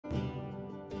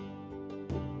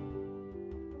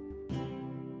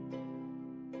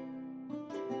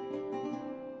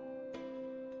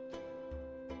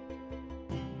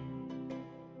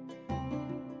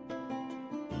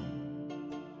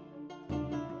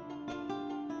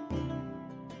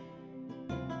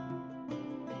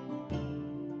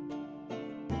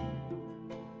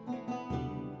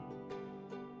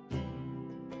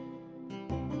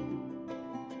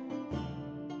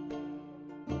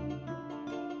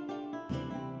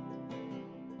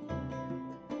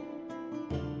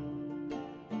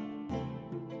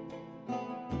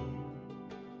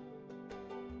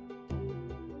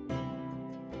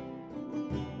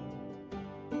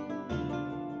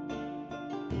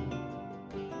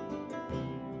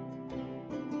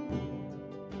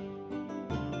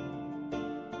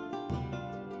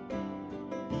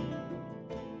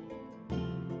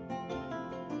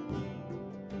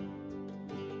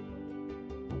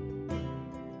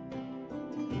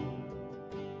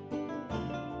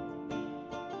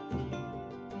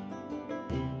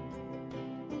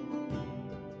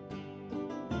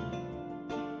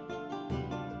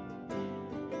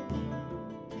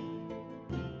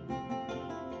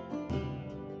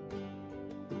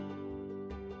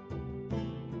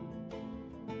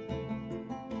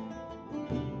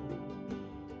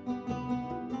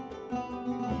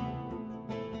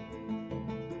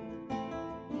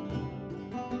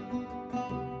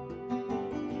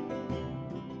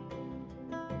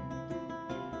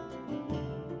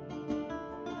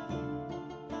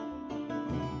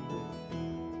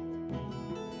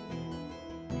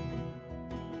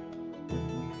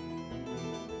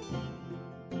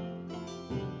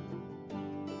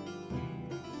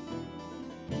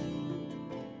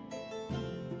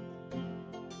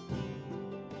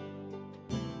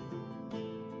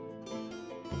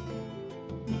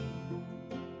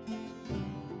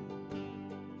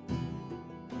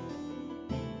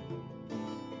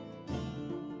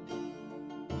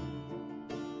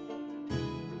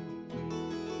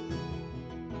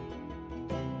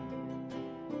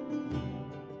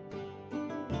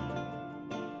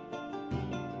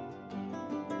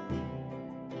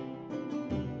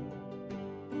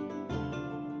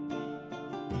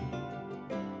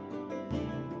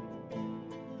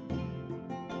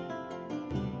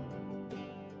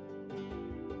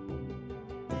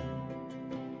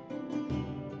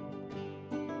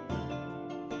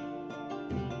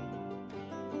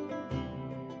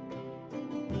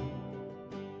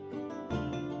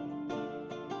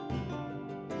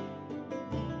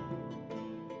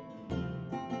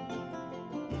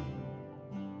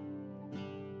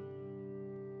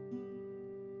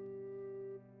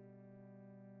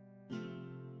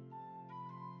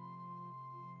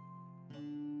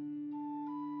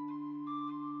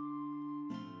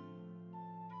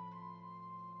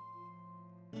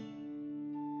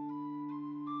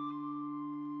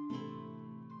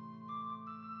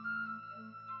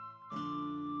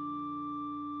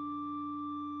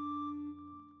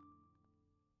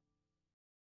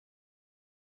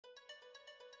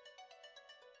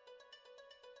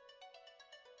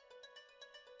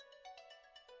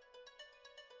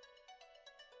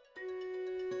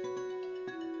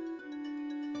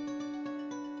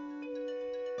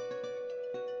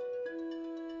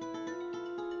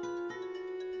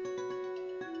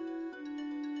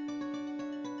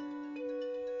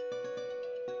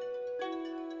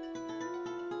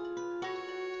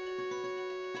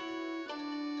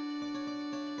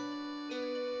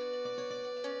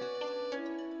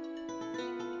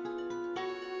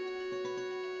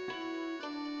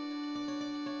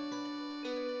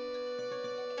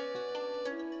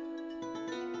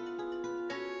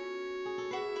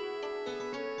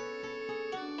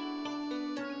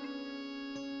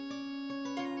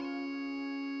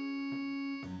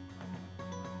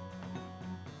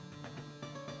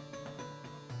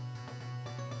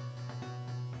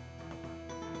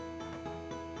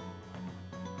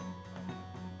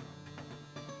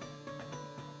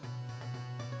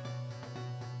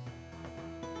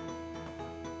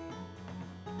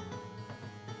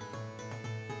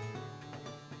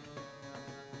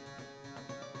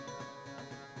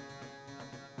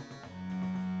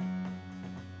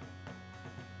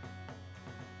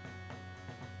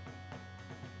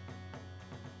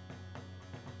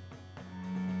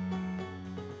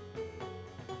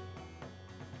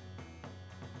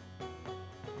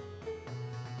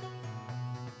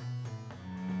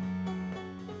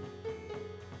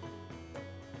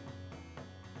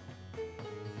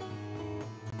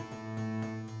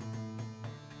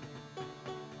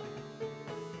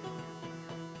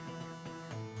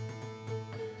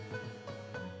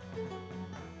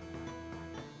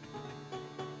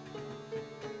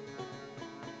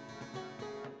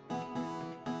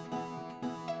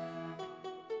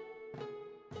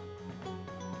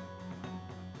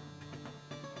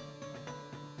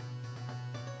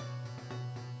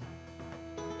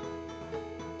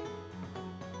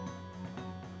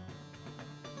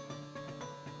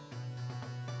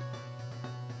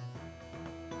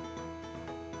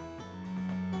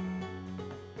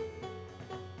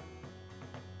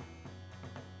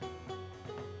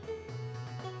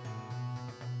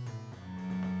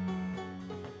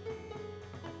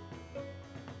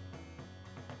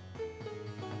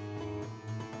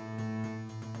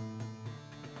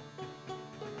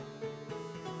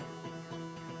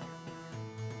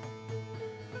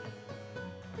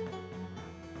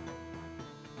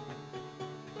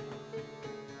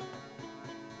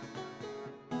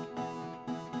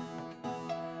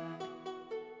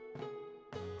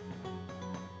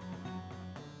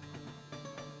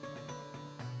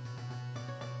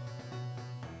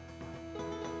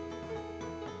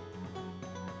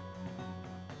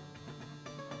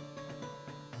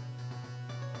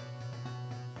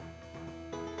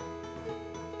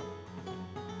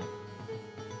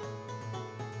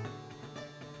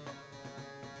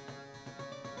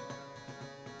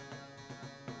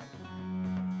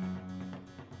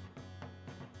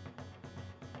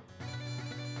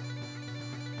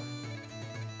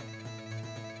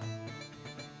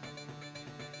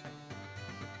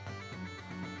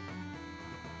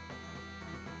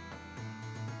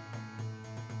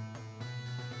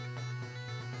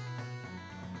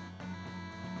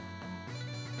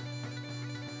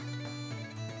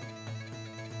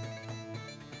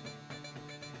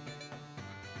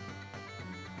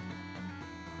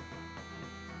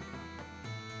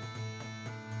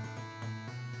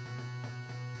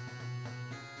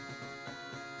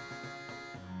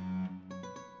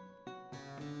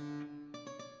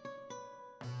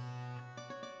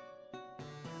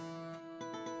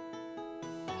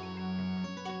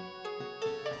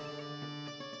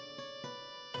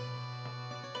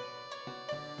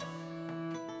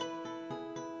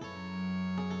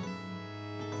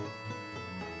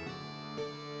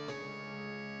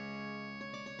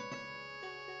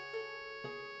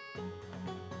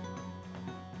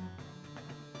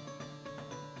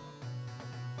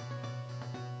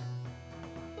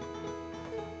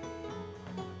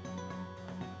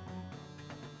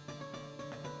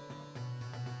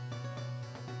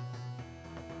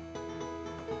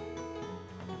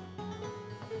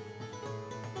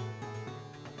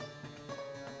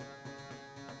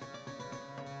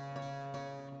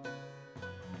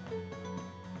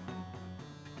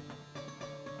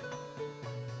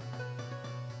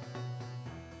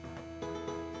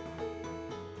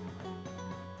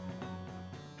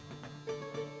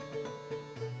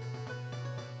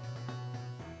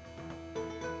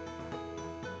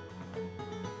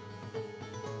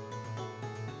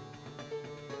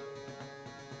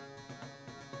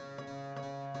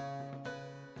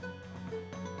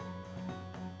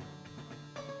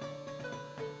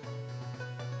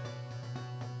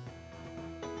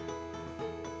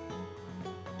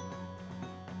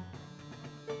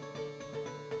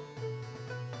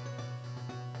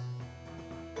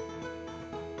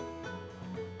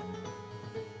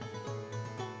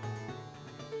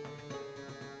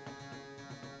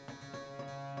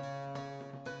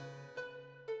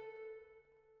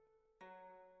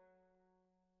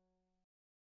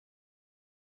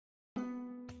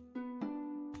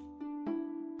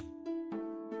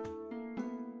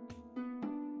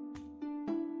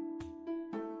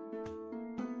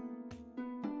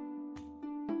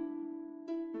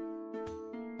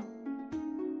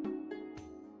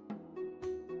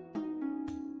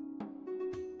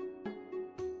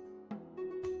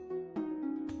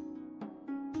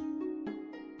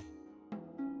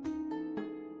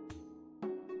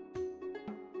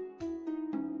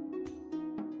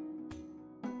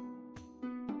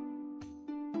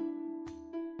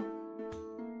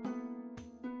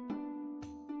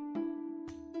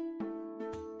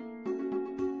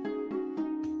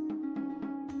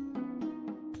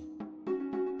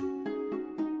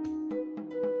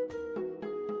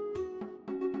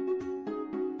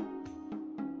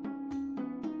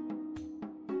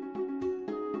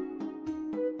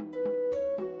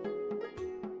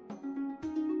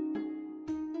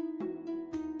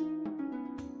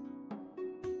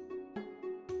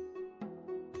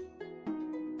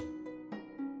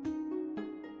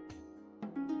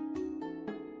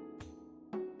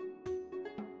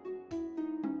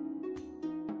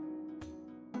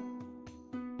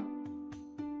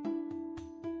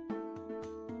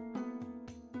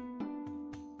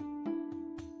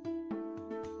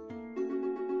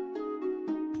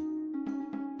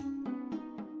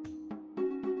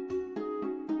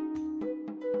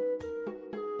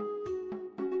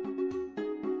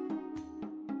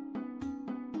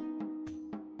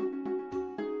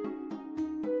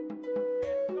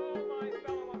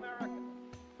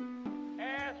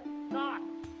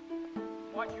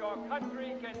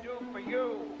country can do for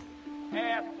you,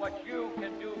 ask what you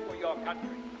can do for your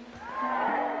country.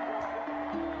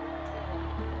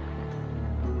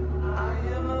 I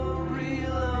am a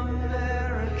real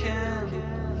American,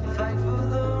 fight for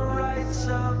the rights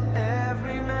of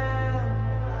every man.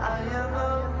 I am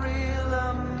a real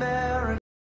American.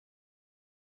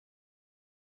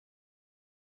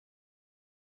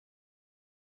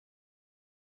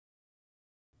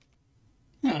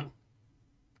 Yeah.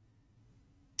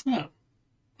 Yeah.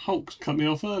 Hulk's cut me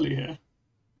off early here.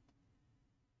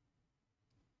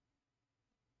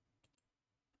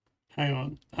 Hang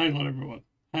on, everyone.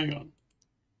 Hang on.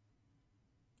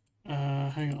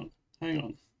 Hang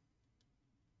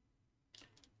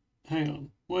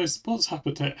on. What's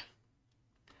happened here?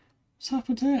 What's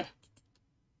happened here?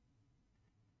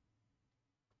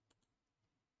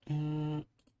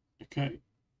 Okay.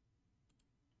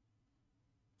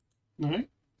 No.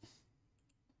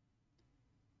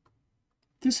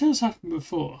 This has happened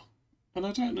before, and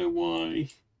I don't know why.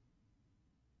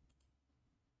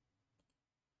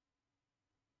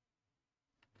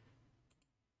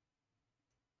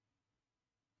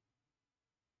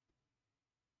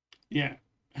 Yeah,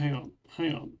 hang on.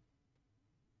 Hang on.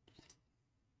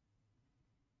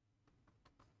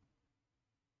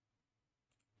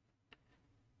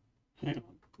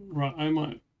 Right, I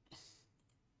might.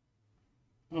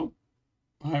 Oh,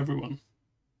 hi everyone.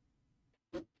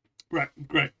 Right,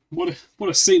 great. What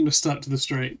a seamless start to the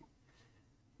stream.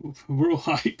 We're all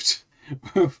hyped.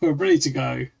 We're ready to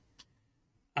go.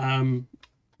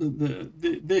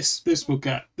 This will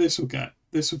get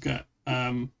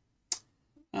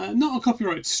not a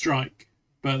copyright strike,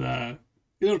 but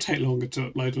it'll take longer to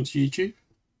upload onto YouTube.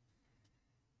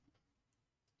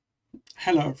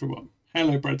 Hello everyone.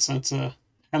 Hello Bread Santa.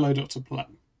 Hello Dr.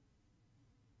 Plum.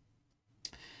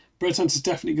 Bread Santa's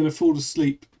definitely going to fall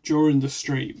asleep during the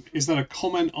stream. Is that a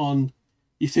comment on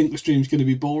you think the stream's going to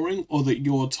be boring, or that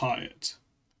you're tired?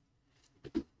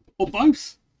 Or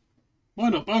both? Why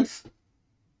not both?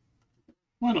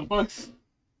 Why not both?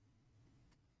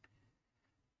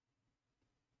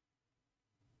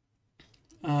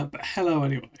 But hello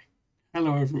anyway.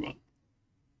 Hello everyone.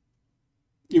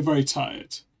 You're very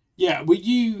tired. Yeah, were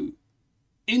you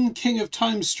in King of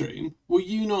Time stream? Were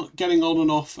you not getting on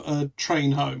and off a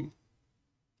train home?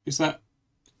 Is that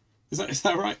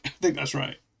right? I think that's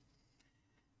right.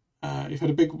 You've had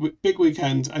a big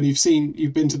weekend, and you've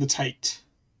been to the Tate.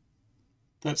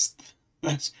 That's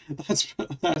a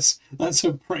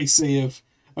précis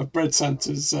of Bread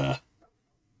Santa's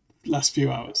last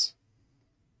few hours.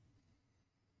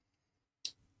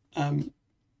 Well,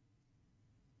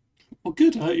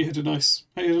 good. I hope you had a nice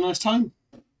time.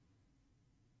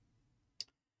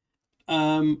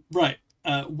 Right.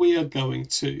 We're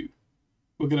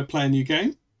going to play a new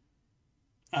game.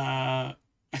 I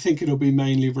think it'll be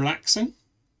mainly relaxing.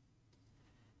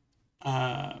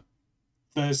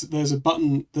 There's a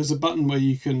button where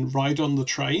you can ride on the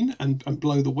train and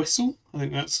blow the whistle. I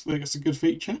think that's a good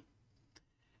feature.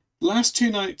 The last 2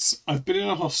 nights I've been in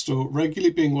a hostel,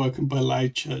 regularly being woken by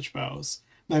loud church bells.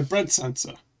 Now, Bread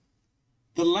Santa,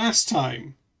 the last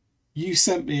time you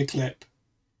sent me a clip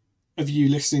of you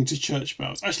listening to church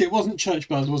bells. Actually, it wasn't church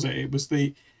bells, was it? It was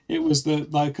the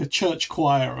like a church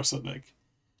choir or something.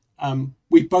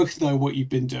 We both know what you've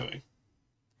been doing.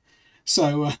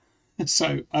 So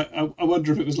I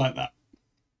wonder if it was like that.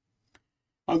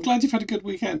 I'm glad you've had a good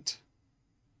weekend.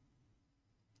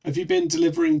 Have you been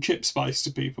delivering chip spice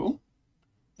to people?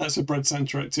 That's a Bread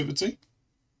Santa activity.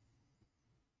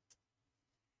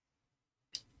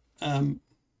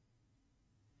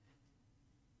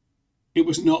 It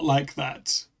was not like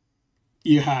that.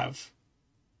 You have.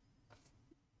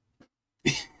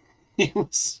 It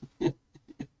was.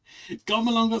 Come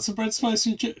along, got some bread spice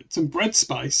from some bread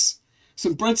spice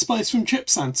from Chip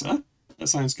Santa. That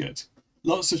sounds good.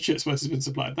 Lots of chip spice has been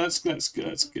supplied. That's good.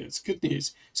 It's good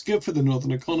news. It's good for the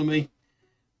northern economy,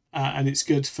 and it's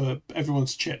good for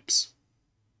everyone's chips.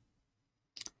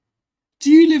 Do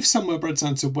you live somewhere, Bread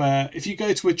Santa, where if you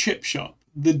go to a chip shop,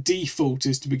 the default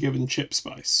is to be given chip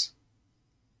spice?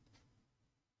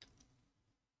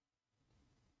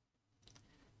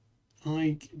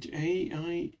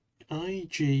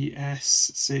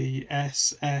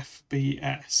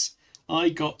 IGSCSFBS. I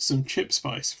got some chip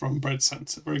spice from Bread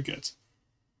Santa. Very good.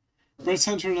 Bread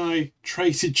Santa and I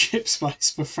traded chip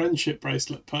spice for friendship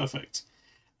bracelet. Perfect.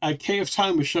 King of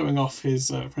Time was showing off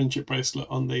his friendship bracelet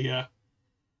on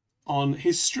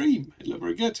his stream. It looked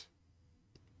very good.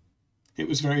 It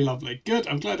was very lovely. Good.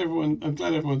 I'm glad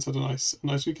everyone's had a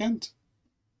nice weekend.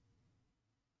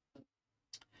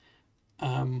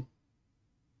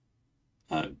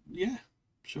 Yeah,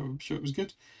 I'm sure it was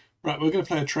good. Right, we're going to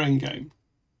play a train game.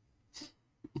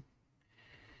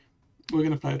 We're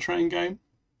going to play a train game.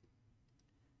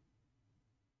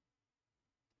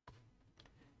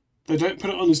 They don't put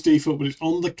it on as default, but it's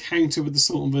on the counter with the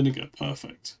salt and vinegar.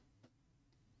 Perfect.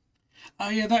 Oh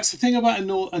yeah, that's the thing about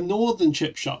a northern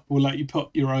chip shop will let you put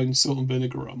your own salt and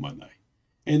vinegar on, won't they?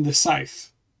 In the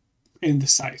south,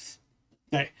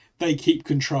 they keep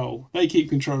control. They keep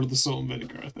control of the salt and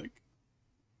vinegar, I think.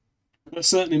 That's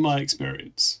certainly my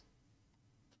experience.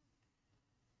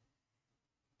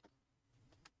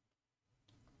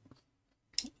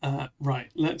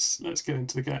 Right, let's get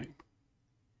into the game.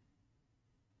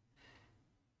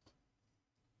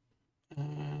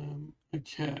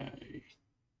 Okay.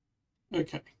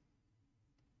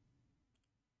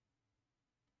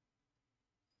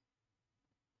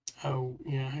 Oh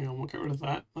yeah, hang on, we'll get rid of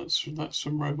that. That's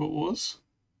from Robot Wars.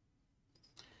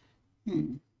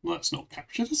 Well, that's not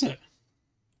captured, is it?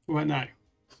 Wait, no.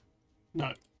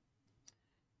 No.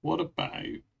 What about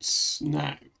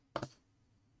now?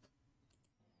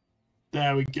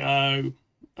 There we go.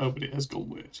 Oh, but it has gone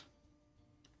weird.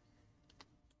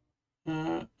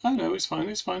 Oh no, it's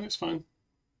fine.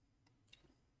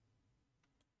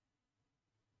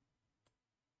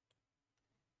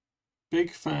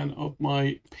 Big fan of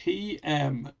my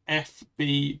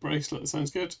PMFB bracelet. That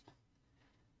sounds good.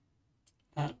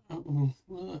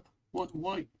 What?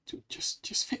 Why?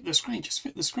 Just fit the screen. Just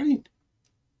fit the screen.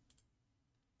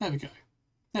 There we go.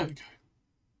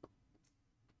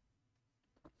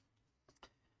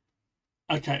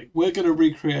 Okay, we're going to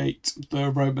recreate the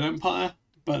Roman Empire,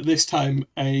 but this time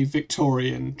a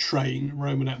Victorian train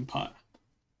Roman Empire.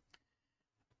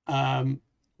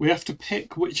 We have to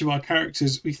pick which of our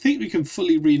characters. We think we can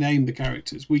fully rename the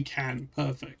characters. We can,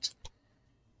 perfect.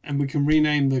 And we can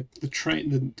rename the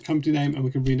company name, and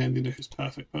we can rename the initials.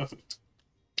 Perfect.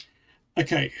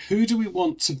 Okay, who do we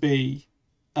want to be?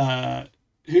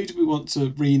 Who do we want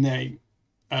to rename?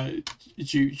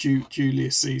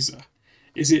 Julius Caesar.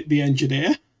 Is it the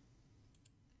engineer?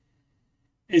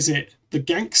 Is it the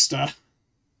gangster?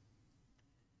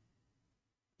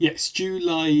 Yes,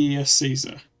 Choo-chooly-us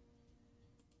Caesar.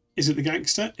 Is it the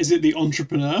gangster? Is it the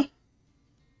entrepreneur?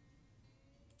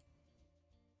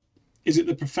 Is it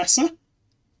the professor?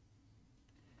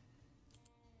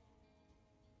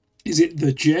 Is it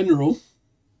the general?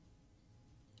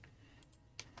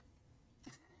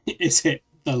 Is it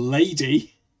the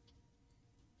lady?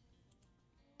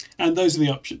 And those are the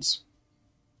options.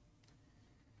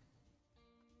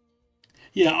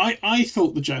 Yeah, I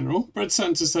thought the general. Bread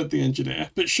Santa said the engineer,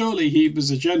 but surely he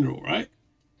was a general, right?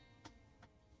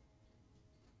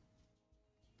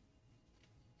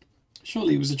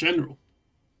 Surely he was a general.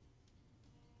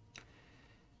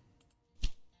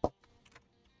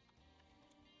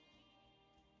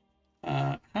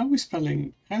 How are we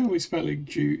spelling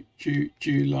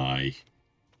July?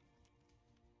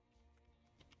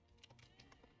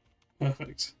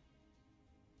 Perfect.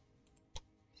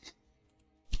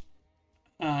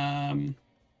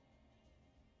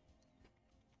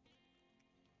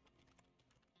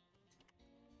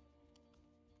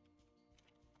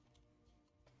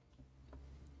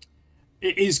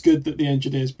 It is good that the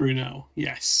engineer's Brunel,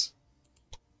 yes.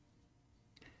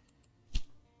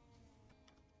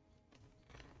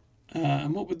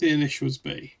 And what would the initials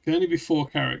be? Can only be 4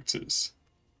 characters.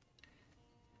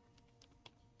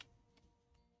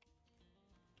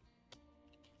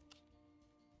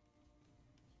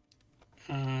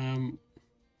 I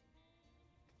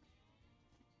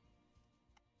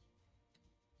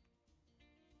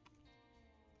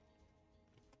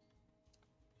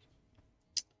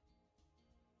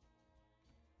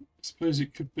suppose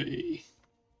it could be.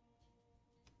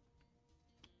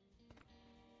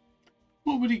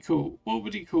 What would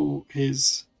he call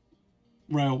his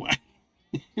railway?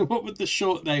 What would the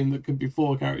short name that could be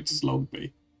 4 characters long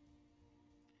be?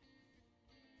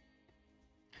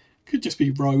 Could just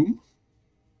be Rome.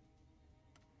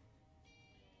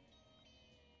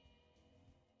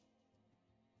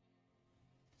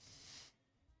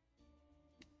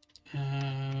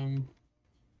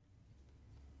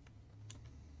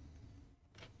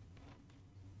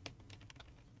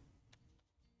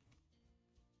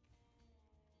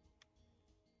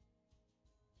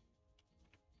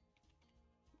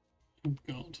 Oh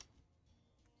God.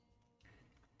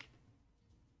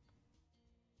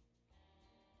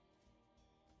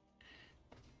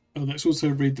 Oh, let's also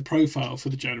read the profile for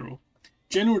the general.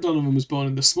 General Donovan was born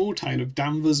in the small town of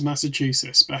Danvers,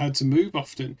 Massachusetts, but had to move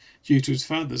often due to his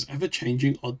father's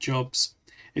ever-changing odd jobs.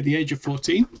 At the age of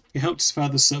 14, he helped his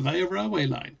father survey a railway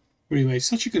line, where he made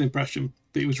such a good impression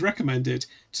that he was recommended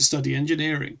to study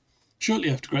engineering.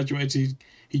 Shortly after graduating,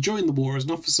 he joined the war as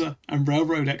an officer and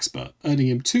railroad expert, earning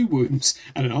him 2 wounds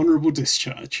and an honourable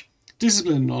discharge.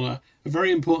 Discipline and honour are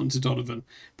very important to Donovan,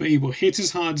 but he will hit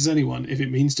as hard as anyone if it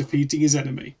means defeating his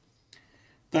enemy.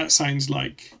 That sounds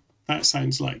like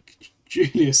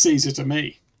Julius Caesar to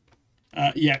me.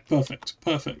 Yeah,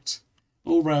 perfect.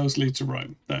 All rails lead to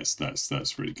Rome. That's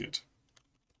really good.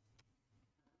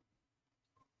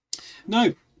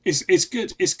 No, it's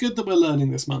good. It's good that we're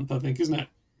learning this month, I think, isn't it?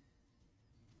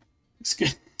 It's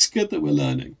good that we're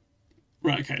learning.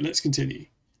 Right, okay, let's continue.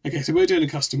 Okay, so we're doing a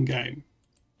custom game.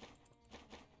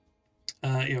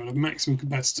 Yeah, we'll have maximum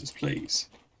competitors, please.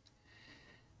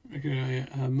 Okay,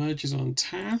 merges on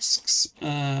tasks.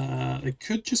 They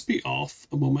could just be off,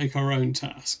 and we'll make our own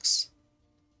tasks.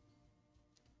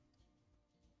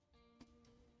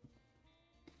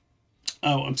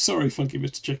 Oh, I'm sorry, Funky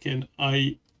Mr. Chicken.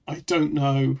 I don't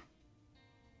know.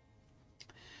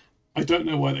 I don't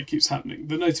know why that keeps happening.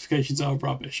 The notifications are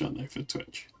rubbish, aren't they, for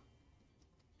Twitch?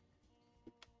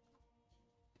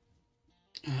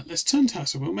 Let's turn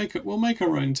tasks. We'll make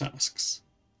our own tasks.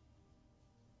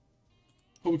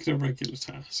 Or we could have regular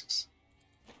tasks.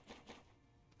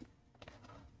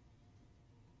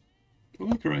 We'll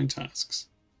make our own tasks.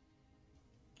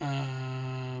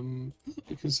 Put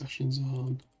the concessions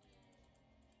on.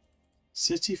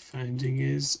 City founding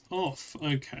is off.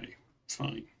 Okay,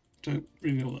 fine. Don't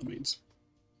really know what that means.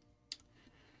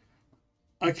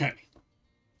 Okay,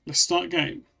 let's start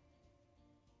game.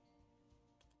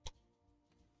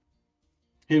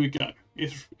 Here we go.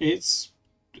 It's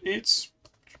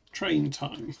train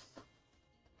time.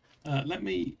 Let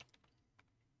me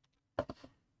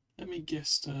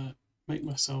just make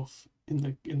myself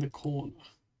in the corner.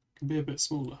 Can be a bit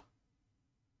smaller.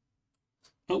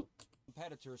 Oh.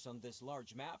 Competitors on this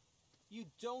large map, you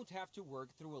don't have to work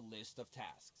through a list of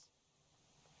tasks.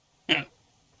 Yeah,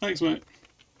 thanks, mate.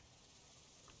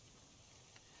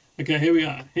 Okay, here we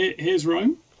are. Here's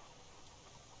Rome.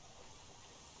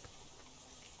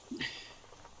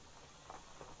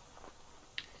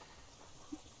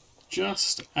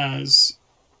 Just as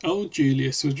old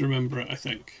Julius would remember it, I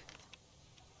think.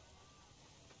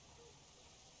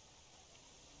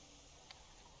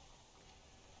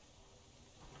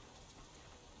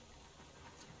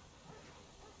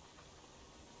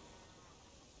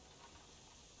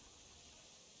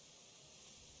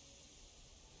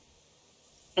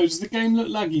 Oh, does the game look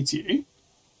laggy to you?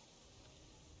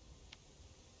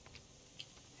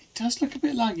 It does look a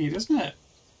bit laggy, doesn't it?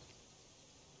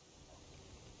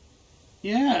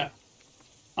 Yeah.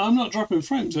 I'm not dropping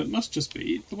frames, so it must just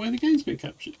be the way the game's been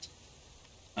captured.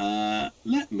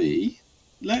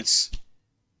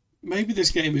 Maybe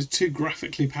this game is too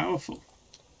graphically powerful.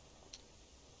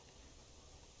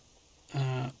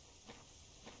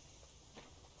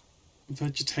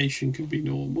 Vegetation can be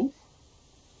normal.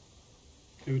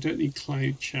 Okay, we don't need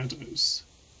cloud shadows.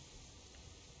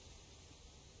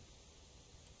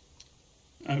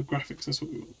 Oh, graphics, that's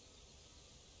what we want.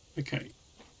 Okay,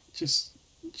 just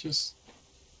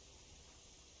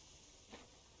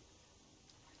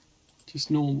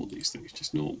normal these things,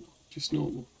 just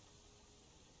normal.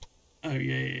 Oh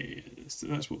yeah.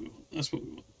 That's what we want. That's what we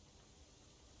want.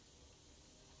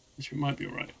 Which might be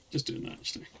alright. Just doing that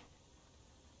actually.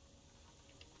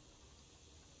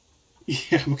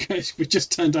 Yeah, we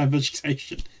just turned down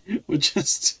vegetation. We'll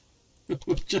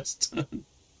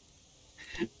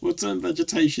turn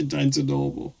vegetation down to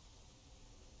normal.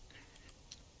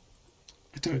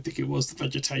 I don't think it was the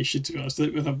vegetation, to be honest. I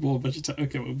think we'll have more vegetation.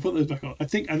 Okay, we'll put those back on. I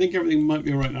think everything might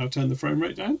be alright now. Turn the frame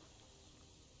rate down.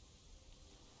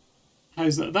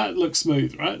 How's that? That looks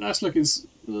smooth, right? That's looking.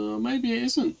 Maybe it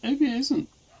isn't. Maybe it isn't.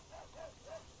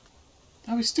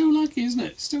 Oh, it's still lucky, isn't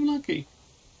it? Still lucky.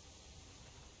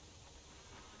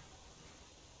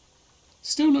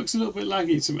 Still looks a little bit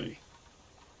laggy to me.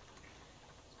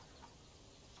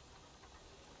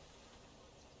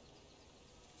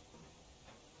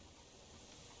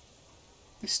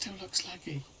 This still looks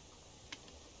laggy.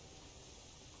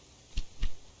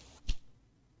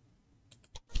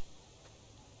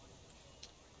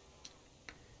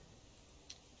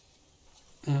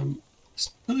 Let's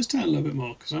put this down a little bit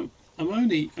more because I'm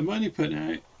only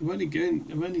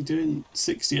doing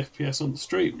 60 FPS on the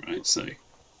stream, right?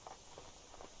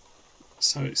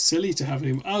 So it's silly to have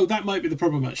any. Oh, that might be the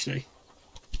problem actually.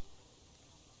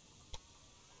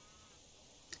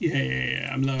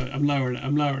 Yeah. I'm lowering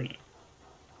it.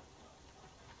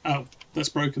 Oh, that's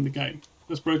broken the game.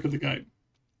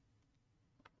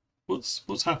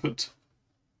 What's happened?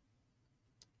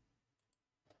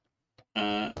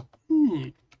 Oh,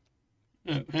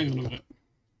 hang on a minute.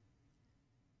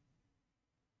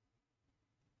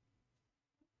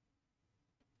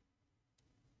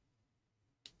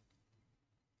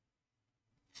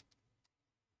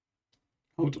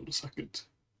 hold on a second.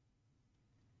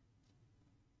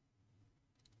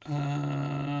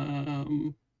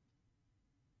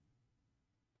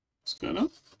 What's going on?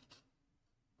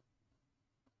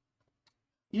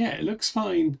 Yeah, it looks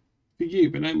fine for you,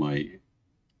 but now my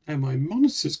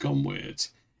monitor's gone weird.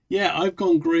 Yeah, I've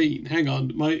gone green. Hang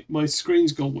on, my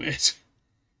screen's gone weird.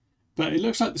 But it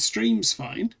looks like the stream's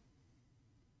fine.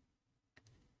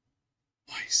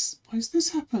 Why's this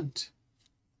happened?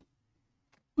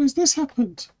 Why's this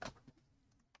happened?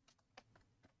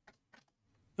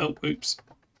 Oh, oops.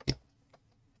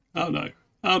 Oh no.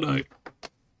 Oh no.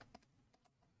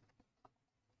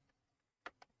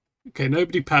 Okay,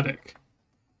 nobody panic.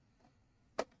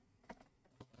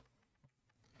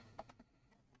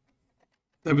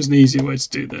 There was an easier way to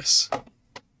do this.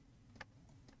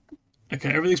 Okay,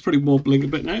 everything's probably wobbling a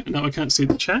bit now. Now I can't see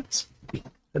the chat.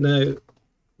 And now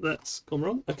that's gone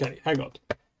wrong. Okay, hang on.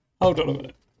 Hold on a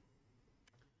minute.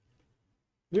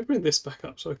 Let me bring this back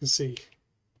up so I can see.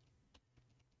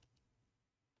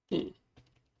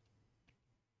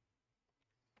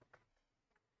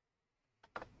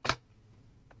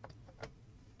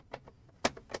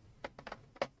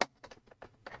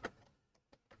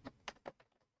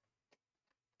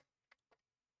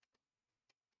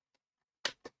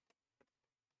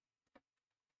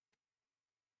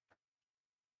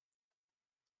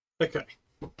 Okay.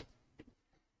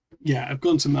 Yeah, I've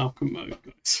gone to Malcolm mode,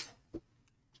 guys.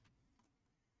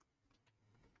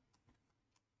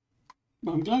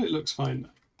 But I'm glad it looks fine now.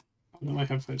 Oh, no, my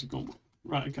headphones have gone.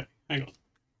 Right, okay, hang on.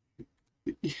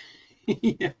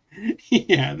 Yeah,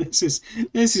 yeah, this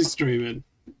is streaming.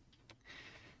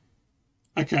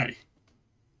 Okay.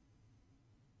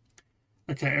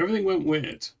 Okay, everything went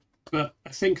weird, but I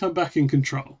think I'm back in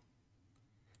control.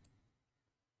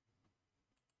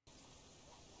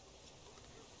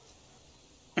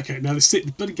 Okay, now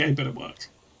the bloody game better work.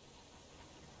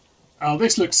 Oh,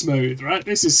 this looks smooth, right?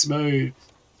 This is smooth.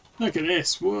 Look at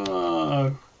this.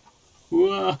 Whoa.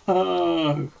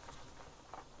 Whoa.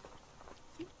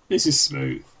 This is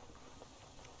smooth.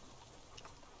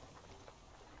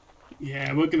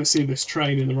 Yeah, we're going to see this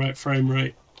train in the right frame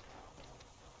rate.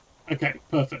 Okay,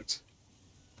 perfect.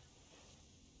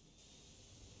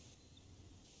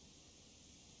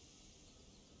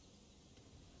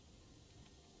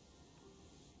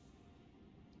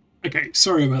 Okay,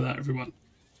 sorry about that, everyone.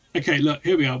 Okay, look,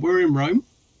 here we are. We're in Rome.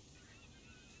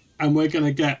 And we're going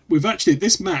to get...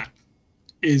 This map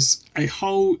is a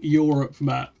whole Europe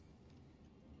map.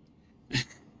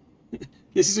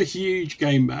 This is a huge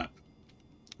game map.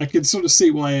 I can sort of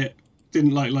see why it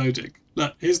didn't like loading.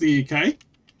 Look, here's the UK.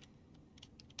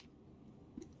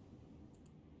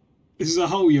 This is a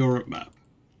whole Europe map.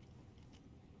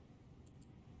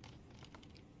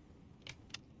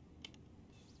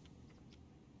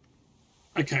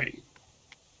 Okay,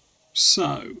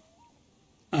 so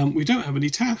we don't have any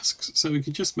tasks, so we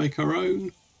can just make our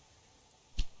own.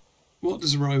 What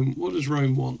does Rome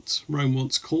want? Rome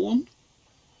wants corn.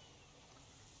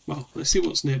 Well, let's see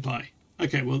what's nearby.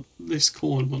 Okay, well, this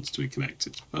corn wants to be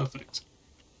connected. Perfect.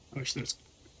 Actually, that's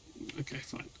okay.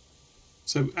 Fine.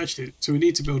 So we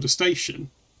need to build a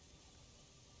station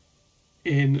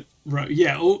in Rome.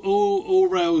 Yeah, all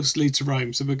rails lead to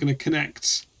Rome, so we're going to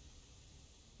connect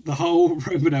the whole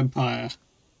Roman Empire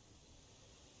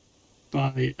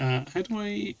by how do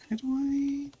I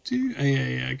do? Oh,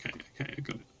 yeah, okay, I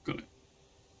got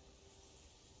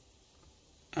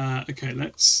it. Okay,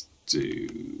 let's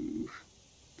do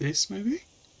this maybe.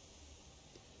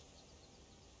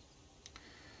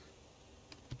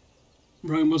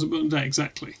 Rome wasn't built in a day,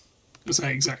 exactly. I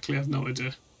say exactly, I have no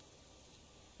idea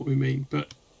what we mean,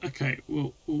 but okay,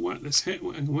 we'll whack this hit.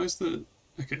 Where's the...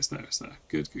 Okay, it's there.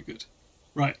 Good.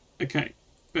 Right, okay,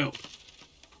 build.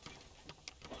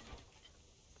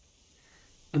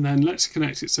 And then let's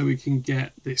connect it so we can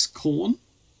get this corn.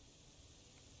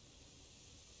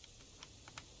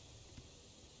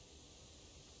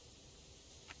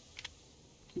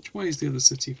 Which way is the other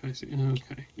city facing?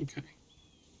 Okay.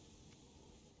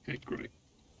 Okay, great.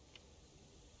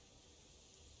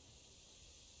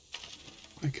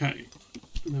 Okay,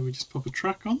 and then we just pop a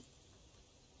track on.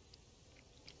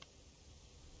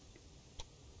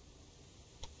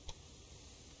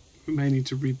 We may need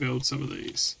to rebuild some of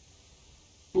these.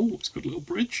 Oh, it's got a little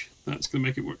bridge. That's going to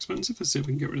make it more expensive. Let's see if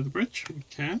we can get rid of the bridge. We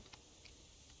can.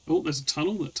 Oh, there's a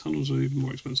tunnel. That tunnels are even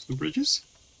more expensive than bridges.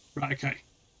 Right, okay.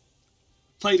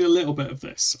 Played a little bit of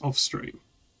this off stream.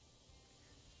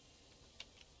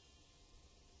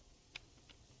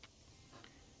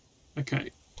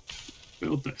 Okay,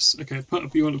 build this. Okay,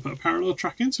 you want to put a parallel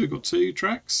track in, so we've got 2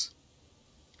 tracks.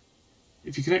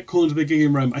 If you connect corn to the gig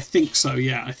in Rome, I think so,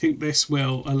 yeah. I think this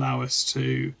will allow us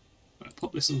to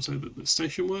pop this on so that the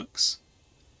station works.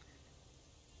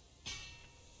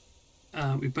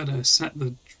 We better set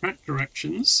the track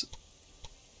directions.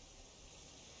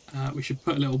 We should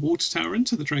put a little water tower in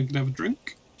so the train can have a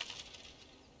drink.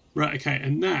 Right, okay,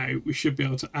 and now we should be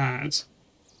able to add...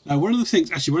 one of the things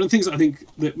that I think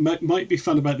that might be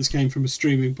fun about this game from a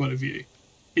streaming point of view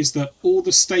is that all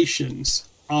the stations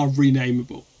are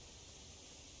renameable.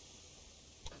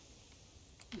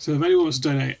 So if anyone wants to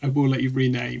donate, I will let you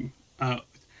rename. I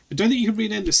don't think you can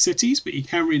rename the cities, but you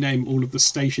can rename all of the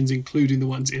stations, including the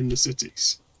ones in the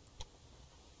cities.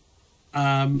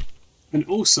 And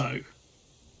also,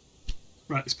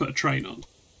 right, let's put a train on.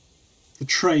 The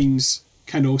trains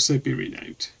can also be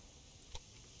renamed.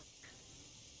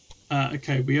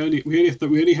 Okay, we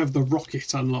only have the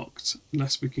rocket unlocked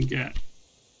unless we can get.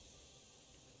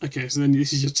 Okay, so then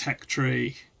this is your tech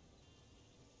tree.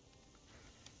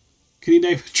 Can you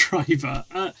name a driver?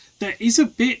 There is a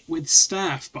bit with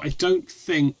staff, but I don't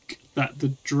think that the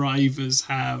drivers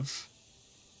have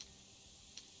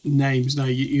names. No,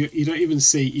 you don't even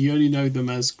see. You only know them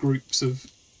as groups of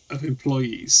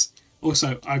employees.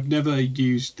 Also, I've never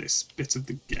used this bit of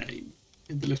the game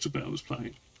in the little bit I was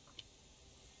playing.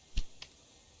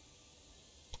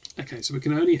 Okay, so we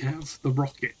can only have the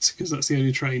rocket because that's the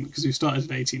only train, because we started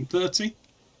in 1830.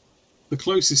 The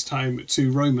closest time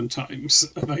to Roman times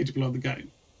available on the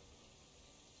game.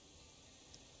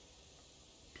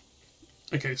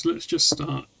 Okay, so let's just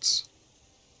start.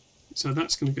 So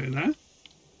that's going to go there. And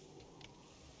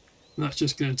that's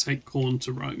just going to take corn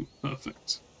to Rome.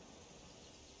 Perfect.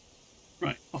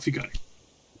 Right, off you go.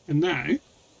 And now,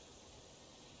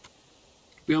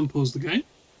 we unpause the game.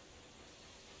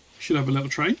 Should have a little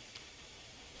train.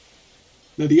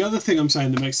 Now the other thing I'm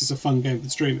saying that makes this a fun game for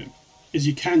streaming is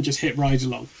you can just hit ride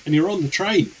along and you're on the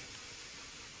train.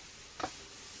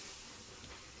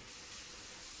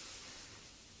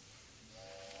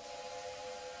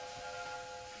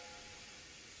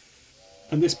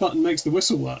 And this button makes the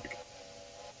whistle work.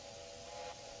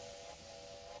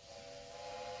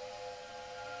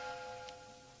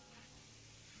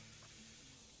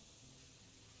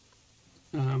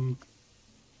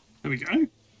 There we go.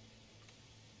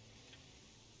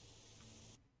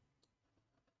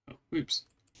 Oh, oops.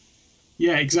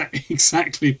 Yeah, exactly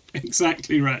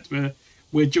right.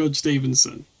 We're George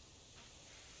Stevenson.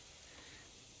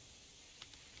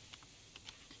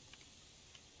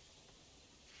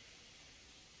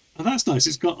 Oh, that's nice.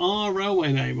 It's got our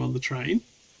railway name on the train.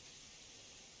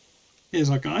 Here's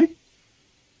our guy.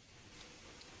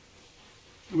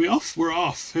 Are we off? We're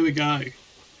off. Here we go.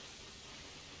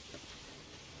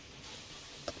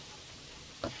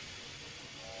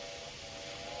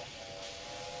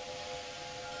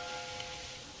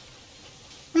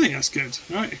 I think that's good,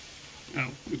 right? Oh,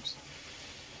 oops.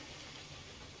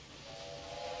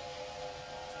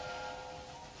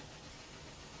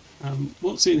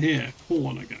 What's in here?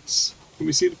 Corn, I guess. Can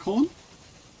we see the corn?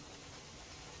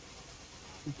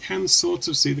 We can sort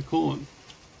of see the corn.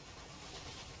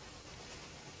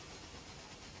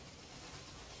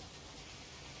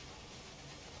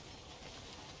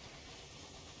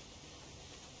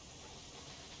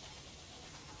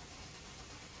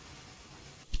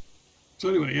 So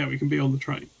anyway, yeah, we can be on the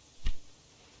train.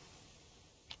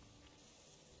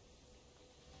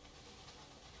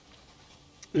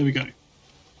 There we go.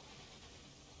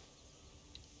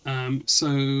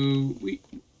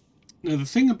 Now the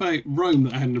thing about Rome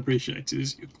that I hadn't appreciated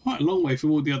is you're quite a long way from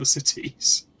all the other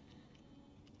cities.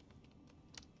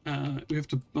 We have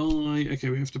to buy. Okay,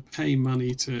 we have to pay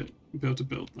money to be able to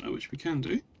build that, which we can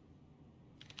do.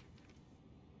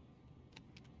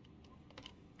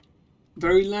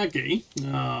 Very laggy.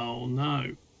 Oh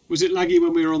no. Was it laggy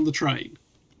when we were on the train?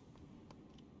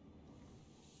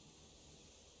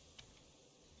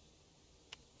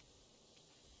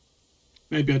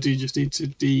 Maybe I do just need to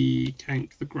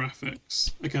decank the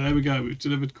graphics. Okay, there we go. We've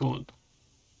delivered corn.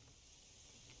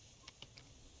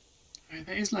 Okay,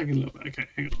 that is lagging a little bit. Okay,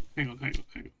 hang on.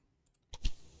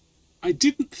 I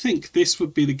didn't think this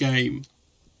would be the game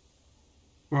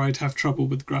where I'd have trouble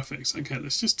with graphics. Okay,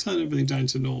 let's just turn everything down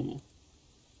to normal.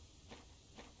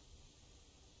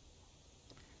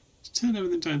 Let's turn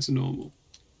everything down to normal.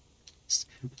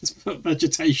 Let's put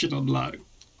vegetation on low.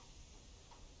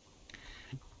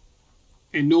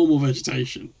 In normal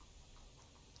vegetation.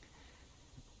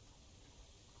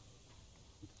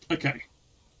 Okay.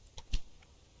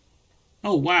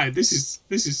 Oh wow, this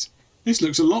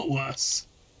looks a lot worse.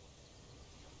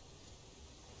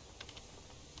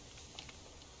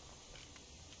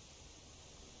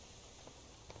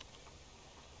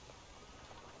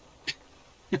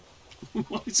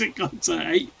 Why has it gone to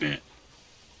 8-bit?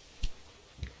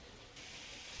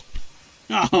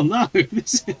 Oh no,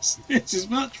 this is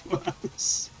much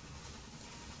worse.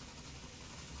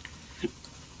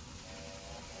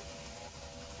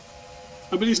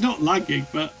 I mean, it's not lagging,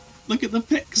 but look at the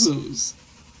pixels.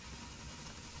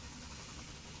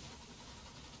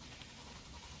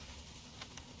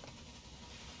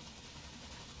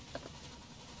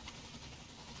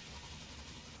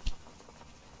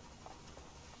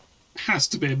 Has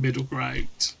to be a middle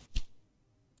ground.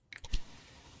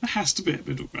 There has to be a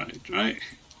middle ground, right?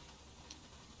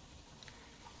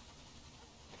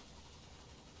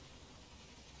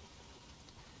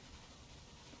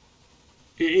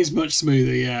 It is much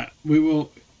smoother, yeah. We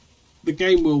will. The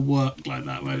game will work like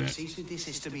that, won't it? Cease and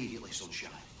desist immediately, Sunshine.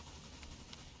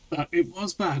 It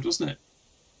was bad, wasn't it?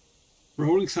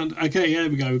 Rolling Thunder. Okay, yeah, there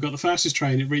we go. We've got the fastest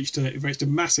train. It reached a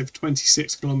massive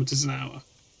 26 kilometers an hour.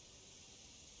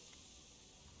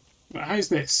 Right, how's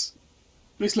this?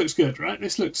 This looks good, right?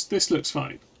 This looks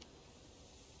fine.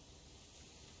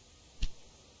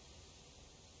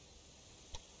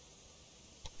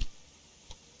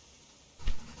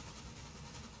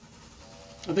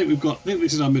 I think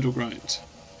this is our middle ground.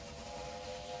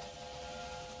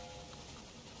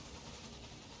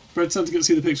 Bread Santa can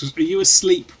see the pixels. Are you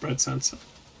asleep, Bread Santa?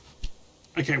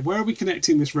 Okay, where are we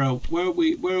connecting this rail? Where are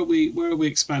we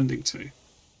expanding to?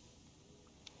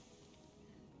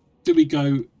 Do we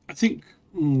go? I think.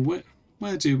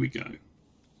 Where do we go?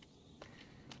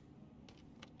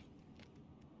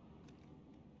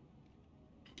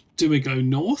 Do we go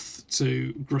north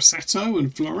to Grosseto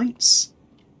and Florence?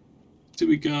 Do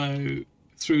we go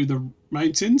through the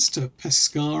mountains to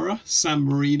Pescara, San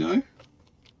Marino,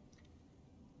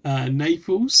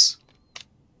 Naples?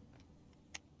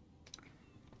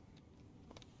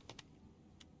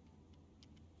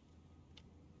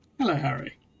 Hello,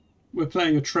 Harry. We're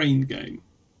playing a train game.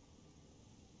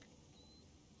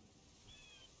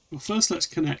 Well, first let's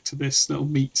connect to this little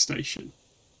meat station.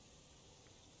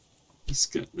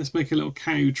 Let's make a little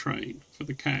cow train for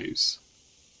the cows.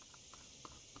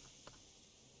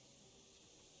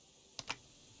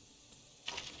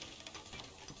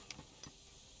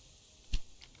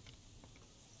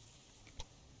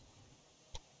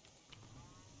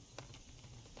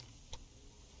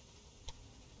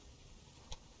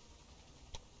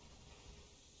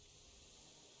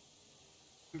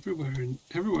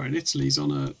 Everywhere in Italy's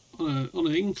on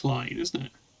an incline, isn't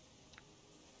it?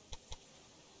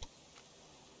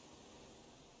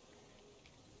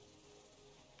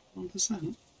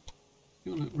 %.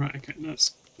 Right, okay,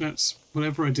 that's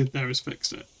whatever I did there has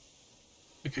fixed it.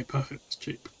 Okay, perfect, that's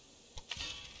cheap.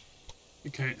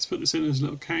 Okay, let's put this in as a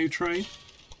little cow train.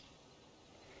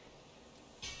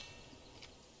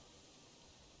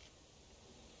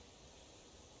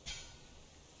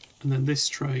 And then this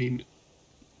train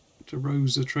to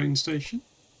Rosa train station.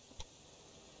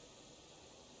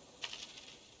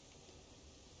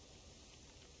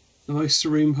 The most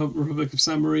serene Republic of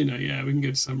San Marino. Yeah, we can go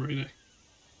to San Marino.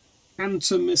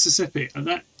 Canton, Mississippi. And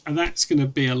that's going to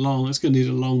be that's going to need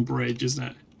a long bridge, isn't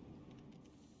it?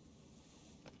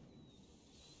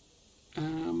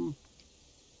 I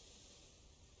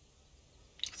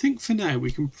think for now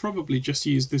we can probably just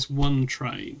use this one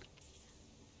train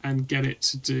and get it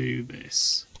to do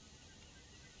this.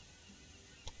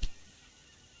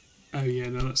 Oh yeah,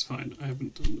 no, that's fine. I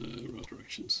haven't done the rail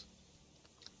directions.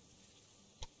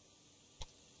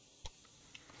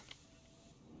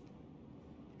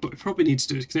 What we probably need to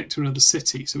do is connect to another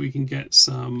city so we can get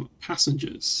some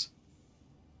passengers.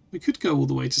 We could go all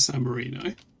the way to San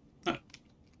Marino. That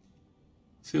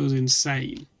feels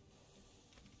insane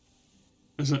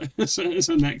as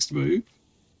a next move.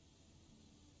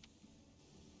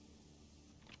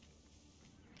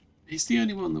 He's the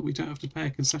only one that we don't have to pay a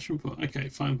concession for. Okay,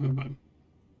 fine.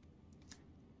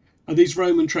 Are these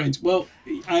Roman trains? Well,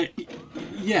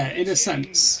 yeah, in a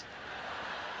sense.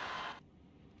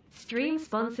 Stream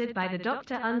sponsored by the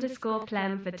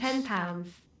Dr_Plem for £10.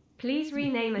 Please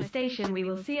rename a station. We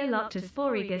will see a lot to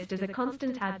Sporigust as a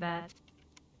constant advert.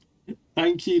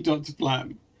 Thank you, Dr.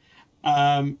 Plem.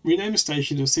 Rename a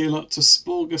station. You'll see a lot to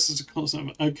Sporigust as a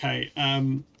constant advert. Okay.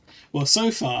 Well, so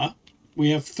far we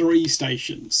have 3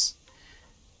 stations.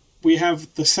 We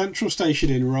have the central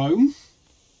station in Rome.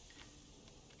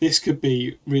 This could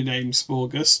be renamed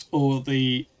Sporgust, or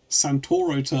the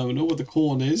Santoro terminal where the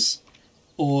corn is,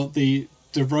 or the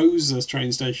De Rosa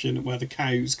train station where the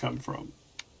cows come from.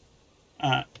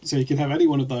 So you can have any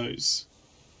one of those.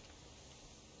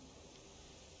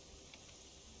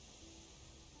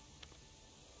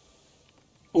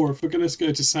 Or if we're going to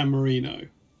go to San Marino,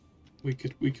 we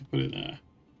could put it there.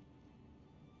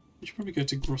 We should probably go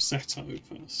to Grosseto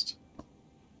first.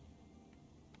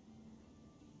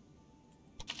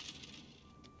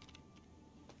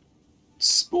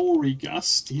 Spory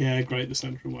Gust. Yeah, great, the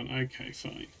central one. Okay,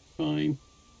 fine. Fine.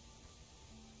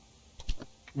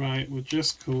 Right, we'll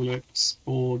just call it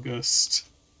Spore Gust.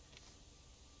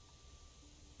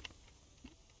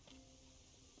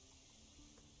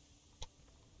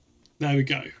 There we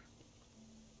go.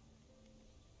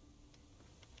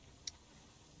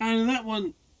 And that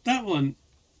one,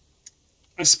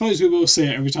 I suppose we will see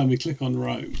it every time we click on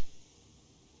Rome.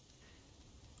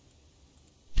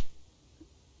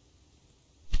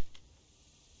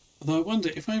 Although I wonder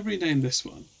if I rename this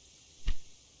one.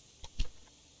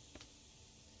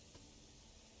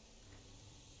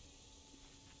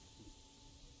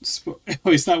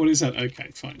 Oh, is that what it said? Okay,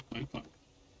 fine.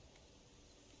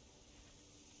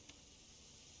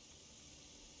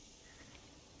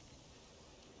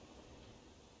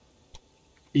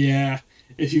 Yeah,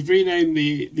 if you rename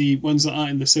the ones that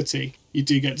aren't in the city, you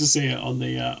do get to see it on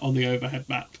the overhead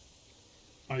map.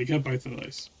 Oh, you get both of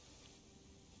those.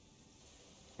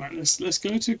 Right, let's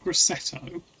go to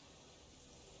Grosseto.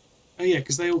 Oh yeah,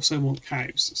 because they also want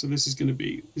cows, so this is gonna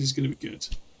be good.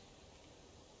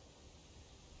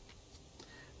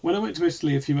 When I went to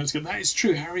Italy a few months ago, that is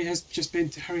true. Harry has been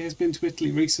to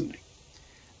Italy recently.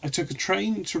 I took a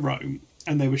train to Rome,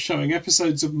 and they were showing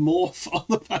episodes of Morph on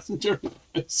the passenger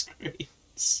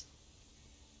screens.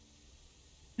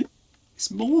 Is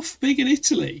Morph big in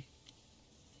Italy?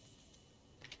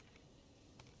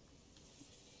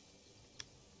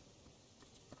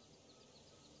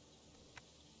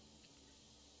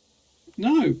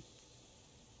 No.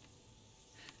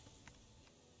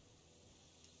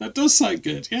 That does sound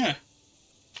good, yeah.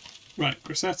 Right,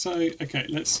 Grosseto. Okay,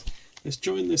 let's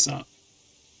join this up.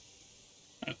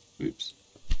 Oh, oops.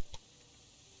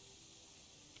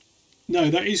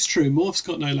 No, that is true. Morph's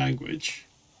got no language.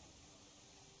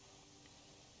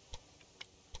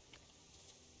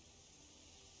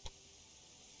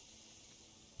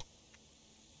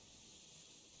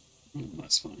 Oh,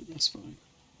 that's fine, that's fine.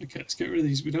 Okay, let's get rid of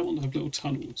these. We don't want to have little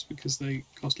tunnels because they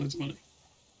cost loads of money.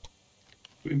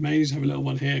 We may need to have a little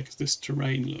one here because this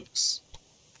terrain looks...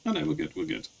 Oh no, we're good, we're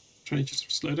good. Train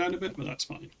just slow down a bit, but that's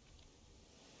fine.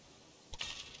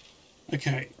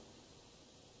 Okay.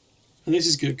 And this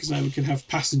is good because now we can have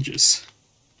passengers.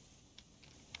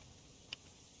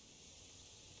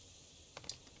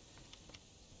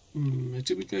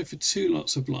 Do we go for 2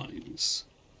 lots of lines?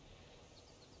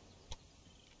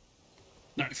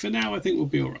 No, for now I think we'll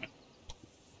be alright.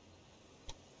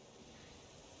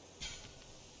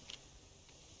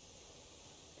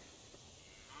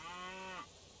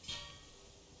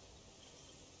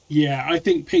 Yeah, I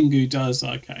think Pingu does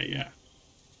okay, yeah.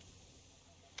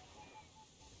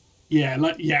 Yeah,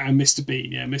 and Mr. Bean.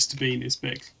 Yeah, Mr. Bean is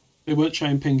big. They weren't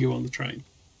showing Pingu on the train.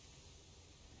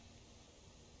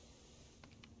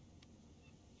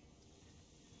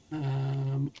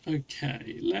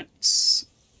 Okay, let's...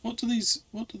 What do these...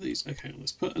 Okay,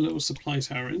 let's put a little supply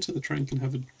tower in so the train can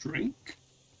have a drink.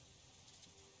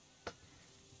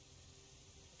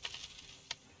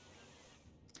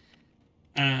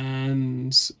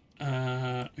 And...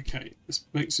 okay, let's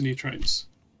make some new trains.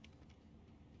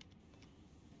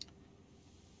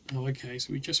 Oh, okay,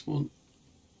 so we just want...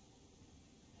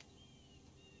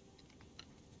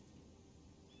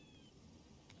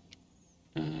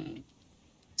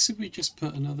 So we just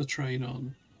put another train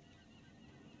on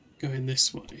going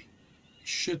this way. It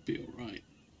should be alright.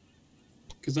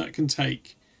 Because that can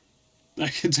take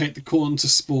the corn to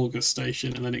Sporga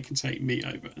station and then it can take me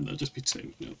over and there'll just be 2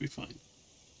 and it'll be fine.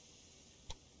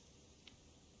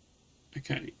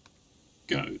 Okay,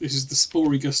 go. This is the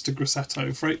Sporigus to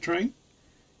Grosseto freight train.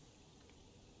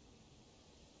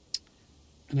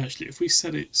 And actually, if we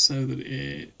set it so that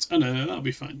it... Oh, no, that'll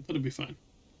be fine. That'll be fine.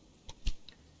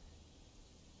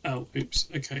 Oh, oops.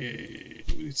 Okay,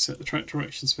 we need to set the track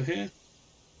directions for here.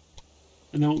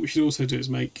 And then what we should also do is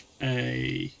make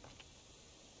a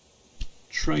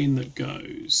train that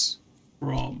goes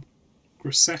from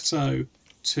Grosseto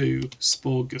to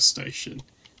Sporga station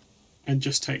and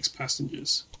just takes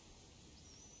passengers.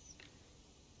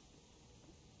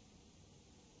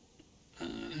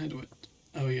 How do I...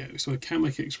 Oh yeah, so I can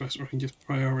make it express or I can just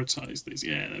prioritise these.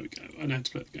 Yeah, there we go. I know how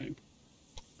to play the game.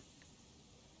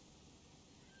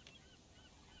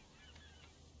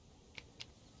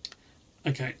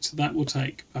 Okay, so that will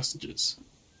take passengers.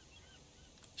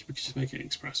 We could just make it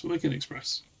express. We'll make it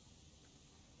express.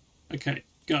 Okay,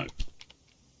 go.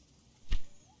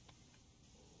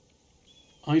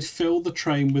 I'd fill the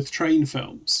train with train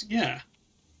films. Yeah.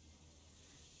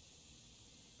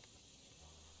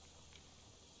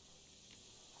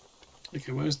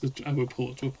 Okay, where's the... Oh, we're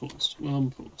paused. We're paused. Well,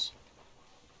 I'm paused.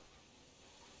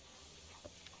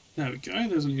 There we go.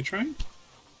 There's a new train.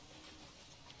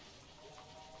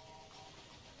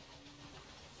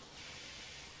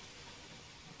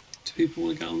 Do people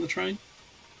want to get on the train?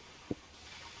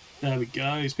 There we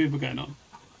go. There's people getting on.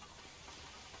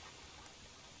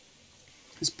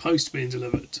 It's post being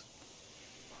delivered.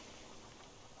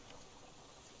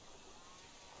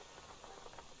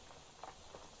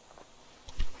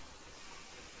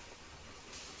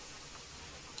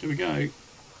 Here we go.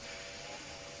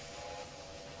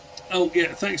 Oh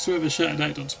yeah, thanks to whoever shouted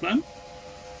out Dr. Plan.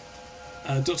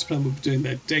 Dr. Plan will be doing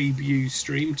their debut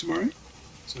stream tomorrow,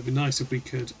 so it'd be nice if we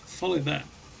could follow that.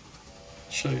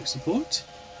 Show support.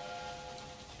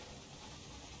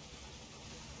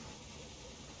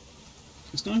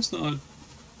 It's nice that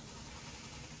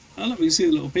I love when you see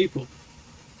the little people.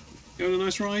 Go on a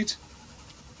nice ride.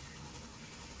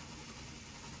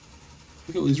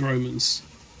 Look at all these Romans.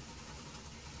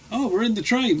 Oh, we're in the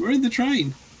train. We're in the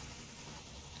train.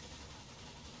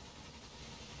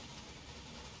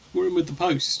 We're in with the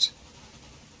post.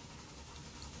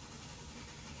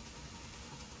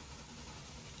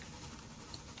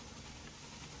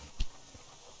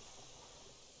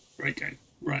 Great game.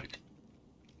 Right.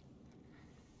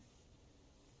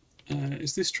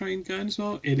 Is this train going as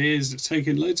well? It is. It's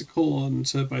taking loads of corn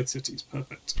to both cities.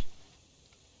 Perfect.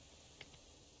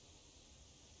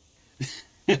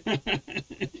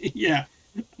 Yeah.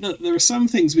 Look, there are some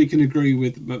things we can agree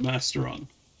with McMaster on.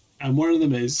 And one of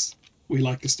them is we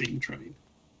like a steam train.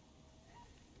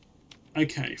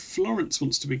 Okay, Florence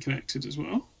wants to be connected as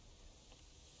well.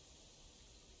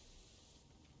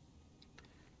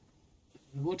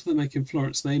 What do they make in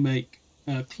Florence? They make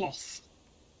cloth.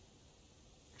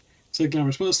 So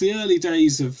glamorous. Well, it's the early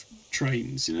days of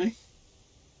trains, you know.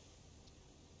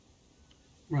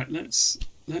 Right, let's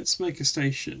make a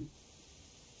station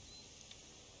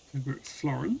over at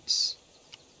Florence.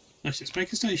 Actually, let's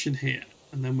make a station here,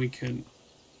 and then we can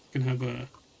have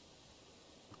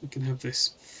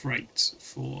this freight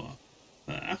for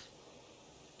there.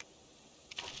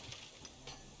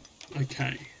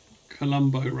 Okay,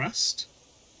 Colombo rest.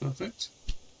 Perfect.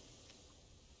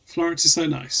 Florence is so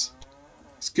nice.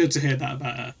 It's good to hear that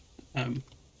about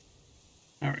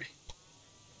Harry.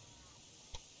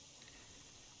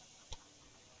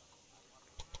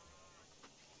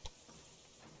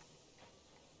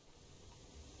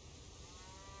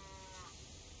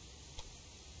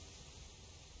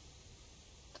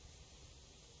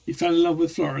 You fell in love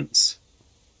with Florence?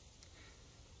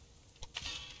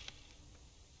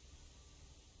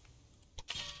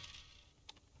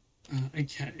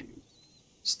 Okay.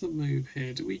 What's the move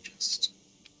here? Do we just...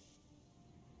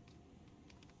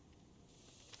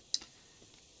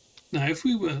 Now, if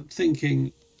we were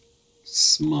thinking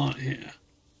smart here,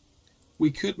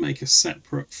 we could make a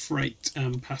separate freight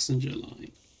and passenger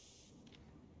line.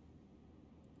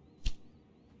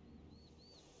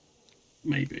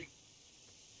 Maybe.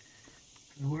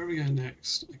 Where are we going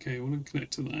next? Okay, I want to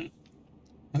connect to that.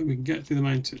 Oh, we can get through the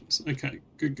mountains. Okay,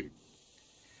 good, good.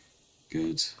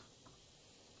 Good.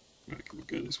 Right, can we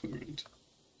go this way around?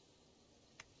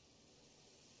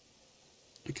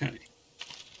 Okay.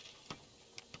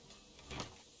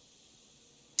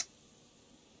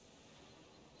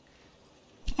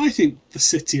 I think the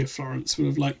city of Florence would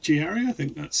have liked Giari. I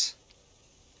think that's...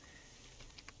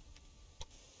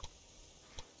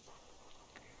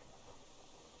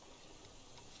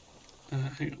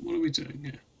 hang on, what are we doing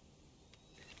here?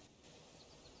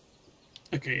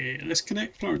 Okay, yeah, let's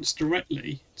connect Florence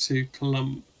directly to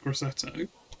Grosseto.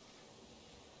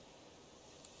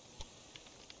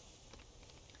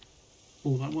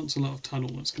 Oh, that wants a lot of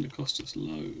tunnel. That's going to cost us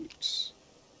loads.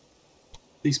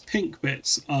 These pink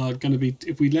bits are going to be,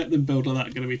 if we let them build on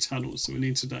that, going to be tunnels. So we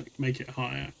need to make it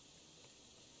higher,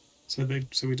 so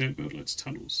we don't build loads of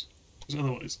tunnels, because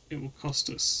otherwise it will cost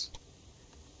us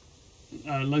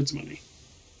loads of money.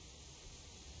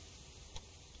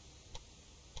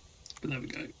 But there we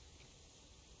go.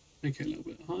 Make it a little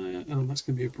bit higher. Oh, that's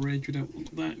going to be a bridge. We don't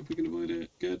want that if we can avoid it.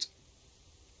 Good.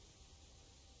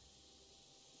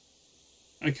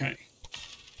 Okay.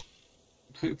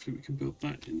 Hopefully we can build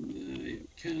that in there. Yeah, we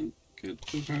can. Good.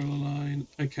 The parallel line.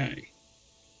 Okay.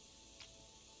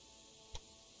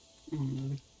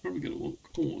 They're probably going to want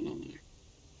corn, aren't they?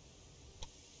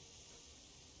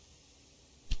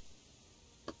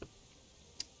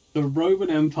 The Roman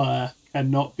Empire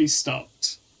cannot be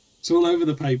stopped. It's all over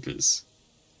the papers.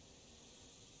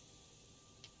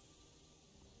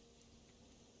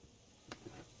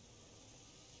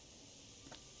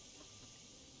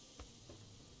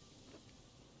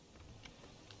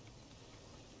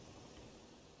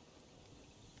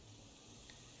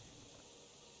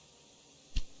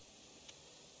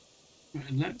 Right,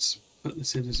 and let's put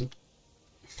this in as a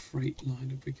freight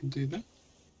line if we can do that.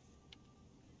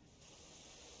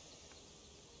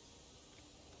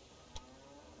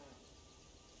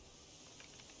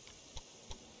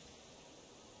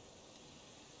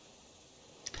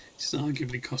 It's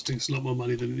arguably costing us a lot more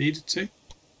money than it needed to.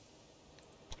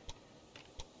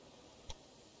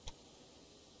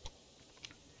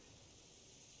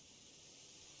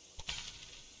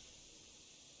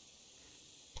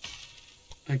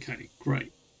 Okay,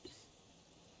 great.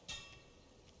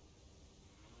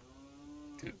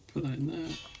 Okay, put that in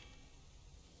there.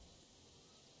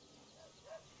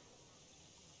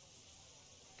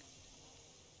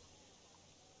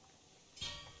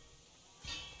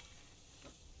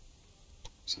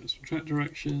 So some track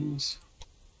directions.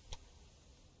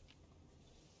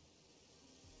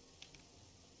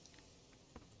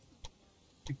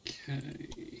 Okay.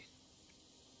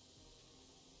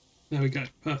 There we go,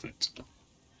 perfect.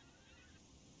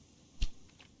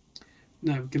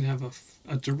 Now we're going to have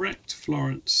a direct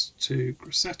Florence to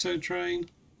Grosseto train.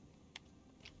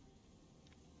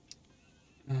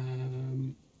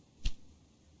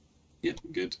 Yep,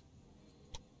 good.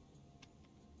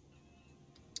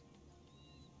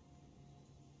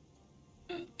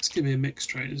 It's going to be a mixed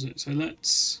train, isn't it? So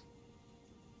let's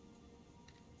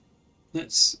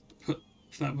put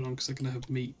that one on because they're going to have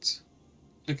meat.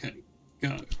 Okay,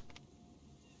 go.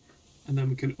 And then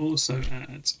we can also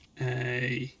add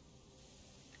a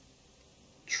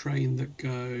train that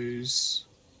goes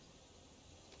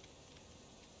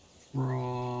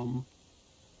from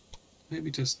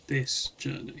maybe just this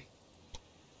journey,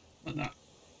 like that.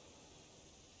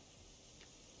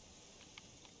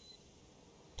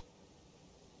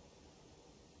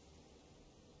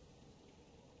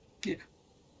 Yeah.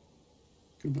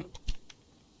 Good one.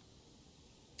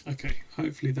 Okay,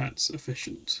 hopefully that's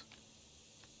efficient.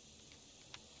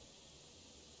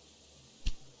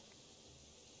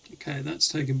 Okay, that's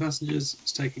taking passengers,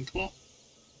 it's taking cloth.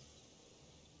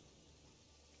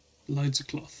 Loads of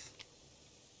cloth.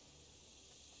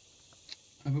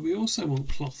 But we also want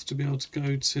cloth to be able to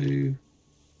go to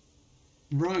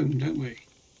Rome, don't we?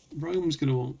 Rome's going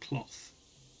to want cloth.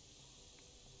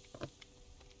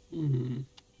 Rome's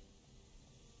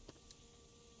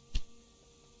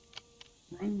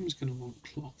going to want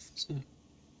cloth, isn't it?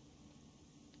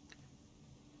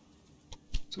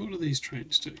 So what do these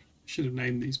trains do? Should have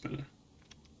named these better.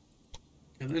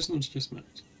 Yeah, those ones just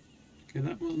met. Okay,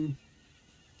 that one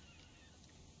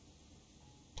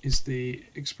is the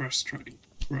express train.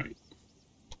 Right.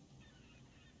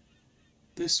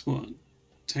 This one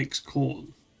takes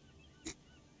corn.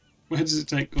 Where does it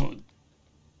take corn?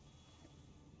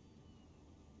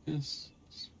 Yes.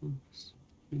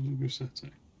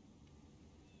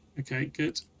 Okay,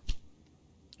 good.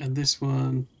 And this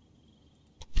one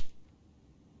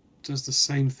does the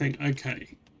same thing.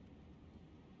 Okay.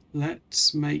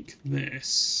 Let's make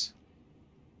this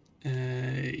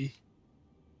a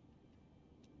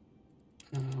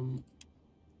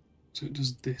so it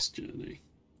does this journey.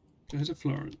 Go to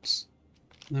Florence.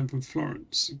 And then from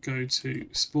Florence go to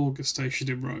Sporga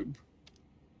station in Rome.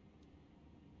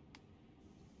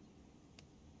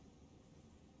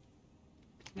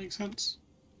 Make sense?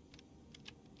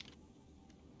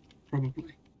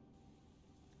 Probably.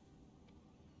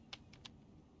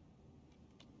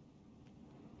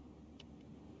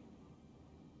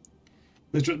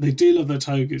 They do love their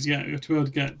togas, yeah. You have to be able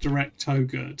to get direct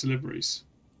toga deliveries.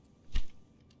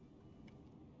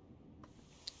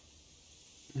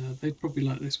 They'd probably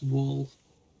like this wool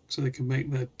so they can make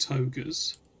their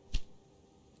togas.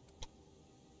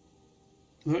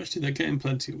 Although actually they're getting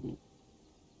plenty of wool.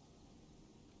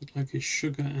 It's like it's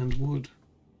sugar and wood.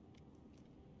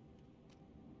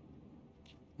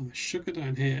 Oh, there's sugar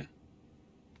down here.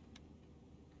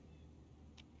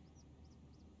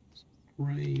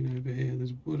 Grain over here,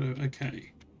 there's wood over,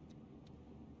 okay.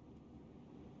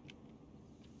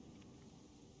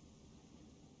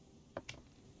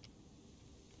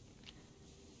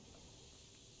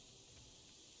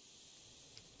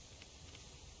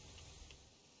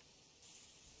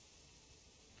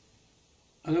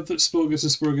 I love that Sporgus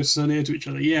and Sporgus are so near to each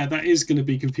other. Yeah, that is going to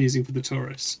be confusing for the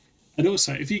tourists. And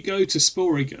also, if you go to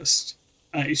Sporgus,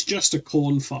 it's just a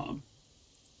corn farm.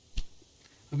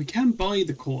 And we can buy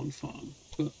the corn farm,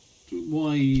 but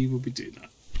why would we do that?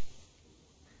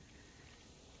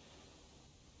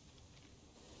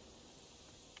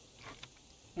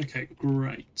 Okay,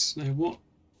 great. Now what?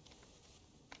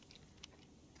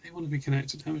 They want to be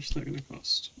connected. How much is that going to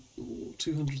cost? Oh,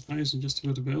 200,000 just to be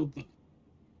able to build that.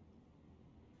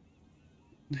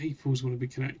 Naples want to be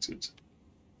connected.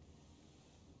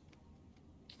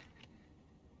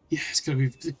 Yeah, it's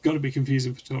it's got to be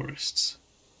confusing for tourists.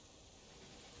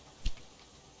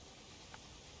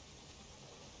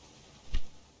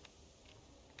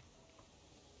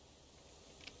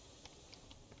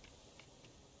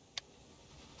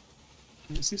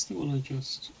 Is this the one I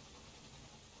just...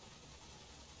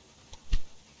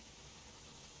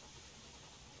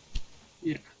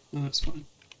 Yeah, no, that's fine.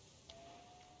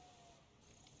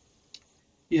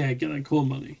 Yeah, get that corn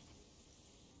money.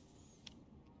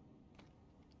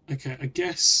 Okay, I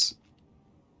guess...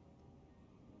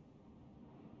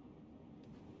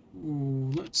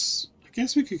 Ooh, let's... I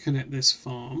guess we could connect this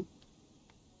farm.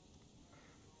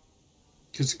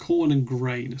 Because corn and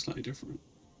grain are slightly different.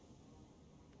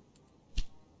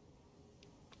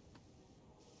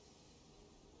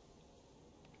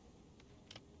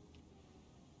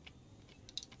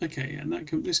 Okay, and that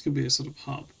this could be a sort of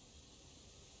hub.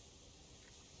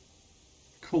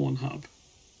 Corn hub.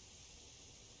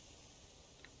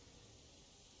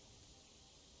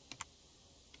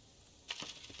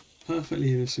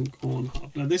 Perfectly innocent corn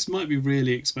hub. Now this might be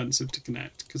really expensive to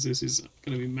connect because this is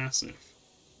going to be massive.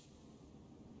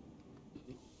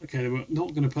 Okay, we're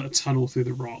not going to put a tunnel through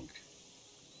the rock.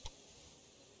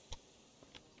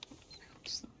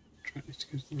 What's that? Track needs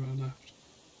to go to the right left.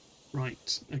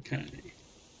 Right, okay.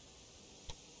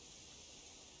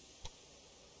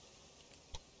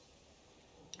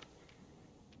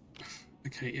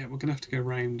 Okay, yeah, we're going to have to go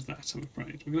round that, I'm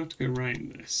afraid. We're going to have to go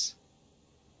round this.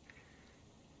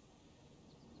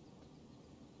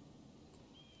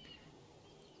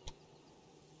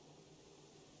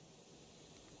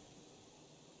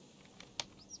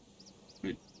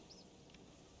 Wait.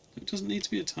 It doesn't need to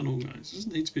be a tunnel, guys. It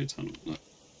doesn't need to be a tunnel. Look.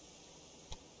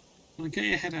 Well, get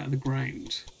your head out of the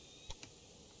ground.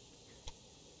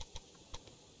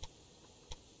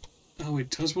 Oh, it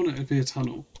does want it to be a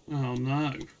tunnel. Oh,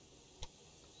 no.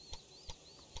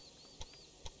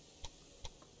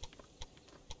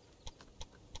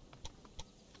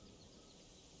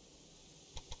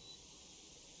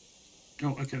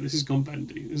 Oh, okay, this has gone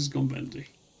bendy. This has gone bendy.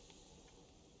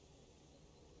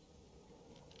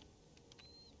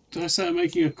 Did I say I'm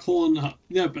making a corn hut?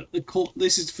 Yeah, but the corn.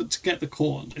 This is to get the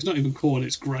corn. It's not even corn,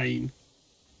 it's grain.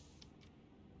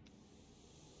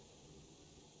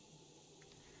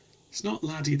 It's not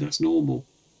laddie, that's normal.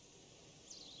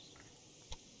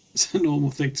 It's a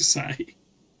normal thing to say.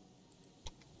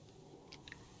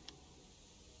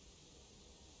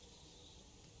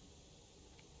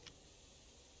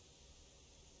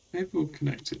 Maybe we'll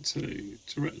connect it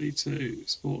directly to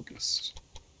Sporgust.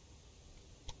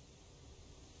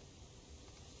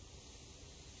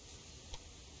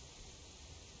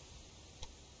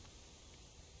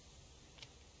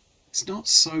 It's not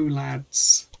so,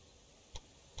 lads.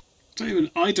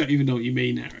 I don't even know what you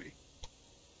mean, Harry.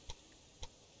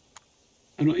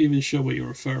 I'm not even sure what you're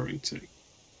referring to.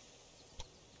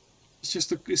 It's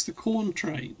just it's the corn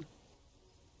train.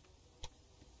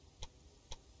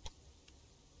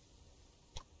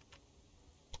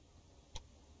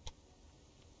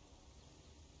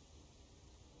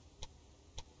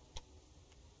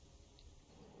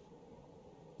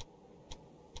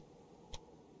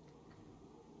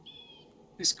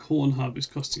 This corn hub is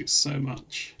costing us so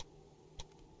much.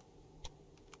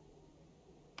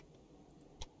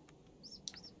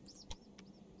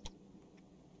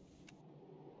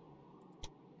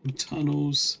 And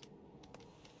tunnels.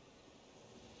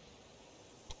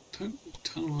 Don't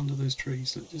tunnel under those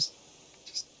trees. Like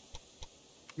just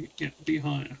yeah, be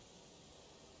higher.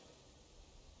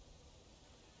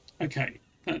 Okay,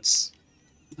 that's.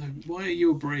 No, why are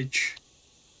you a bridge?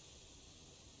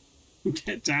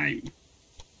 Get down.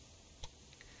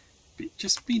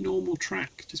 Just be normal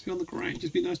track. Just be on the ground.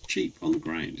 Just be nice, cheap on the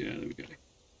ground. Yeah, there we go.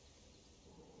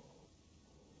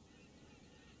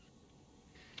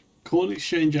 Corn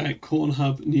exchange out, corn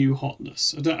hub, new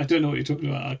hotness. I don't know what you're talking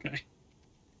about. Okay.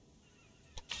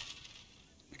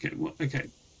 Okay. What? Okay.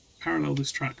 Parallel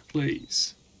this track,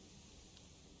 please.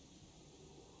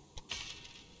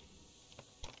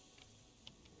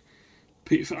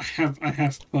 I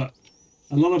have put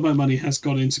a lot of my money has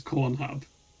gone into corn hub.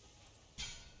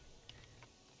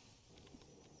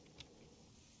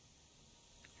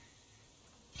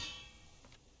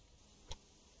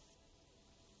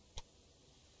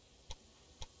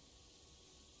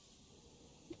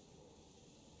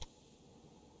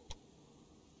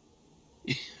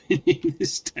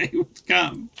 This day would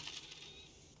come.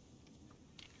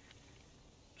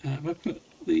 Have I put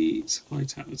the supply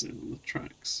towers in on the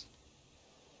tracks?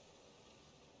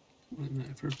 One in there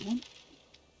for everyone.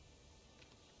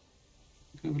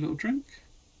 Have a little drink.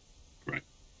 Great.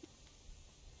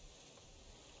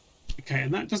 Okay,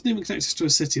 and that doesn't even connect us to a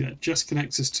city, that just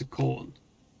connects us to corn.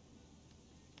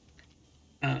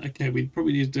 Okay, we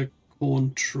probably need a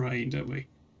corn train, don't we?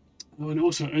 Oh, and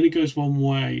also it only goes one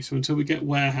way, so until we get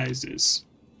warehouses,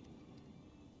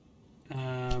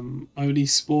 only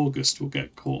Sporgust will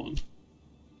get corn.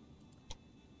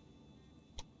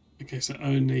 Okay, so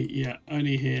only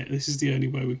here. This is the only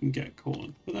way we can get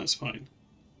corn, but that's fine.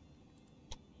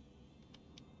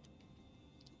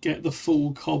 Get the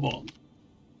full cob on.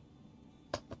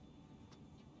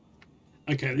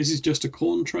 Okay, this is just a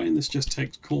corn train. This just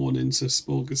takes corn into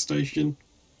Sporgust Station.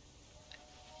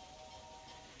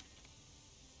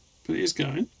 But it is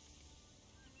going.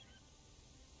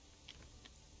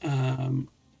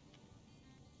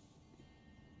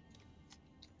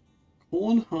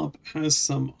 Corn Hub has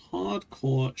some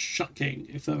hardcore shucking.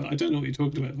 If that, I don't know what you're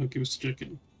talking about, Monkey Mr.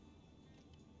 Chicken.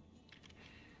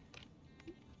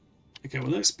 Okay, well,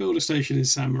 let's build a station in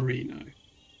San Marino.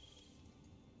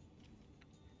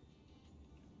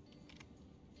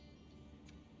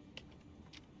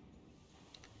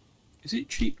 Is it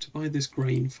cheap to buy this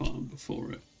grain farm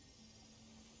before it?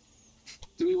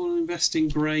 Do we want to invest in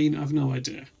grain? I've no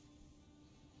idea.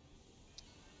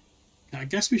 I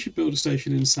guess we should build a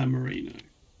station in San Marino.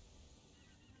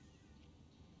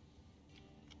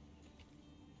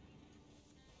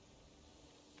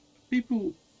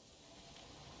 People...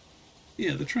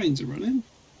 Yeah, the trains are running.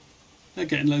 They're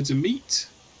getting loads of meat.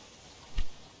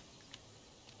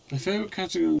 My favourite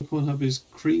category on the Corn Hub is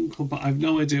cream corn, but I have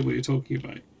no idea what you're talking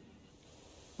about.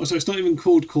 Oh, so it's not even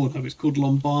called Corn Hub, it's called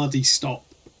Lombardy Stop.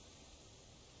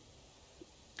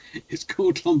 It's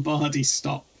called Lombardy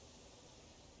Stop.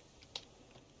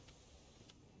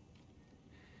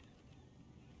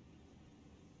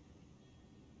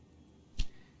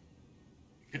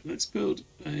 Okay, let's build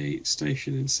a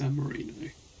station in San Marino.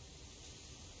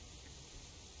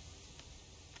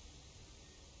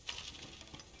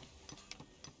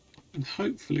 And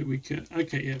hopefully we can...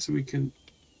 Okay, yeah, so we can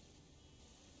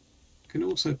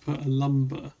also put a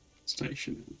lumber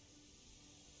station in.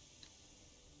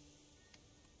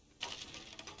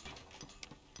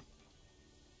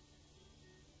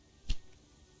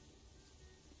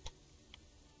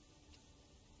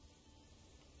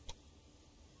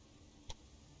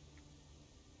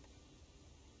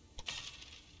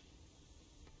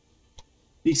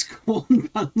 These corn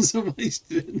buns are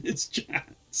wasted in this chat.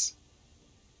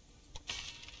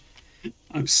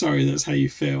 I'm sorry that's how you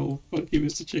feel, Funky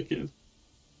Mr. Chicken.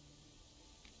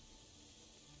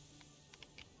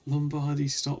 Lombardy,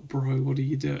 stop, bro. What are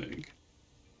you doing?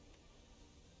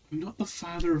 I'm not the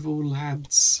father of all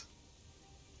lads.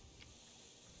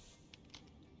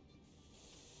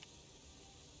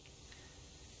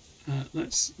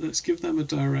 Let's give them a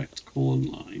direct corn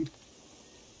line.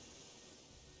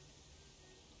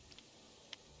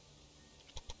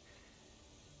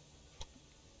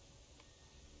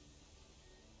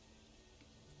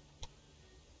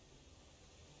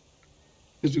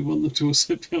 Because we want them to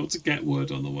also be able to get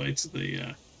wood on the way to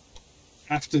the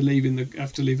after leaving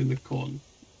the corn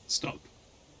stop.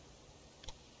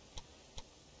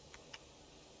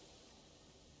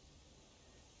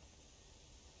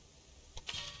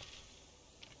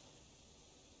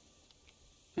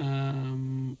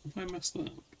 Have I messed that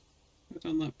up? Have I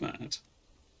done that bad?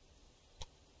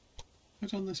 Have I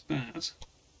done this bad?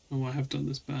 Oh, I have done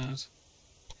this bad.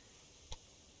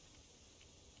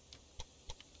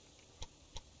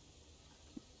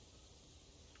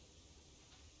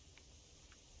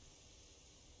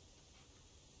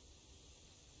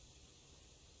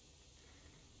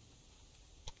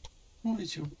 What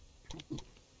is your problem?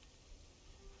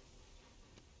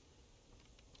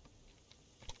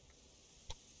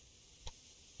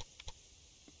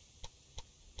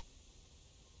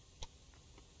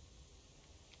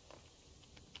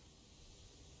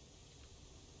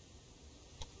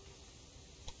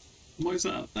 Why is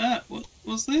that up there?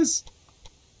 What's this?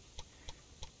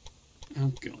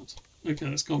 Oh god. Okay,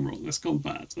 that's gone wrong. That's gone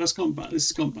bad. That's gone bad. This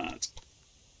has gone bad.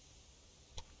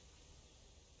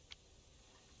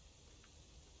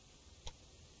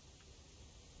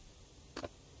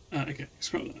 Okay,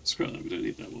 scrap that. Scrap that. We don't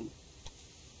need that one.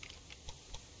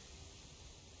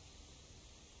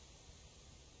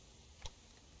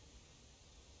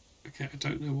 Okay, I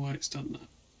don't know why it's done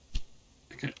that.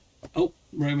 Okay. Oh,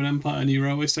 Roman Empire new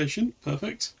railway station.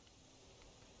 Perfect.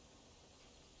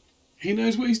 He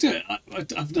knows what he's doing.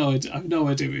 I've no idea. I've no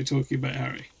idea what you're talking about,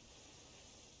 Harry.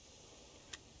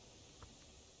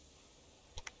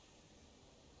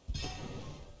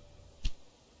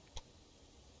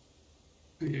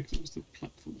 Oh yeah, because that was the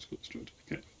platform that's got destroyed.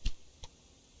 Okay.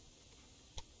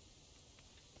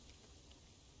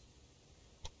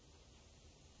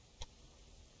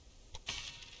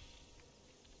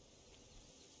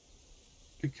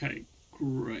 Okay,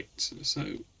 great. So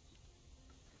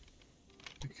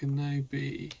it can now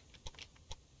be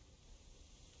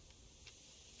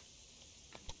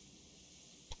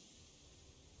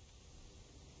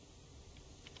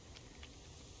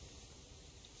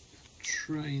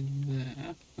train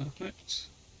there. Perfect.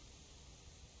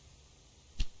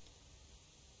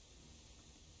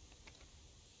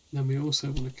 Then we also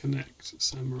want to connect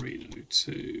San Marino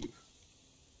to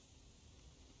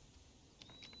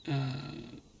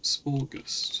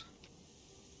Sporgust.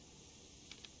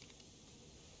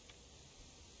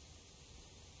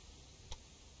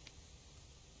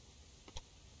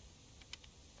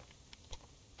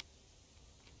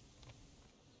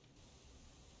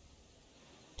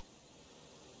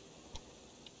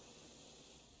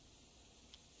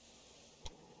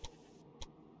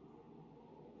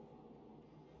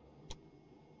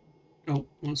 Oh,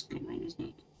 that's gone wrong, isn't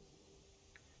it?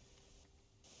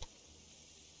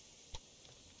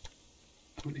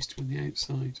 Oh, it needs to be on the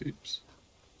outside. Oops.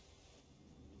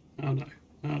 Oh no.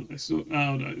 Oh, this is all,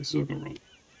 oh no, this is all gone wrong.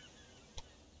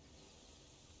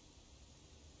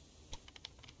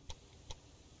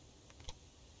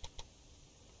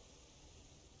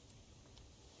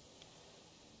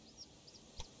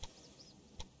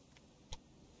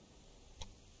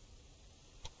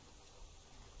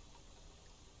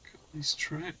 Got these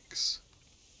tracks.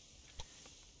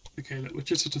 Okay, look, we'll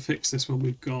just have to fix this when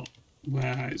we've got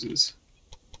warehouses.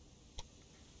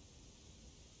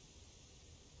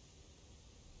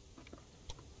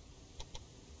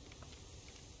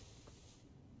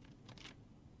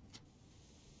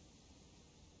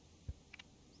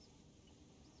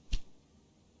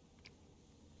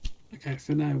 Okay,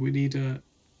 for now we need a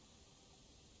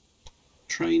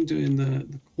train doing the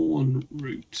corn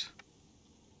route.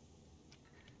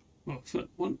 Well, for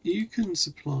one, you can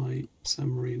supply San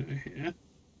Marino here.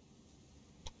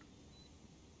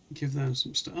 Give them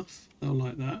some stuff. They'll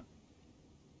like that.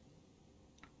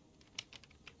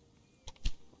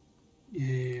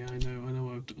 Yeah, I know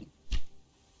what I've done.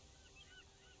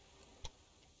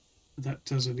 That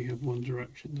does only have one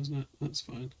direction, doesn't it? That's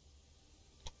fine.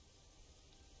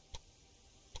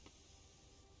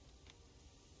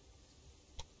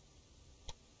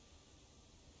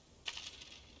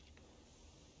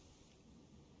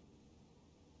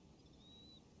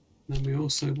 Then we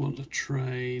also want a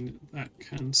train that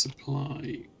can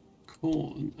supply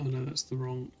corn. Oh no, that's the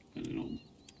wrong.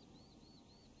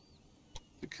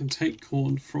 It can take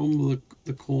corn from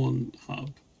the corn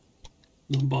hub,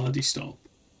 Lombardy stop,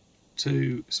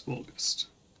 to Sporgust.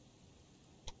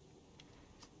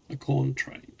 A corn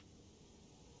train.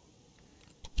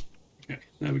 Okay,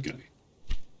 there we go.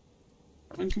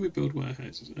 When can we build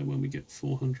warehouses? When we get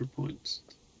 400 points.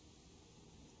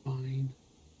 Fine.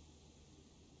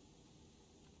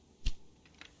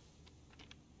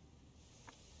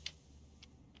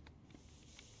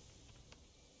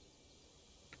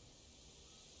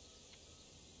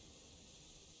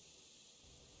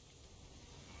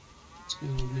 What's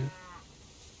going on here?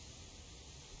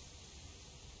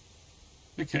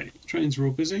 Okay, trains are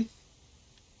all busy.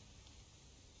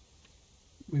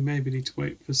 We maybe need to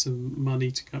wait for some money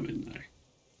to come in now.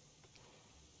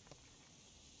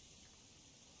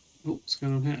 Oh, what's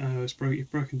going on here? Oh, you've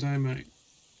broken down, mate.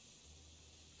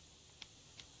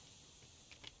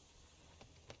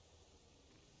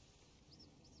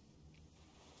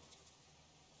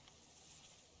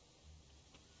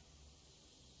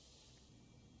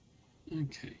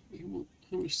 Okay,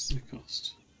 how much does it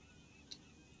cost?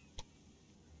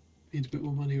 Need a bit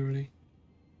more money already.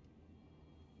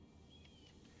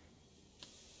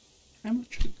 How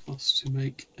much would it cost to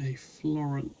make a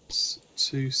Florence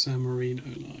to San Marino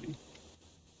line?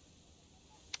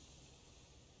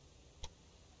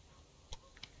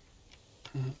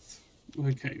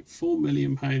 Okay, £4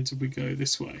 million if we go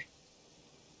this way.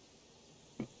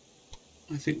 But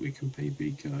I think we can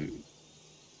maybe go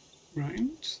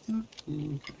round that.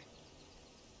 Okay.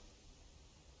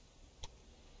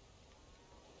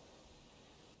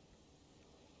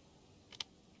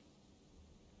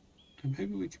 And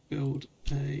maybe we could build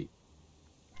a...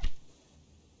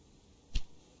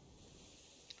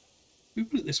 We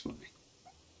put it this way.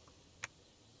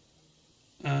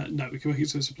 No, we can make it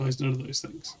so it supplies none of those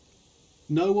things.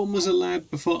 No one was allowed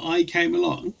before I came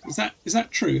along. Is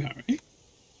that true, Harry?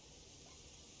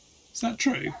 Is that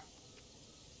true?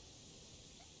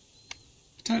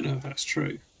 I don't know if that's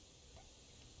true.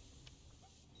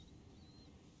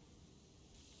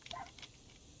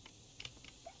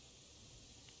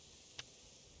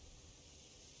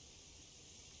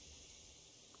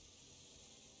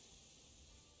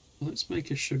 Let's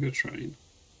make a sugar train.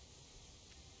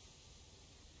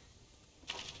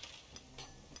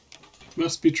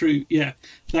 must be true. Yeah,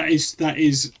 that is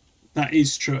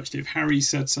true. Actually, if Harry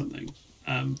said something,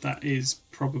 that is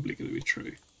probably going to be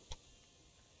true.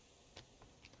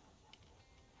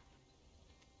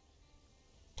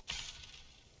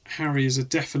 Harry is a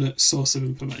definite source of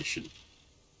information.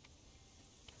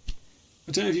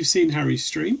 I don't know if you've seen Harry's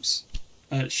streams.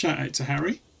 Shout out to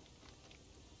Harry.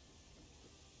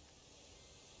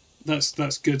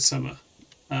 That's good, Summer.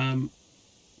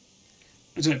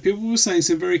 I don't know, people were saying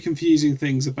some very confusing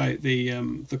things about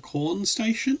the corn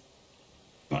station,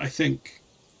 but I think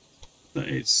that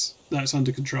that's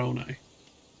under control now.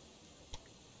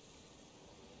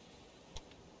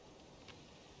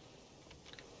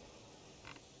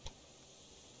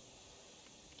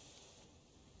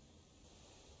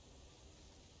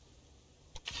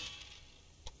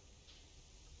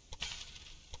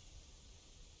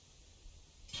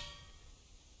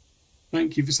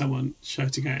 Thank you for someone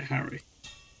shouting out Harry.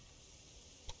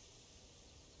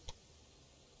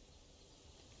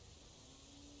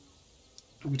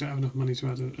 We don't have enough money to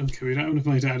add a... Okay, we don't have enough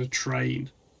money to add a train.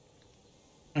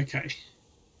 Okay.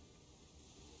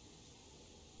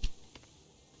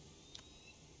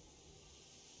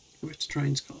 How much do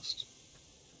trains cost?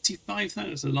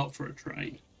 55,000 is a lot for a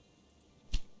train.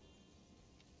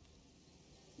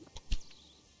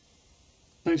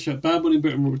 Thanks, Chat. Bad Money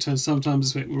Britain will return sometime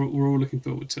this week. We're all looking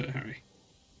forward to it, Harry.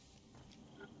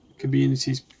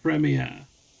 Community's premiere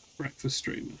breakfast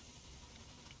streamer.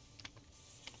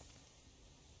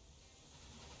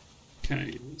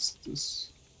 Okay,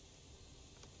 there's...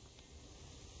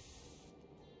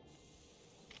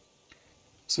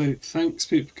 So thanks,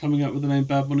 people, for coming up with the name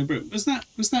Bad Money Britain. Was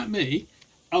that me?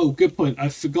 Oh, good point.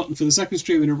 I've forgotten for the second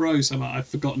stream in a row. Somehow I've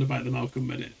forgotten about the Malcolm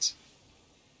Minute.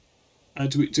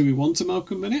 Do we want a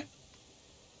Malcolm Minute?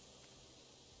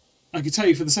 I can tell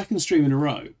you for the second stream in a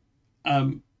row,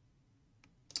 I've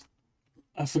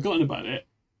forgotten about it,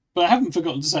 but I haven't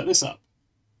forgotten to set this up.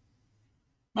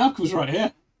 Malcolm's right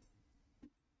here.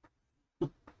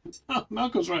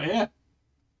 Malcolm's right here.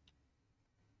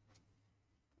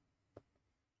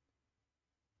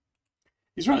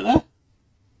 He's right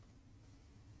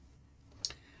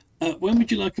there. When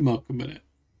would you like a Malcolm Minute?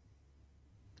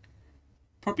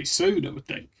 Probably soon, I would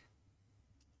think.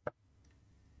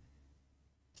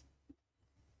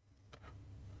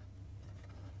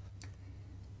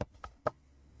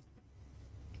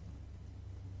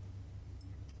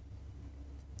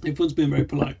 Everyone's been very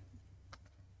polite.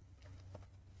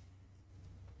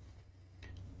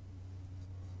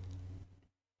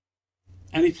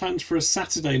 Any plans for a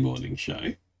Saturday morning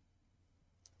show?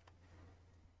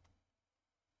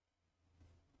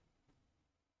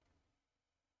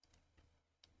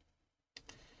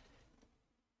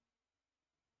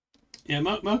 Yeah,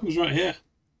 Malcolm's right here.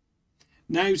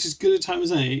 Now is as good a time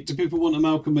as any. Do people want a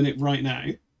Malcolm Minute right now?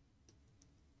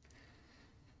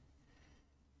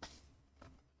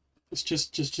 Let's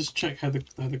just check how the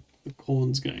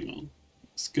corn's going on.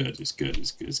 It's good. It's good.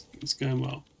 It's going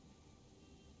well.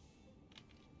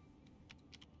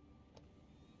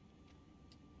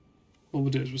 What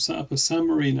we'll do is we'll set up a San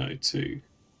Marino too.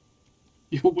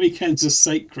 Your weekends are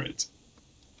sacred.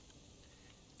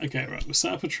 Okay, right. We'll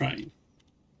set up a train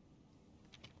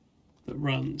that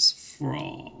runs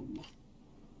from...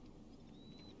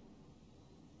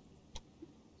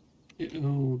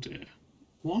 Oh dear.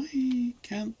 Why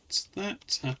can't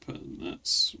that happen?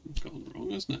 That's gone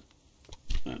wrong, hasn't it?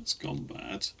 That's gone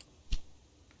bad.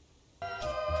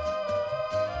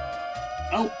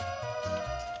 Oh!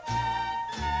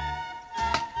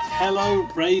 Hello,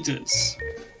 Raiders.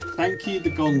 Thank you, the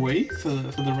Gongwei, for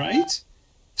the raid. If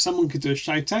someone could do a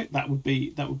shout out, that would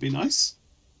be nice.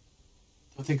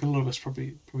 I think a lot of us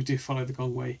probably do follow the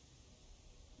Gongwei.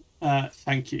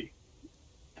 Thank you.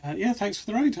 Yeah, thanks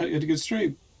for the raid. Hope you had a good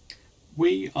stream.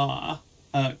 We are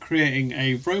creating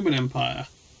a Roman Empire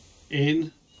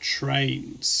in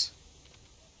trains.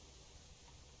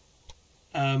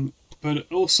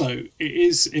 But also, it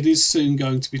is soon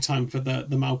going to be time for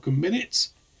the Malcolm Minute,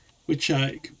 which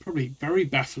could probably be very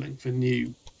baffling for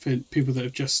people that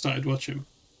have just started watching.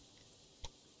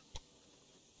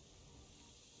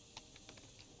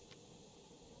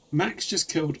 Max just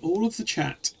killed all of the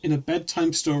chat in a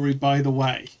bedtime story, by the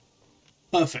way.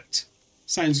 Perfect.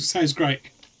 Sounds great.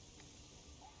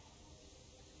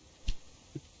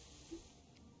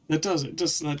 That does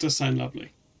sound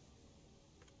lovely.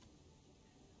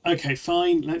 Okay,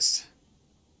 fine. Let's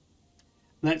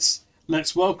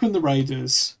welcome the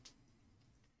Raiders.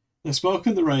 Let's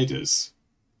welcome the Raiders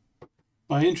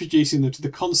by introducing them to the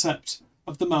concept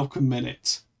of the Malcolm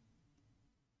Minute.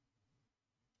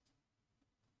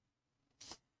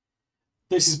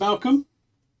 This is Malcolm.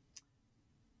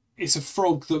 it's a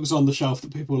frog that was on the shelf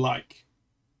that people like.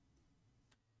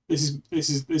 This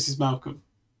is Malcolm.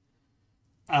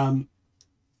 In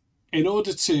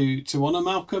order to honour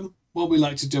Malcolm, what we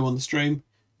like to do on the stream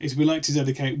is we like to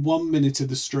dedicate 1 minute of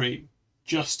the stream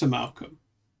just to Malcolm.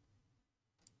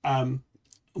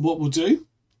 What we'll do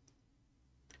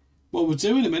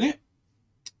in a minute,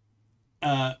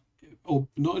 or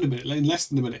not in a minute, in less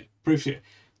than a minute, proof it.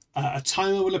 A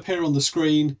timer will appear on the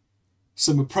screen.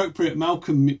 Some appropriate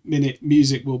Malcolm minute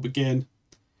music will begin,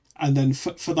 and then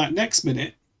for that next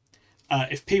minute,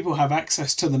 if people have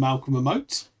access to the Malcolm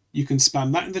emote, you can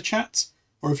spam that in the chat,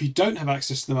 or if you don't have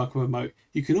access to the Malcolm emote,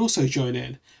 you can also join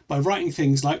in by writing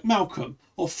things like Malcolm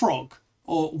or Frog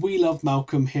or We Love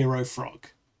Malcolm Hero Frog.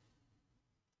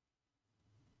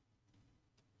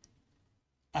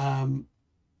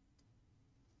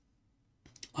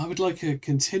 I would like a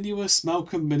continuous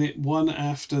Malcolm minute, one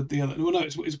after the other. Well, no,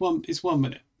 it's 1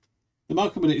 minute. The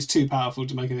Malcolm minute is too powerful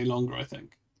to make any longer, I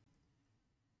think.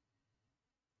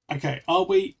 Okay, are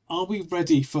we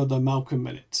ready for the Malcolm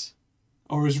minute?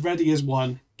 Or as ready as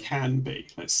one can be?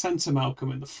 Let's center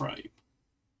Malcolm in the frame.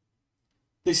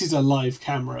 This is a live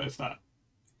camera, if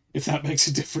that makes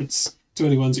a difference to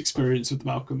anyone's experience with the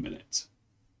Malcolm minute.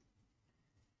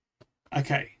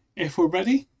 Okay, if we're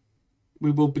ready,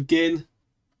 we will begin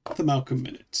the Malcolm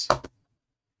minute.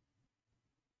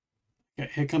 Okay,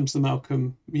 here comes the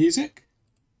Malcolm music.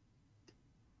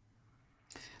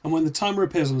 And when the timer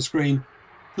appears on the screen,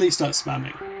 please start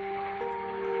spamming.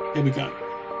 Here we go.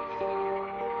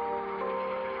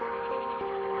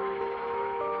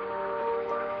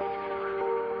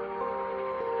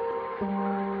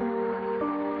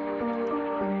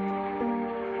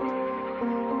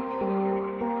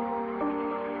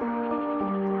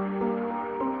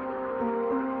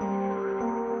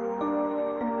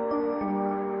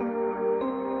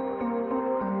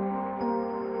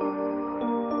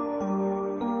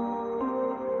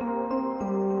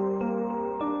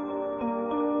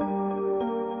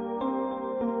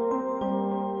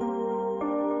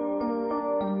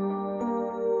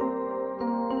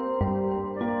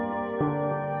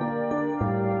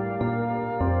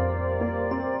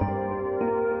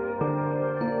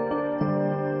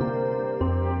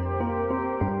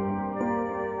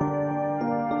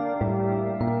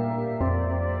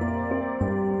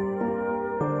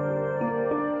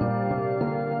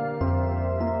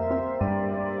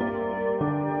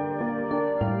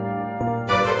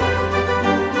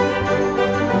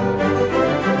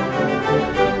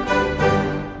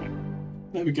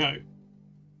 There we go.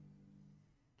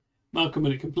 Malcolm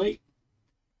minute complete.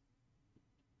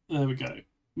 There we go.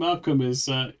 Malcolm's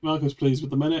pleased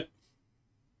with the minute.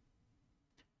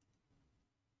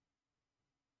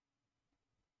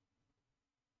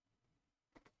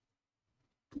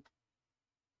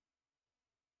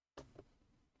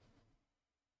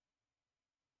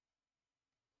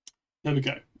 There we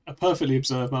go. A perfectly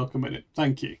observed Malcolm minute.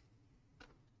 Thank you.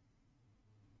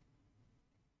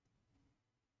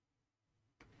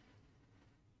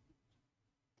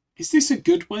 Is this a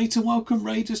good way to welcome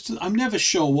raiders to? I'm never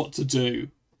sure what to do.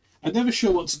 I'm never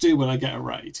sure what to do when I get a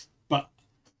raid, but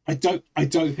I don't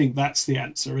think that's the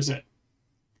answer, is it?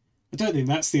 I don't think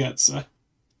that's the answer.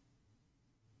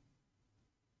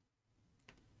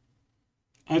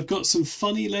 I've got some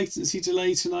funny latency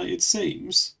delay tonight, it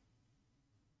seems.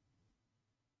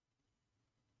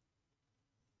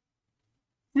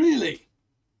 Really?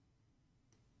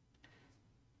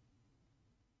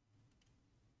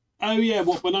 Oh yeah,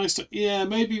 what when I yeah,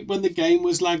 maybe when the game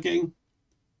was lagging.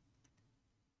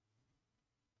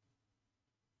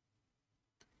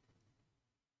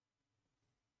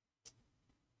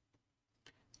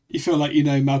 You feel like you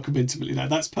know Malcolm intimately now.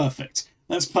 That's perfect.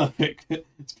 That's perfect.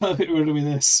 It's perfect we're doing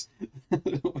this.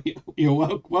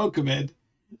 You're welcome in.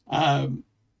 Yeah,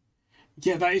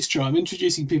 that is true. I'm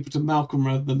introducing people to Malcolm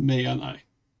rather than me, aren't I?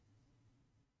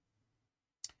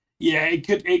 Yeah,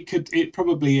 it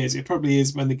probably is. It probably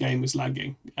is when the game was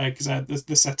lagging because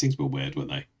the settings were weird,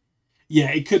 weren't they? Yeah,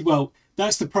 it could. Well,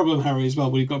 that's the problem, Harry, as well.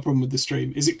 When you've got a problem with the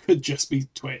stream, is it could just be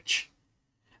Twitch.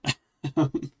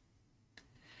 But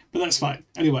that's fine.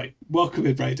 Anyway, welcome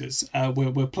in, Raiders.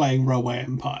 We're playing Railway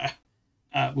Empire.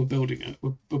 We're building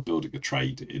a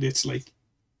trade in Italy.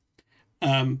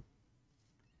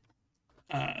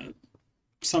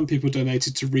 Some people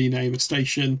donated to rename a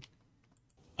station.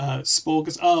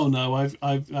 Sporgus. Oh no, I've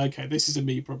okay. This is a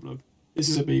me problem. This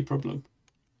is a me problem.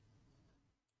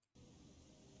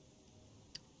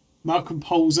 Malcolm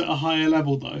polls at a higher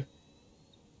level though.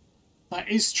 That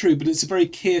is true, but it's a very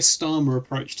Keir Starmer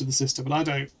approach to the system, and I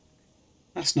don't.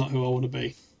 That's not who I want to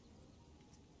be.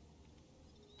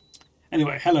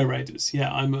 Anyway, hello Raiders.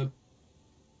 Yeah,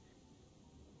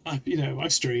 I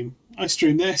stream. I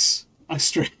stream this. I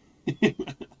stream.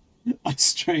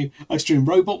 I stream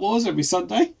Robot Wars every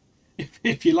Sunday.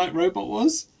 If you like Robot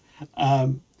Wars,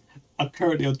 I'm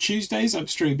currently on Tuesdays. I'm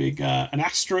streaming an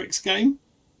Asterix game.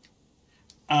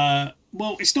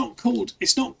 Well, it's not called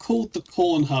the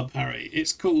Corn Hub, Harry.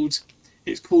 It's called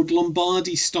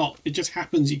Lombardy Stop. It just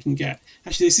happens you can get.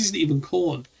 Actually, this isn't even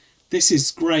corn. This is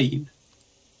grain.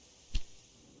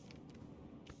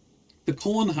 The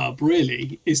Corn Hub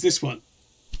really is this one.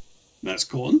 That's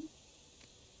corn.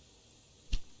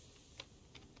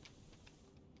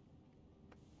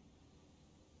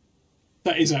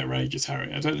 That is outrageous,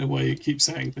 Harry. I don't know why you keep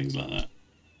saying things like that.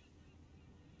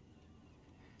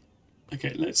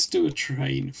 Okay, let's do a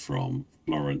train from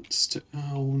Florence to...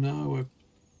 Oh no, I've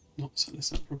not set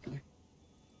this up properly.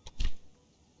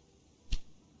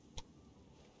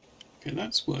 Okay,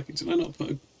 that's working. Did I not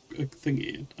put a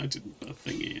thingy in? I didn't put a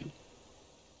thingy in.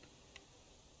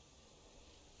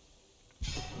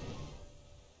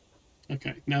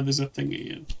 Okay, now there's a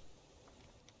thingy in.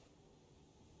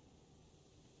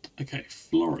 Okay,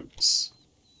 Florence.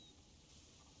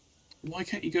 Why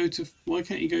can't you go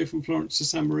from Florence to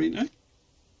San Marino?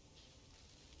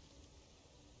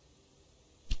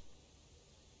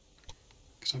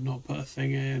 Because I've not put a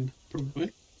thing in,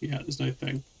 probably. Yeah, there's no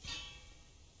thing.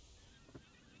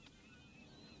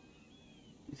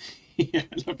 Yeah,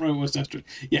 was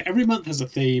yeah, every month has a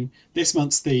theme. This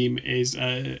month's theme is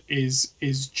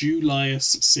Choo-chooly-us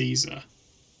Caesar.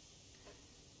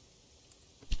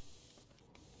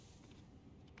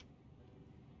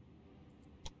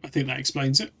 I think that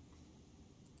explains it.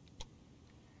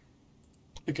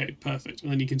 Okay, perfect.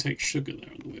 And then you can take sugar there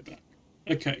on the way back.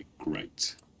 Okay,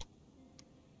 great.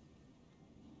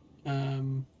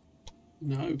 No,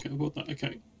 okay, what that?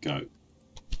 Okay, go.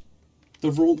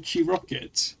 The raunchy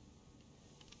rocket.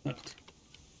 Look,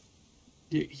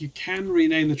 you can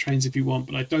rename the trains if you want,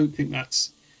 but I don't think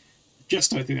that's. Just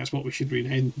don't think that's what we should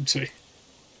rename them to.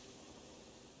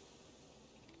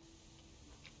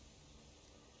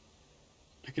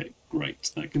 Okay,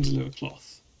 great. That comes a little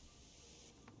cloth.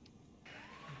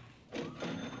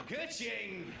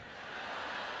 Catching.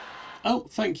 Oh,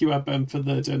 thank you, Abem, for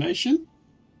the donation.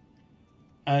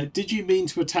 Did you mean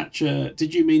to attach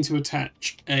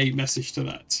a message to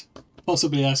that?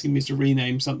 Possibly asking me to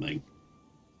rename something.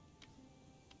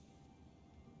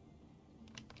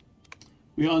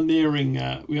 We are nearing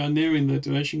the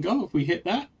donation goal. If we hit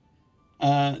that,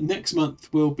 next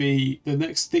month will be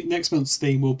next month's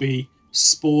theme will be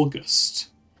Sporgust,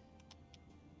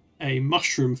 a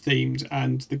mushroom themed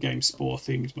and the game Spore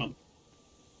themed month.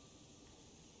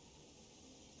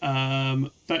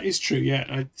 That is true.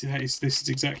 Yeah, this is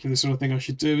exactly the sort of thing I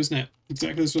should do, isn't it?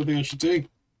 Exactly the sort of thing I should do.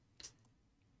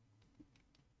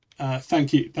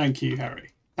 Thank you,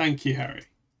 Harry. Thank you, Harry.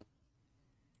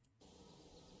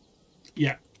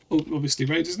 Yeah, obviously,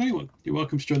 Raiders and anyone. You're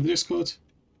welcome to join the Discord.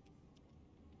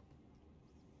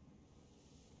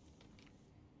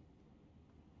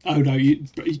 Oh no, you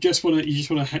just want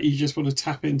to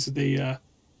tap into the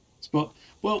spot.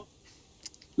 Well,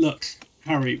 look,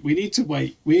 Harry, we need to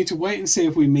wait. We need to wait and see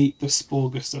if we meet the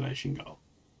Sporgust donation goal.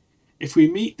 If we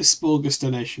meet the Sporgust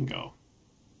donation goal,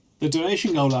 the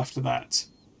donation goal after that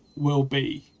will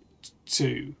be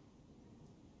to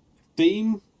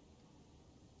theme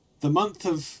the month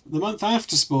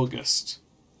after Sporgust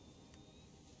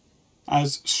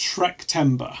as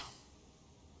Shrektember.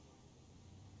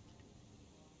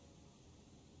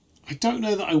 I don't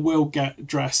know that I will get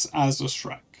dressed as a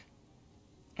Shrek.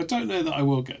 I don't know that I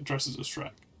will get dressed as a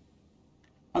Shrek.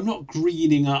 I'm not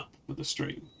greening up for the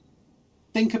stream.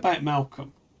 Think about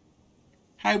Malcolm.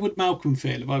 How would Malcolm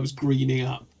feel if I was greening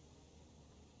up?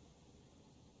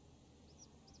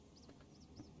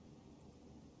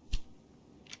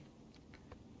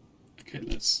 Okay,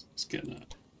 let's get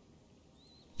that.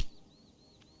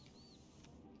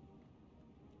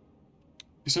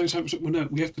 So well, no,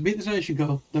 we have to meet the donation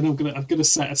goal. Then I'm gonna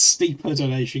set a steeper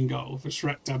donation goal for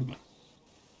Shrektember.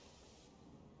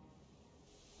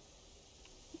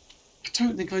 I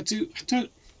don't think I do.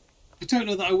 I don't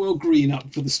know that I will green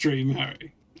up for the stream,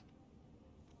 Harry.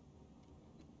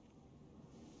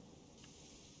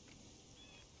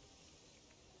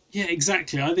 Yeah,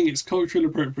 exactly. I think it's cultural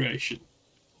appropriation.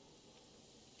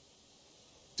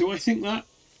 Do I think that?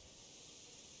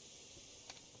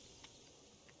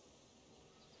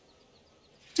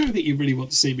 I don't think you really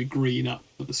want to see me green up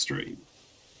for the stream.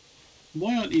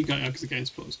 Why aren't you going out because the game's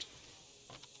paused?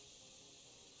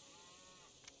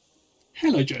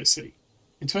 Hello, Josie.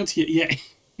 In 20 years,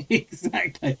 yeah,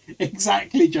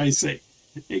 exactly, Josie,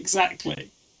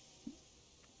 exactly.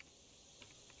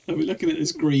 Are we looking at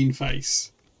this green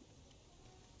face?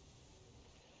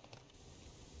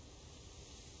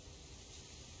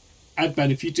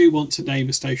 Adben, if you do want to name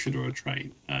a station or a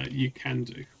train, you can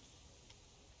do.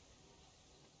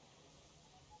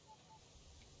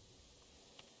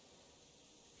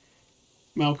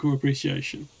 Malcolm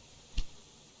appreciation.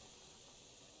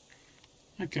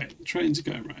 Okay, the trains are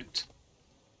going right.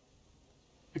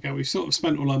 Okay, we've sort of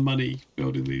spent all our money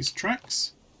building these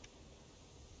tracks.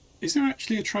 Is there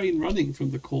actually a train running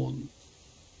from the corn?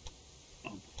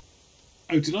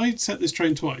 Oh, did I set this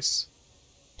train twice?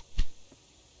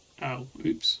 Oh,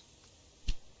 oops.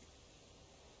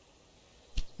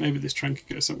 Maybe this train could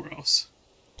go somewhere else.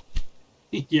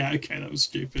 Yeah, okay, that was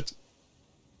stupid.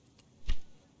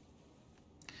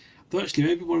 Though actually,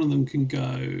 maybe one of them can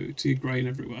go to grain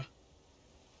everywhere.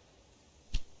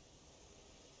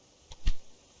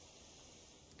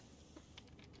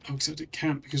 Oh, except it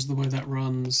can't because of the way that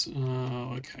runs.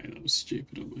 Oh, okay, that was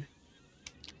stupid of me.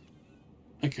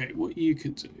 Okay, what you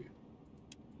can do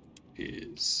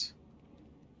is...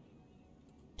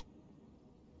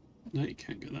 No, you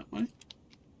can't go that way.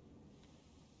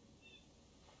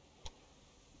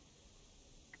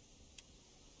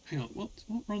 Hang on, what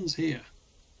runs here?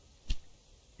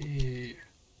 Here.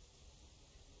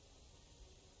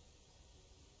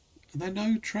 Are there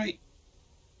no train?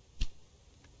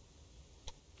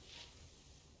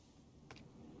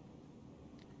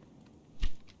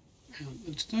 Hang on,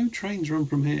 there's no trains run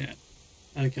from here.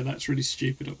 Okay, that's really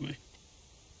stupid of me.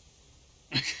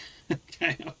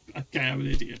 Okay, I'm an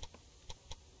idiot.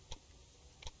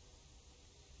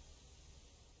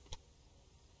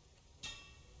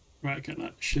 Right, okay,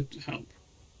 that should help.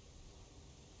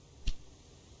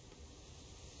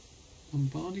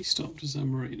 Lombardy stop to San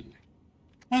Marino.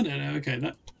 Oh, no, okay,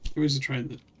 there is a train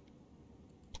that...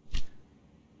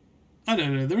 I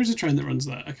don't know, there is a train that runs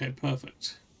that. Okay,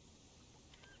 perfect.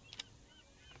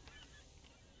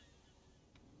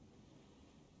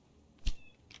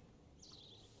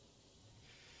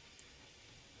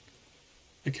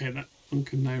 Okay, that one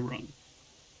can now run.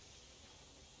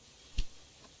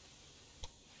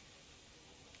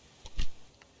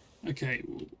 Okay,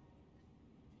 well,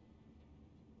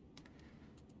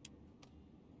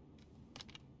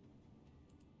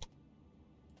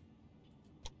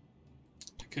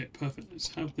 okay, perfect.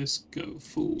 Let's have this go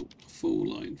full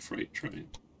line freight train.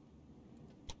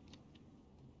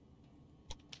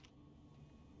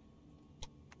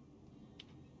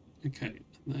 Okay,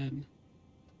 and then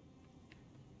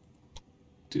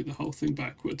do the whole thing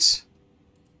backwards.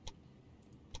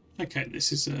 Okay,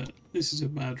 this is a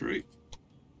bad route.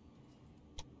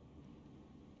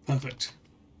 Perfect.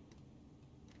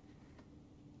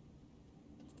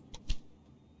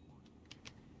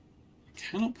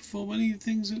 Cannot perform any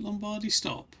things at Lombardy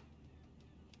stop.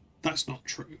 That's not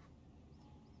true.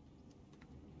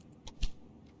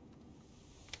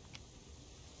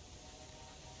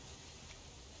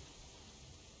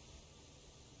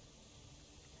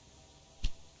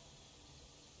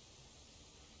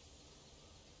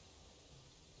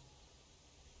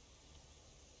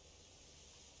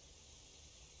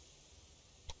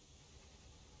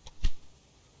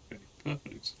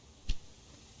 Perfect.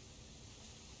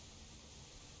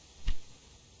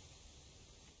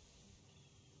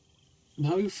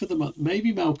 No for the month.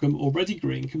 Maybe Malcolm, already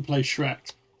green, can play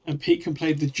Shrek, and Pete can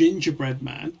play the gingerbread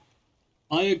man.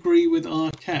 I agree with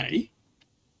RK.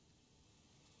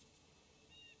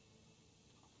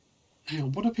 Hang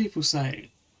on, what are people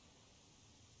saying?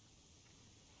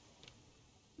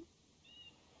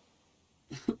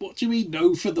 What do you mean,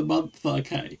 no for the month,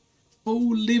 RK?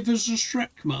 Full live as a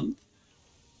Shrek month?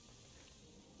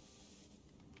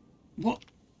 What?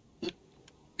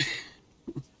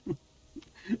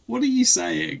 What are you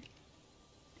saying?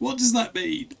 What does that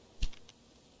mean?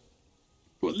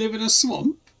 What, live in a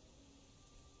swamp?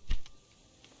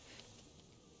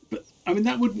 But, I mean,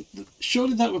 that would...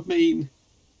 Surely that would mean...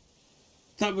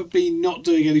 That would be not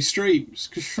doing any streams,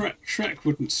 because Shrek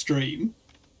wouldn't stream.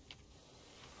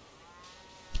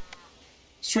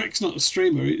 Shrek's not a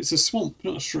streamer, it's a swamp,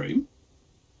 not a stream.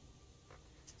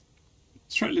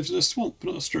 Shrek lives in a swamp,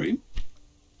 not a stream.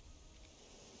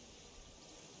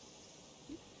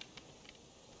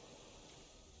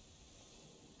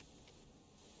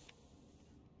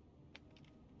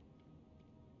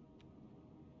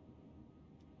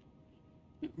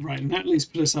 Right, Natalie's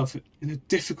put herself in a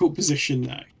difficult position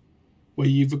now, where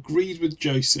you've agreed with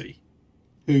Josie,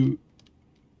 who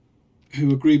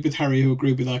agreed with Harry, who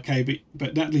agreed with RK,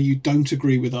 but Natalie, you don't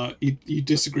agree with you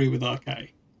disagree with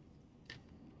RK.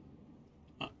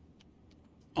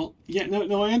 Yeah,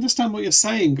 no, I understand what you're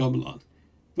saying, Gomelon,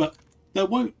 but there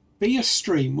won't be a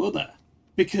stream, will there?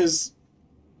 Because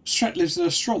Shrek lives in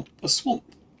a swamp.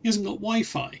 He hasn't got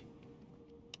Wi-Fi.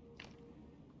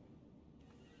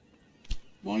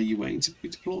 Why are you waiting to be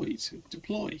deployed?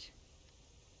 Deploy.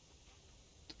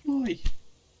 Deploy.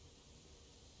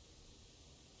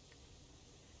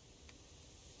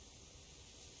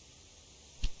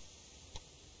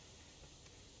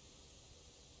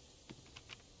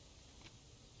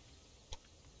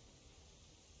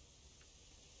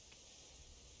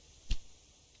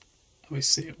 I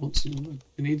see it wants another.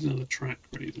 It needs another track,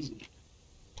 really, doesn't it?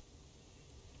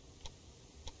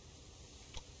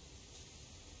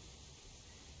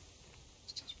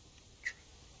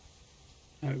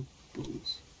 Oh,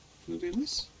 balls. Can I do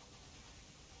this?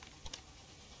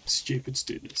 Stupid to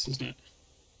do this, isn't it?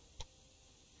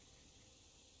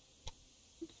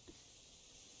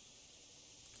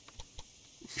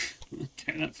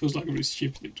 Okay, that feels like a really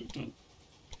stupid thing to have done.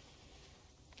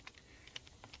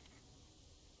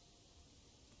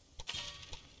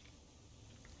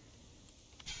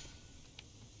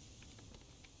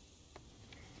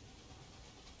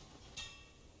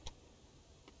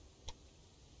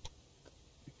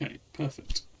 Okay,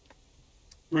 perfect.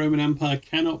 Roman Empire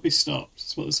cannot be stopped.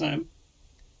 That's what they're saying.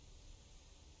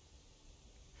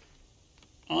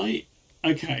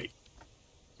 Okay.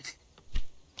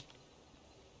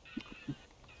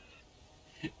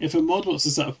 If a mod wants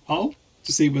to set up a poll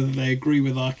to see whether they agree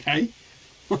with RK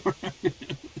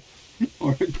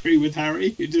or agree with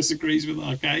Harry who disagrees with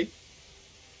RK,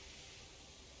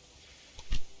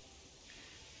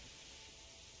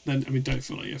 then, I mean, don't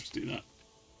feel like you have to do that.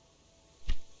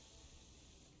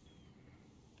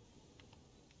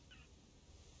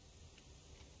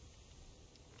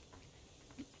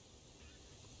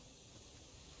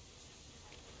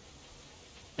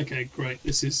 Okay, great.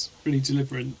 This is really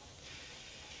delivering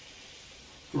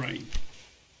grain.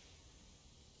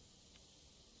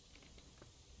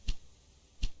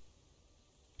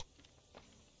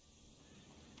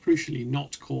 Crucially,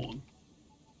 not corn.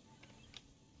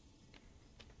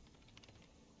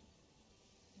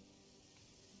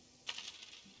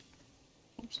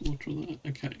 Pop some water on that.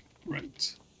 Okay,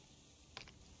 great.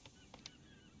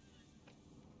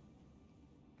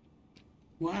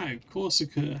 Wow,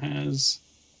 Corsica has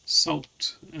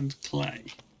salt and clay.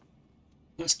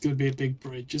 That's going to be a big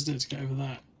bridge, isn't it, to get over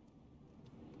that?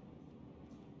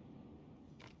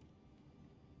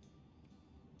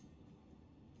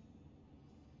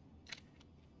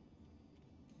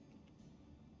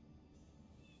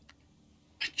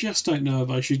 I just don't know if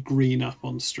I should green up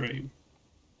on stream.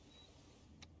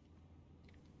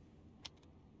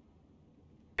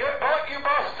 Get back, you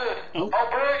bastard! Oh,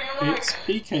 I'll break your it's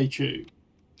legs! Pikachu.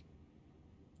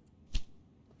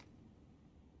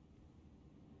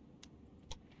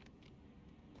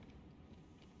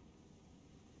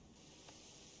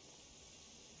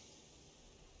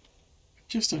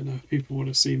 Just don't know if people want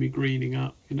to see me greening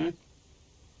up, you know?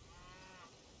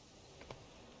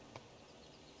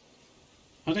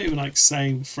 I don't even like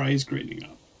saying the phrase greening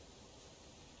up.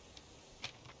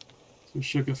 Some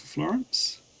sugar for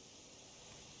Florence.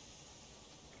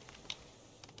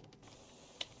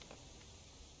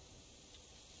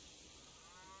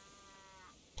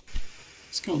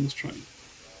 Let's go on this train.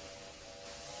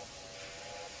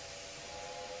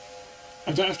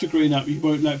 I don't have to green up, you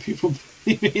won't let people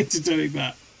bully me into doing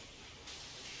that.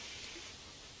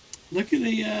 Look at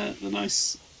the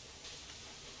nice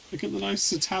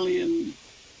Italian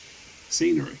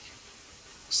scenery.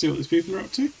 See what these people are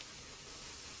up to.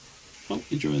 Oh,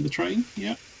 enjoying the train,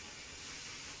 yeah.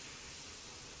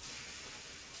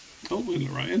 Oh, we're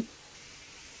gonna right in.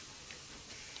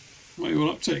 What are you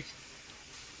all up to?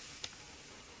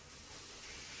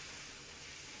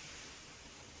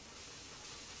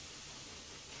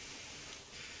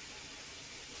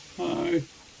 Hello.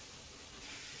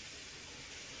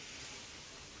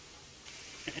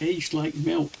 Aged like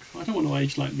milk. I don't want to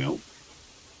age like milk.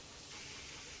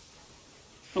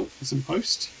 Oh, there's some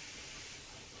post.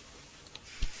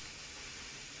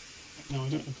 No, I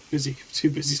don't. I'm busy. I'm too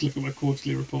busy to look at my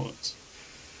quarterly reports.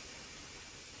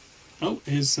 Oh,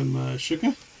 here's some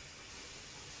sugar.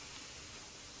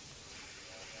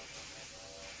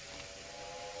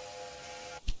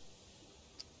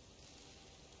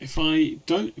 If I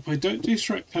don't do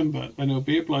Shrektember, then I'll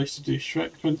be obliged to do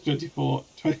Shrek 2024.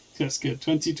 That's good.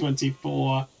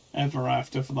 2024 ever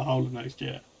after for the whole of next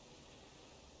year.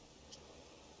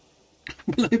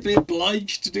 Will I be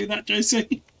obliged to do that,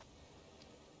 JC?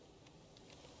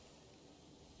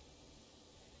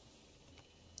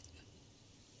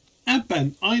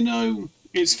 Ben, I know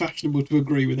it's fashionable to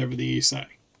agree with everything you say,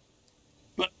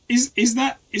 but is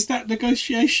that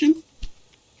negotiation?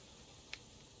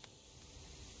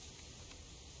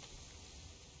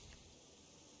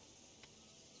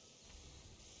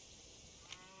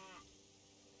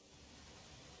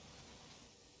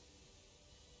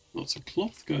 Lots of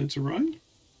cloth going to Rome.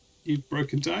 You've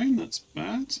broken down. That's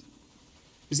bad.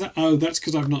 Is that... Oh, that's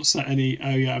because I've not set any...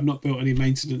 Oh, yeah, I've not built any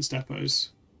maintenance depots.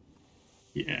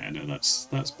 Yeah, no, that's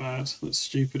bad. That's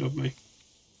stupid of me.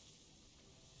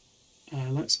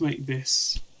 Let's make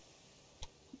this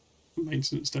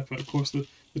maintenance depot. Of course, the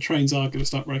trains are going to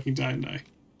start breaking down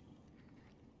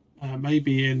now.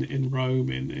 Maybe in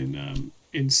Rome, in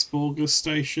Sporgus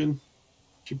station,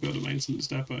 should build a maintenance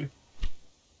depot.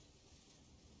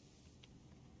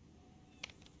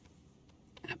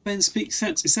 Ben speaks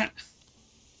sense. Is that?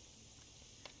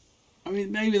 I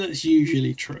mean, maybe that's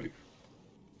usually true.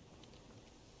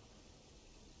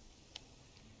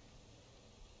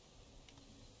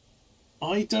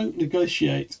 I don't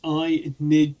negotiate, I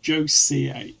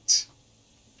negotiate.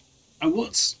 And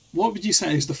what would you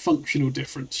say is the functional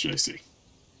difference, Josie?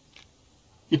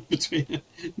 Between a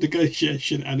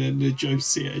negotiation and a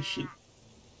negotiation?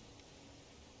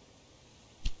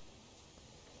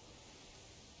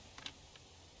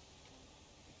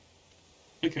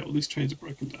 Okay, well these trains are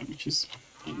broken down, which is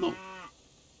not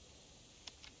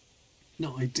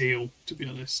ideal, to be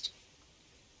honest.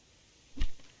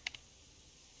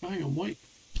 Hang on, wait.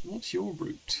 What's your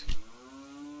route?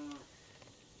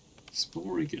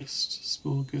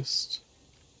 Sporgus,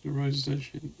 the road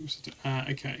station.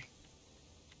 Okay.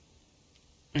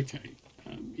 Okay.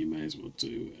 You may as well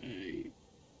do a.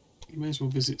 You may as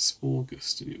well visit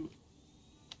Sporgus, do you?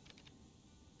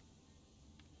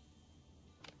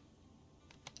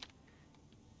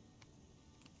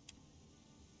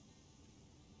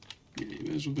 Yeah, you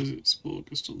may as well visit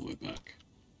Sporgus on the way back,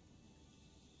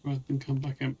 rather than come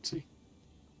back empty.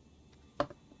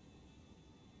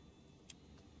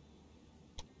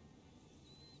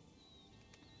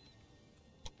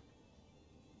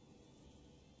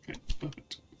 Okay,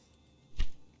 perfect.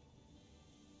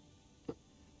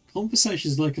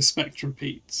 Conversations like a spectrum,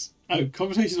 Pete. Oh,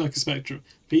 conversations like a spectrum.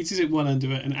 Pete is at one end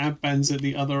of it and Abben's at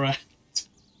the other end.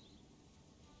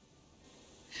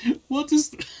 What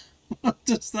does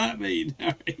that mean,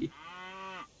 Harry?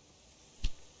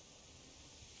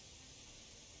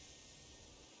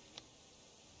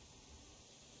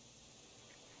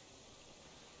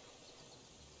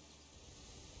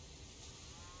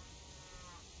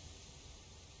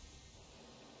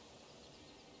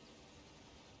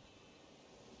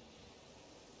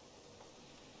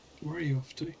 Where are you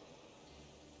off to?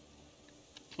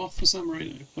 Off for San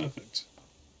Marino. Perfect.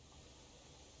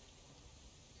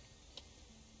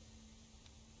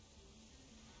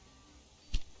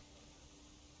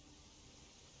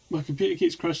 My computer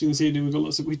keeps crashing this evening. We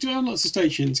do have lots of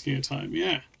stations, King of Time.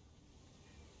 Yeah.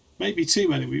 Maybe too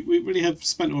many. We really have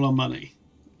spent all our money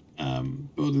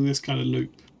building this kind of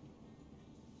loop.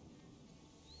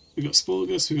 We've got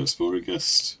Sporgus, we've got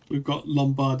Sporigust, we've got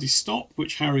Lombardy Stop,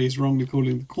 which Harry is wrongly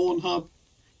calling the Corn Hub.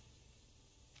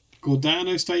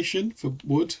 Gordano Station for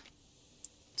wood.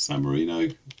 San Marino.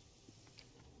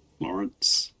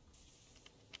 Florence.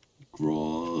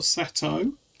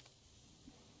 Grosseto.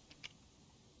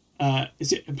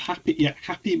 Is it happy? Yeah,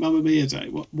 Happy Mamma Mia Day.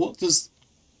 What does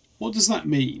that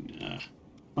mean?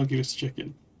 I'll give us a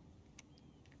chicken.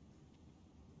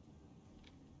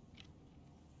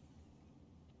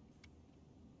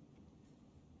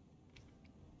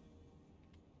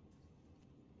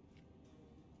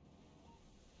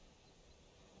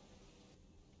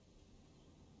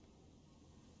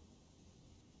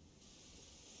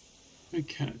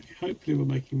 Okay, hopefully we're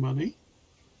making money.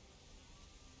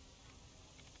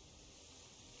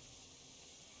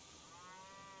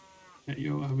 Yeah,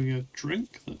 you're having a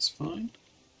drink, that's fine.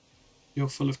 You're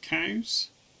full of cows.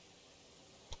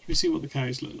 Should we see what the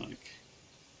cows look like?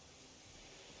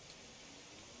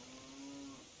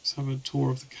 Let's have a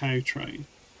tour of the cow train.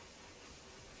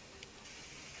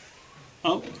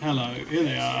 Oh, hello, here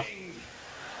they are.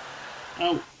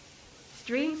 Oh.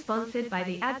 Stream sponsored by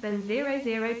the Adben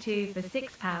 002 for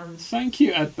 £6. Thank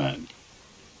you, Adben.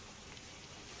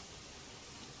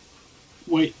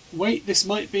 Wait, this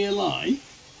might be a lie.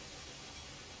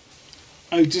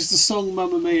 Oh, does the song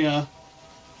Mamma Mia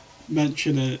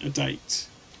mention a date?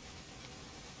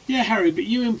 Yeah, Harry, but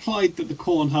you implied that the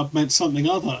Corn Hub meant something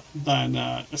other than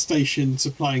a station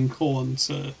supplying corn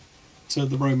to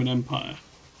the Roman Empire.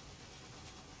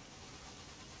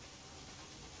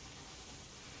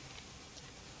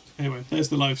 Anyway, there's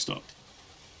the livestock.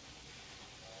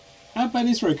 Adben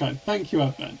is very kind. Thank you,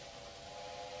 Adben.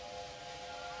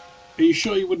 Are you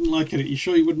sure you wouldn't like it? Are you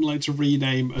sure you wouldn't like to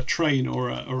rename a train or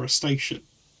a station?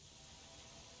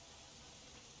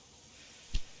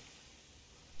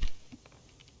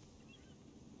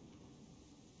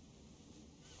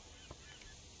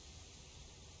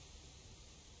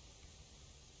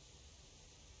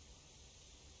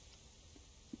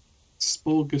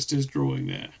 Sporgust is drawing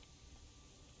there.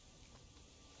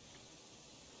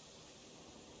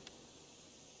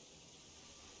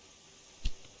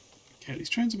 Okay, these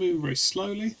trains are moving very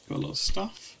slowly. Got a lot of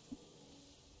stuff.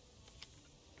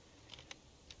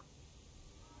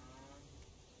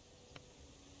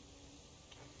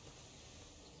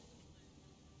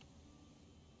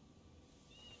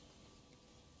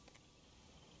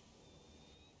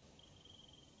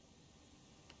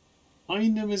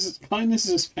 Kindness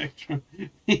is a spectrum.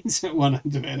 Means at one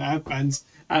end of it, advance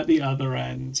at the other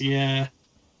end. Yeah.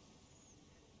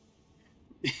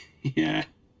 Yeah.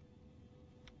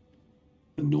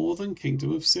 The Northern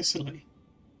Kingdom of Sicily.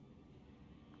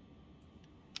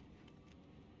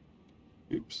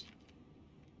 Oops.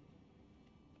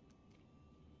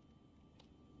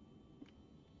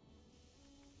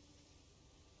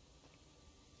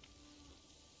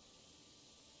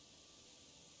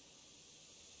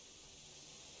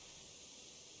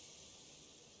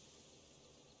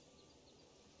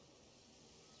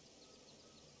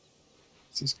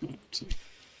 What's this guy up to?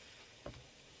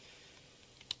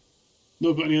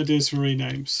 Not got any ideas for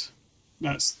renames.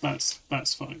 That's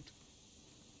fine.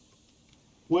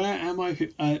 Where am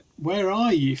I? Where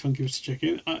are you, Funky Mr.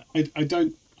 Chicken? I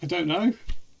don't know.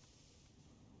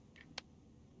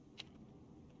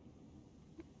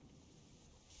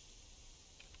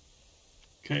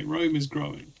 Okay, Rome is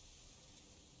growing.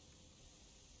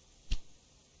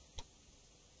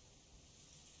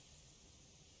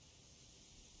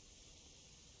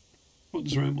 What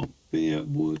does Rome want? Beer,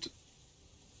 wood.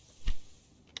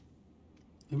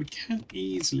 Now we can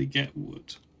easily get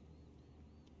wood.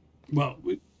 Well,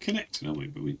 we're connected, aren't we?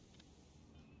 But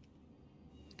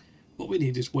what we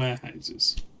need is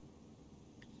warehouses,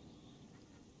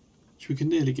 which we can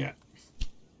nearly get,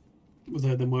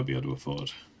 although they might be able to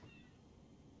afford.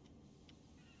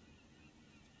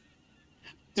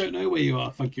 Don't know where you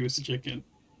are, Funky Mr. Chicken.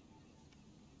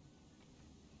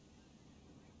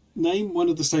 Name one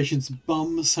of the stations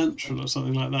Bum Central or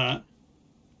something like that.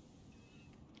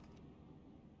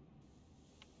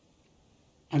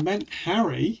 I meant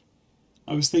Harry.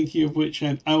 I was thinking of which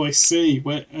end. Oh, I see.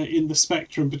 Where in the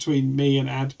spectrum between me and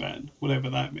Adben, whatever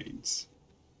that means.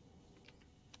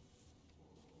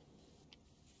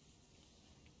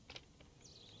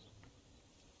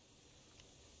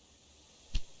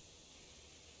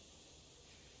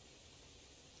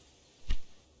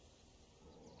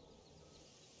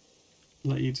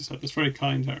 I'll let you decide. That's very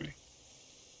kind, Harry.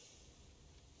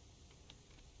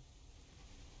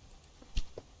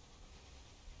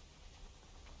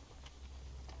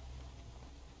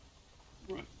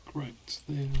 Right, great.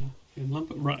 They are in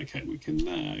lumber. Right, okay, we can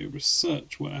now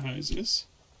research warehouses.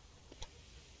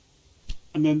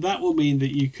 And then that will mean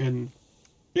that you can...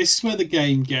 This is where the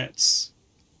game gets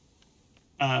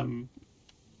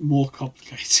more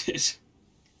complicated.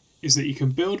 Is that you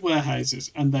can build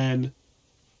warehouses and then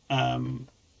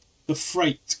the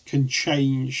freight can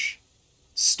change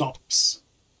stops.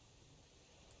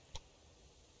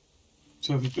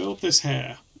 So if we build this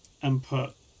here and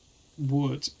put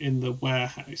wood in the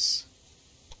warehouse,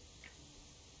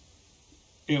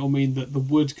 it'll mean that the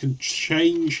wood can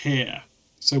change here.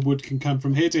 So wood can come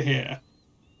from here to here,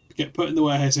 get put in the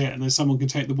warehouse here, and then someone can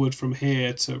take the wood from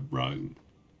here to Rome.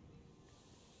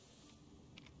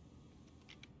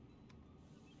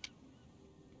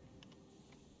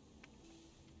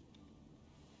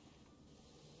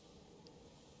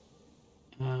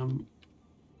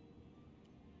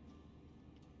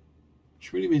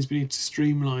 Which really means we need to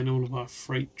streamline all of our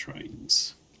freight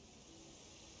trains.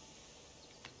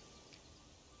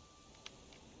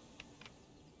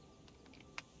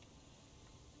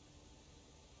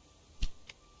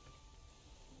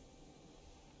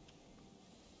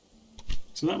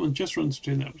 So that one just runs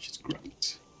between that, which is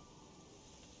great.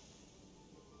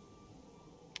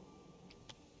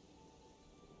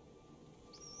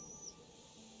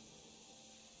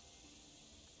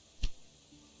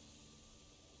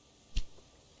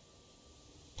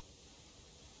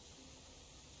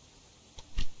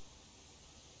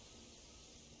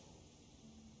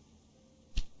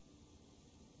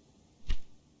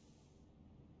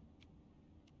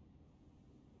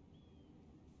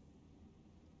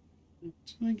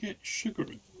 Do I get sugar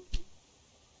in?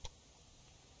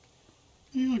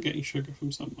 They are getting sugar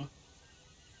from somewhere.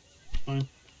 Fine.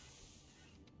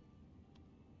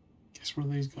 Guess one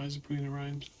of these guys are bringing it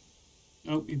around.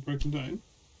 Oh, he's broken down.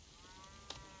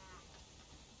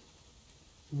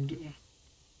 Oh dear.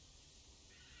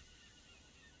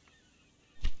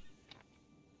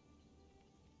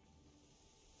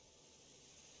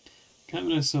 Can't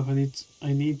myself.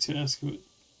 I need to ask him.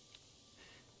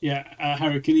 Yeah,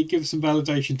 Harry, can you give some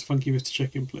validation to Funky Mr.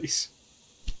 Chicken, please?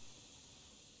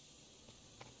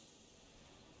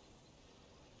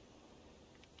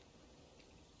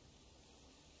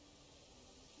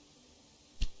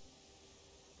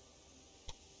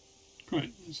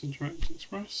 Great, let's interact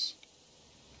express.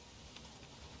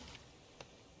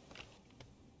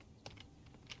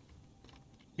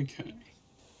 Okay.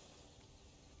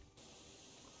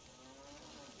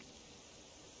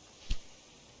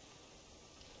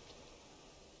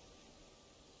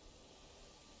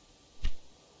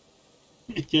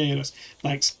 Yeah, it is.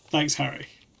 Thanks, Harry.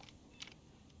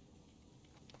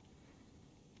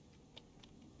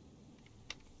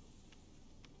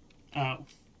 Ow.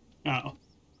 Ow.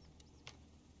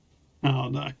 Oh,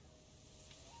 no.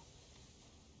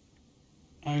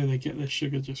 Oh, they get their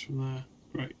sugar just from there.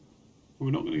 Great. But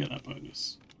we're not going to get that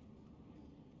bonus.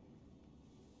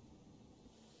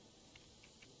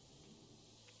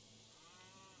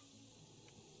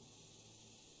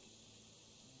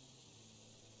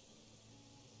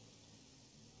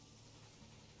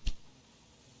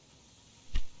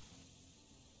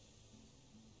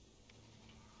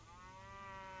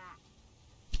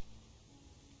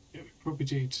 Yeah, we probably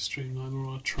do need to streamline all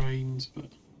our trains, but...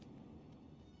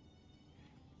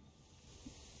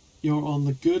 You're on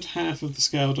the good half of the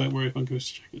scale, don't worry, Funky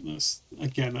Mr.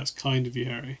 Chicken. That's kind of you,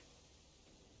 Harry.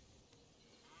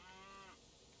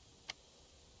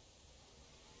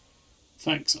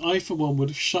 Thanks. I, for one, would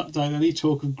have shut down any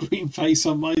talk of green face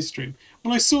on my stream.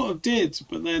 Well, I sort of did,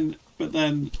 but then, well,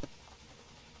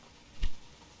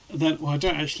 I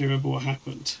don't actually remember what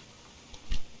happened.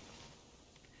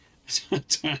 I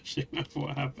don't actually remember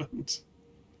what happened.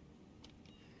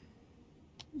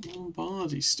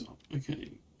 Lombardi stop.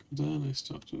 Okay. Cordano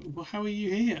stop. Well, how are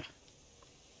you here?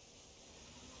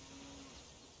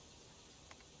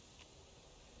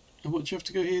 And what do you have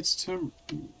to go here to turn?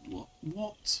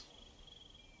 What?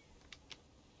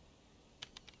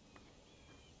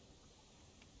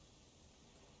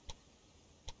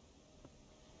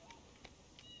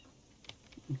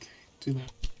 Okay, do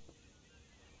that.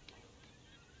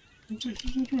 There's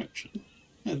a direction.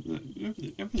 Yeah,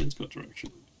 everything's got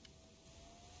direction.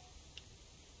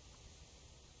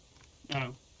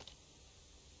 Oh.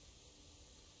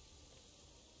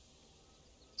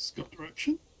 It's got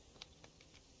direction.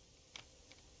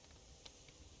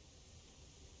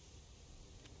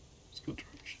 It's got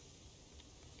direction.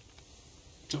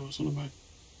 Don't know what's all about.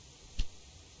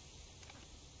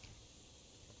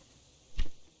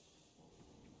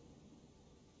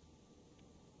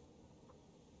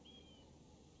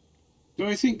 Do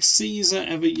I think Caesar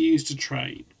ever used a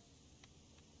train?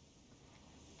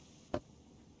 I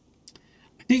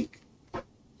think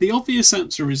the obvious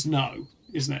answer is no,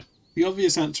 isn't it? The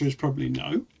obvious answer is probably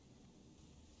no.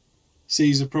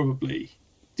 Caesar probably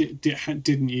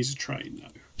didn't use a train, no.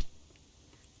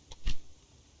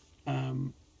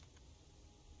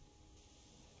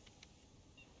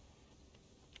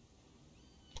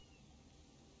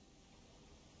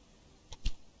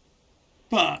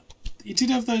 But you did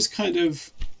have those kind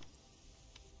of.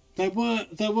 There were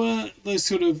those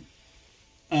sort of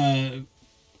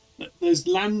those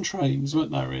land trains,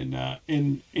 weren't there,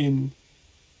 in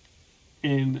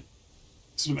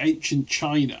sort of ancient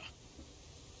China.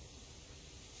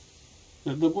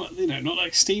 There were, not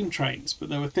like steam trains, but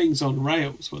there were things on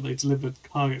rails where they delivered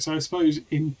cargo. So I suppose,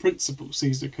 in principle,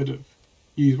 Caesar could have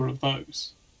used one of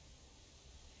those.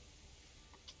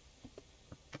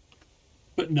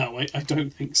 But no, I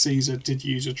don't think Caesar did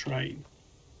use a train.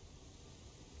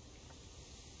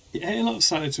 The A lot of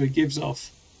Senator gives off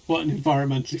what an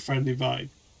environmentally friendly vibe.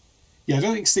 Yeah, I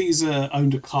don't think Caesar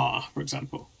owned a car, for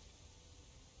example.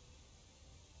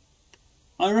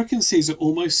 I reckon Caesar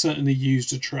almost certainly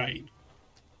used a train.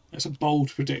 That's a bold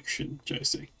prediction,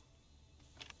 Josie.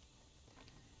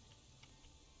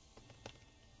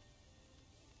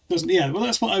 Yeah, well,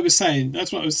 that's what I was saying.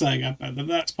 That's what I was saying, Abban, that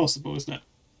that's possible, isn't it?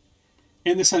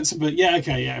 In the sense of, yeah,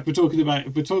 okay, yeah. If we're talking about,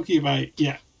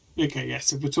 yeah, okay,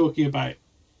 yes. If we're talking about,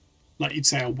 like you'd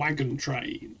say, a wagon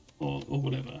train or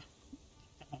whatever,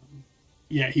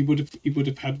 yeah, he would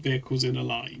have had vehicles in a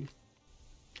line.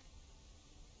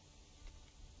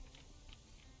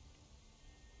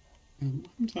 What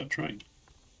happened to that train?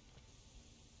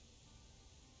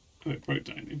 Oh, it broke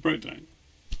down. It broke down.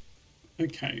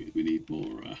 Okay, we need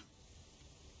more. I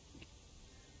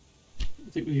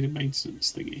think we need a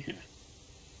maintenance thingy here.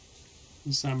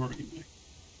 San Marino.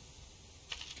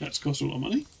 That's cost a lot of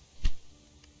money.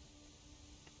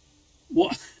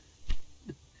 What?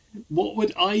 What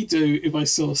would I do if I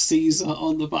saw Caesar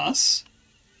on the bus?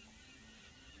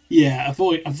 Yeah,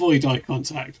 avoid eye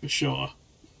contact for sure.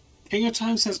 King of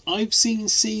Time says, I've seen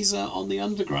Caesar on the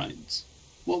Underground.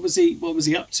 What was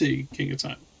he up to, King of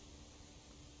Time?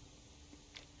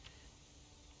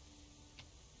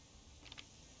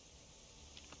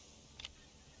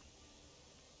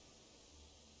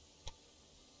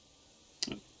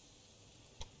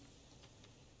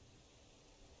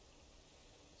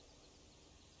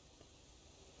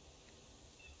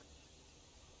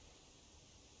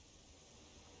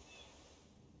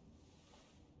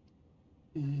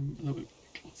 A little bit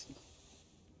closer.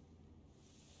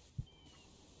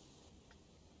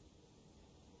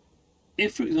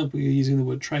 If, for example, you're using the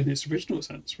word train in its original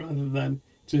sense rather than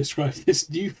to describe this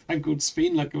newfangled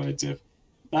spin locomotive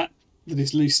that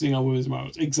is loosening our women's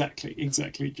morals. Exactly,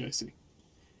 Josie.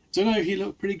 Don't know if you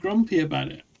look pretty grumpy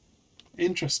about it.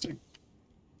 Interesting.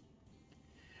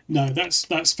 No,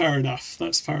 that's fair enough.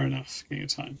 That's fair enough, King of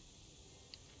Time.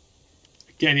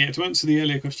 Again, yeah, to answer the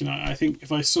earlier question, I think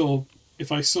if I saw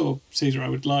Caesar, I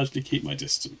would largely keep my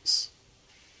distance.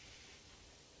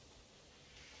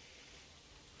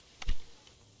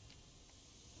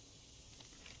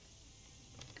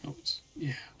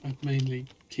 Yeah, I'd mainly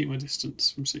keep my distance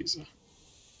from Caesar.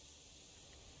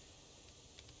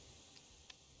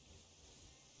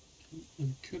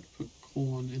 And could put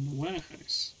corn in the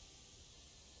warehouse,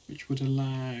 which would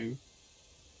allow,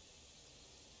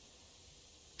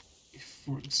 if,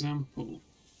 for example,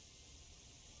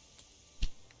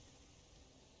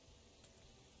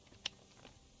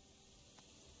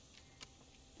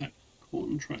 that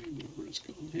corn train, whatever it's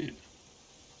gone here.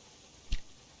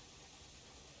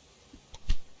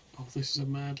 Oh, this is a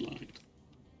mad line.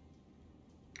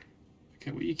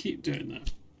 Okay, well, you keep doing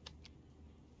that.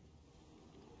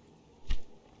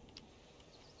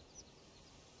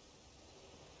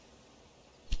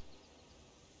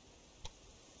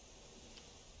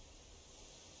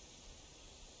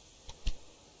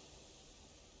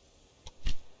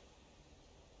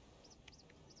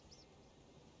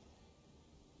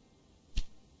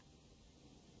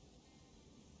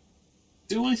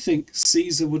 Do I think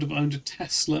Caesar would have owned a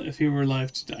Tesla if he were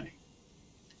alive today?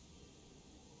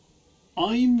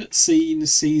 I'm seeing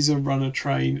Caesar run a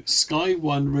train. Sky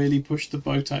 1 really pushed the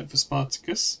boat out for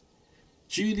Spartacus.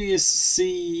 Julius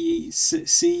CV,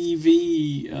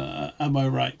 am I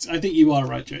right? I think you are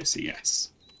right, Josie. Yes.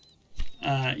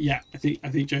 Yeah, I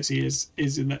think Josie is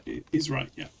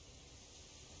right. Yeah.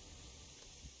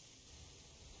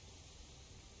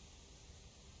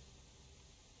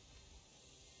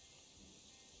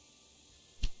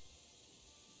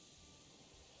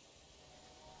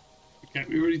 Okay,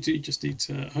 we really do just need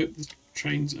to hope the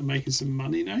trains are making some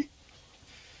money now.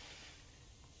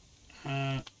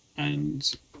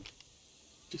 And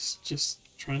just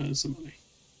try and earn some money.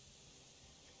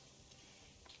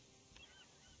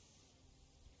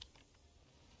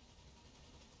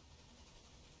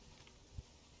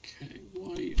 Okay,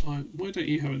 why don't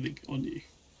you have a link on you?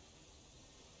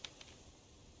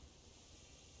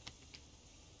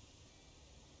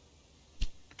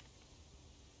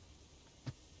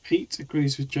 Pete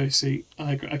agrees with Josie.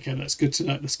 I agree. Okay, that's good to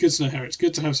know. That's good to know, Harry. It's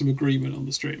good to have some agreement on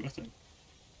the stream, I think.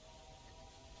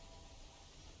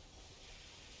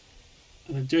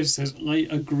 And then Josie says, I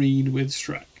agreed with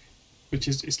Shrek, which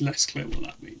is it's less clear what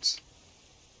that means.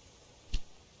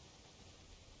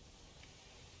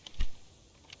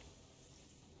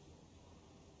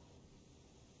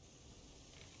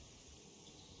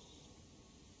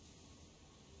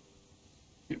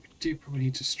 Yeah, we do probably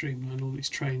need to streamline all these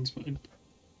trains, but I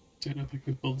don't know if I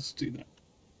could bother to do that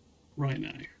right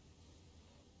now.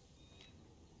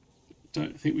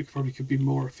 Don't think we probably could be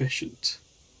more efficient.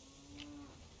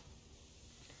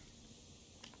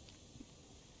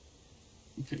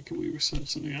 Okay, can we research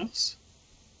something else?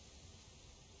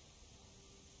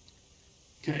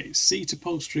 Okay, seat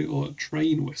upholstery or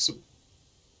train whistle.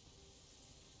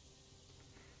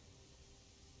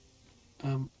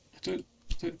 I don't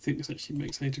think this actually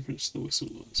makes any difference to the whistle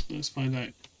noise, but let's find out.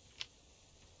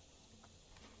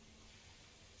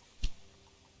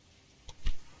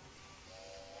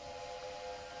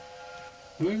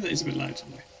 Maybe that is a bit loud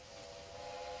today.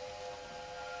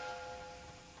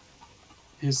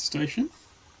 Here's the station.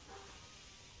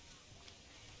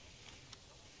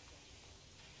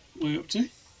 What are you up to?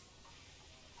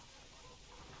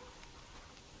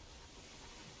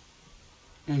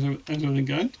 How's everything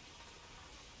going?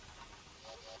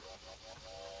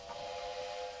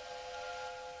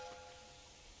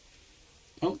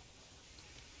 Oh.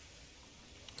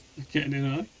 Getting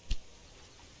in, are they?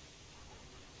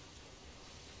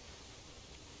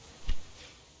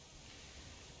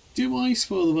 Do I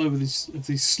spoil the vibe of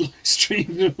these slow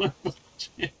streams in my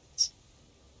budget?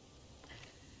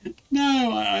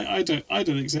 No, I don't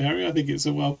think so, Harry. I think it's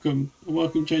a welcome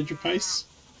change of pace.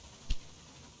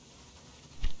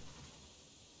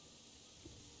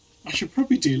 I should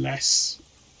probably do less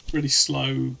really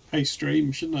slow pace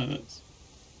streams, shouldn't I?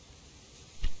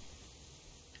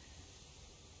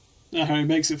 No, Harry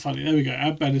makes it funny. There we go.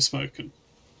 Our Ben has spoken.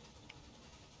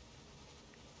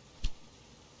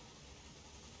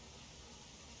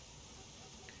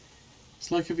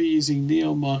 It's like if you're using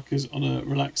neon markers on a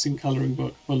relaxing colouring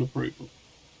book. Full approval.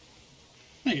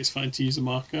 I think it's fine to use a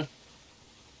marker.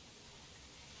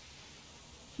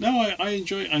 No, I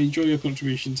enjoy your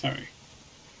contributions, Harry.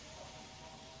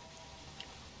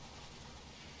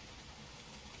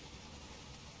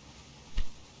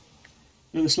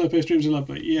 And the slow pace streams are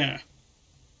lovely. Yeah.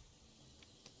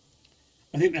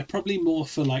 I think they're probably more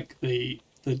for like the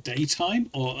daytime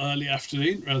or early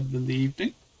afternoon rather than the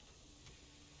evening.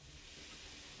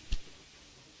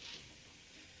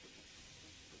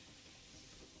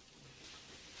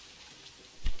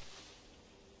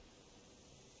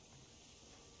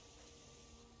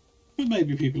 But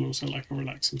maybe people also like a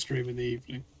relaxing stream in the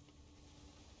evening.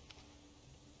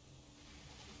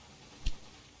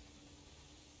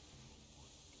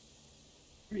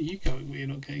 Where are you going where you're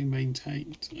not getting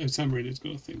maintained? Oh, Samarina's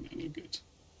got a thing there. We're good.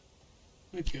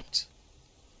 We're good.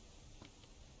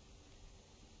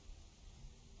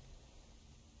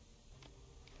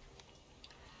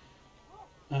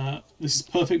 This is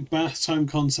perfect bath time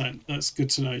content. That's good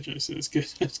to know, Jason. It's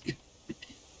good. It's good.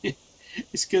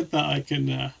 It's good that I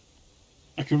can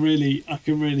really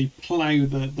plough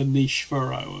the niche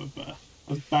furrow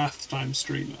of bath time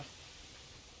streamer.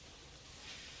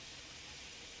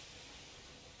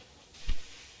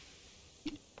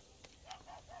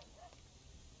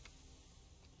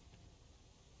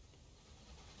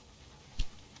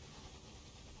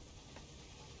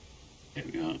 Here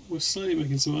we are. We're slowly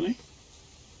making some money.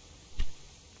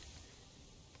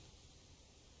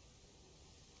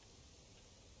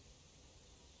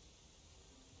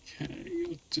 Okay,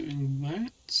 you're doing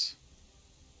that.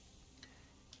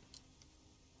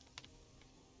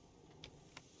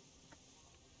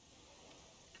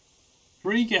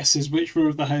 Three guesses which room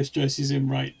of the house Josie's in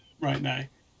right now.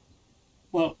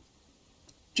 Well,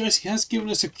 Josie has given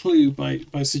us a clue by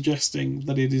suggesting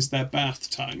that it is their bath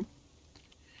time.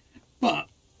 But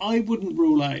I wouldn't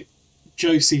rule out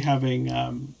Josie having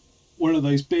one of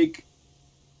those big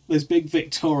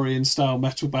Victorian style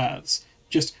metal baths,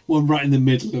 just one right in the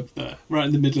middle of the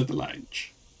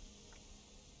lounge.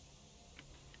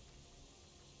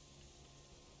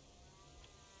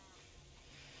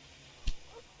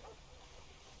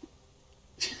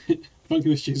 Funky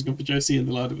Mischief has gone for Josie in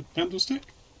the light of a candlestick.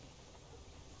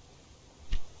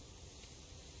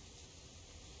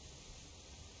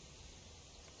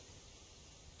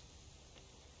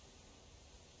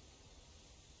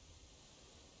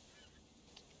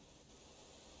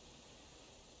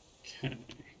 Okay.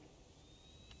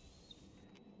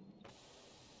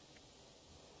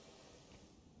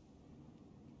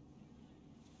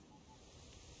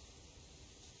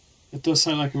 It does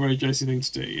sound like a very Josie thing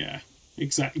to do, yeah.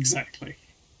 Exactly.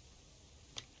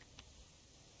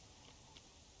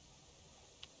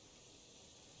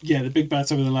 Yeah, the big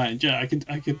bats over the lounge. Yeah, I could.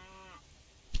 I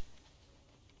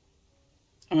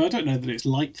mean, I don't know that it's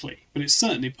likely, but it's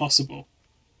certainly possible.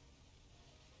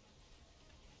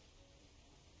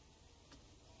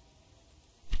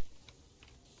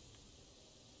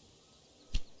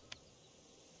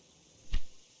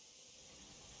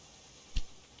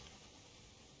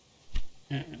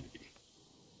 Yeah.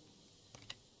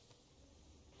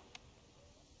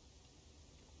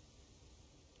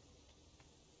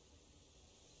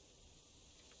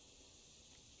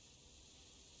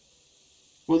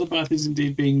 Well, the bath is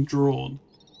indeed being drawn.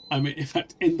 I mean, in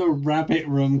fact, in the rabbit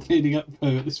room cleaning up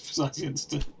poo at this precise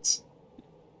instant.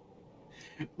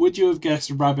 Would you have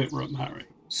guessed rabbit room, Harry?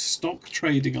 Stock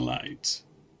trading allowed.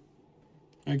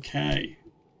 Okay.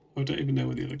 I don't even know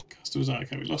where the other customers are.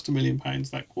 Okay, we lost £1 million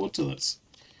that quarter.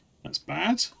 That's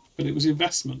bad, but it was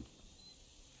investment.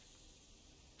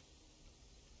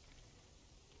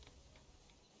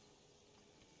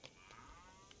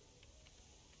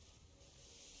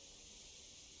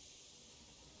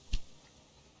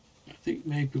 I think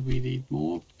maybe we need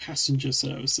more passenger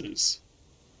services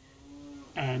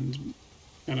and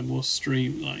kind of more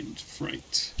streamlined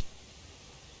freight.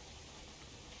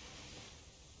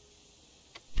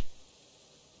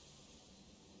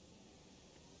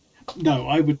 No,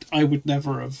 I would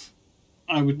never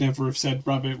have said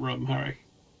rabbit rum, Harry.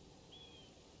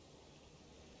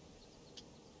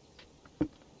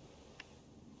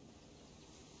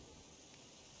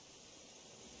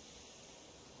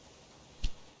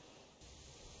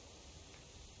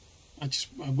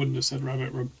 I wouldn't have said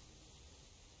rabbit room.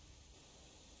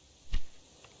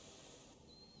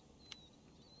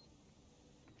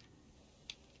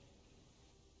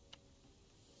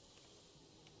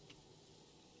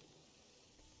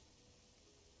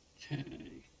 Okay.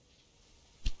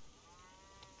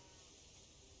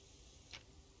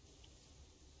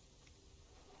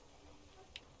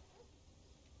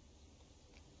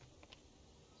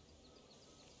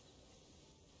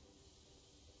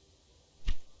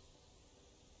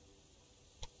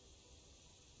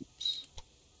 Oops.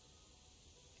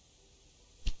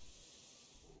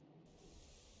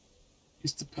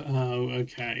 Is the oh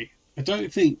okay? I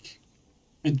don't think.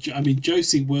 I mean,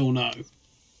 Josie will know.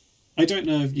 I don't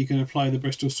know if you can apply the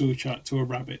Bristol stool chart to a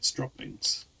rabbit's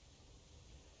droppings.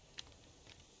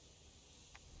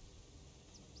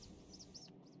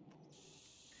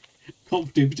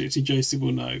 Confidently predicting Josie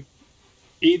will know,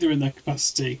 either in their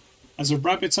capacity as a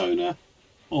rabbit owner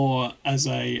or as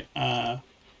a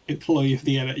employee of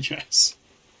the NHS.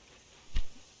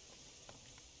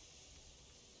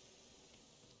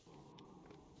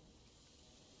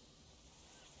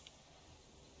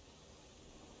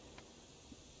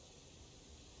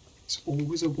 It's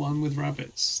always a one with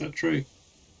rabbits. Is that true?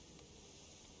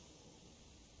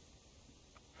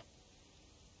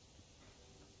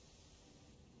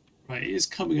 Right, it is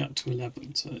coming up to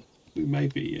 11, so we may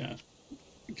be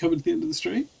coming to the end of the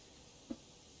stream.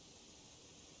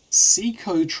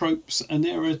 Secotropes are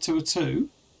nearer to a 2.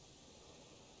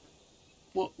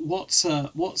 What's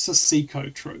a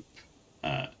secotrope,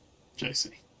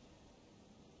 JC?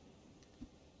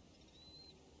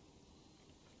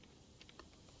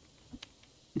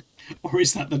 Or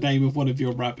is that the name of one of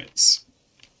your rabbits?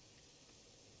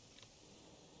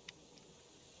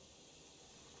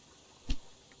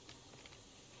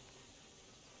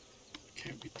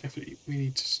 Okay, we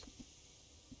need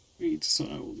to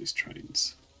sort out all these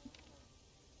trains.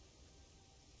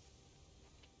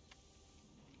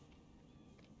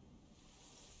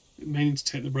 We may need to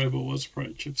take the Robot Wars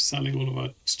approach of selling all of our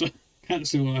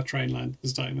cancelling all our train lines and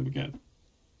starting them again.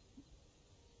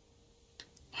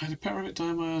 I had a pet rabbit die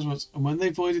in my eyes once, and when they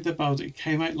voided their belt, it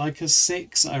came out like a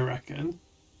 6, I reckon.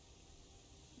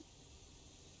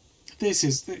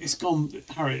 It's gone,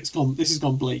 Harry. It's gone. This has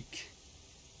gone bleak.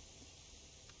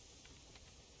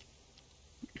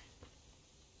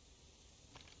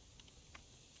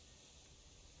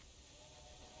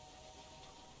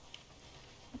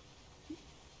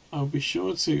 I'll be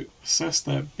sure to assess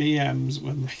their BMs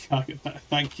when they target that.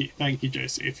 Thank you,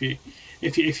 Josie.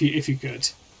 If you could.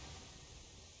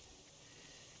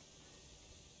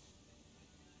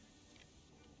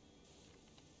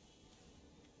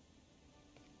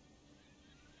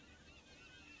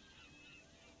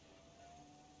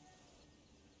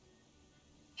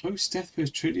 Post-death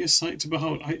is truly a sight to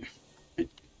behold.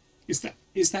 Is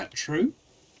that true?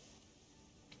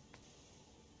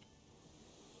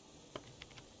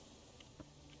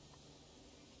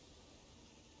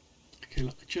 Okay,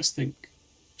 look, just think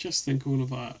all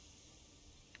of our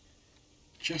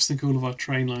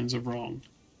train lines are wrong.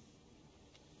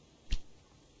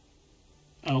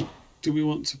 Oh, do we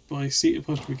want to buy seater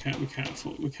post? We can't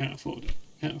afford it.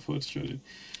 Can't afford to join in.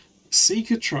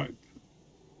 Seeker-trope,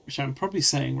 which I'm probably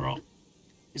saying wrong,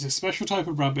 is a special type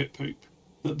of rabbit poop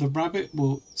that the rabbit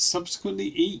will subsequently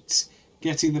eat,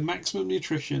 getting the maximum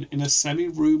nutrition in a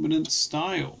semi-ruminant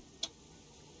style.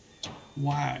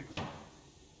 Wow.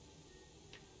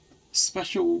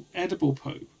 Special edible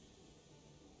poo.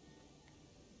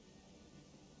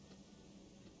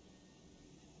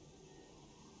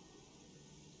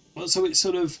 Well, so it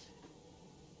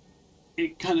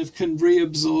kind of can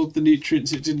reabsorb the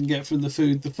nutrients it didn't get from the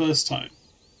food the first time.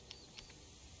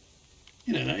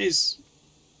 You know, that is,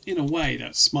 in a way,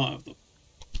 that's smart of them.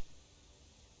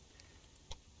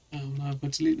 Oh no, if I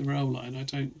delete the rail line, I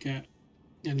don't get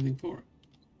anything for it.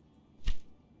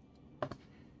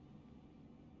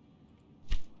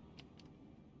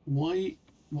 Why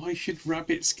should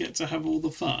rabbits get to have all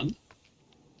the fun?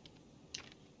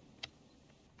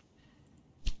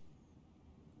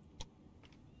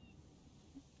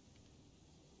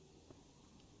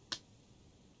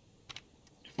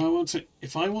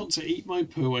 If I want to eat my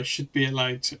poo, I should be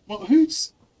allowed to. What?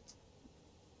 Who's?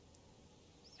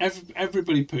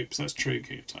 Everybody poops. That's true,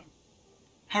 King of Time.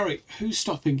 Harry, who's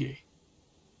stopping you?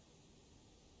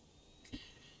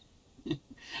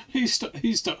 Who's stop?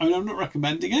 I mean, I'm not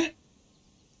recommending it,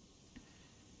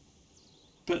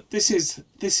 but this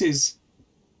is.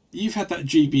 You've had that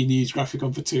GB News graphic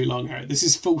on for too long, Harry. This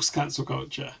is false cancel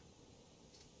culture.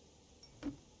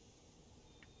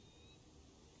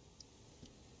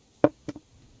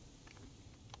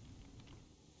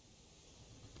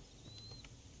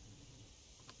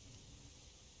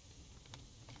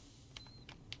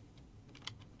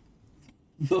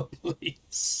 The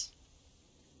police.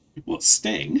 What,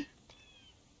 Sting?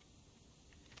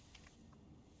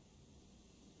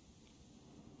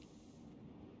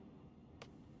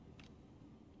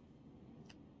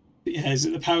 But yeah, is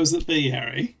it the powers that be,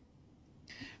 Harry?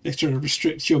 They're trying to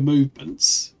restrict your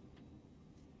movements.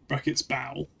 Brackets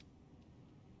bowel.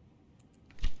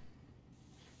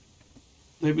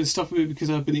 They've been stopping me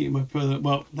because I've been eating my brother.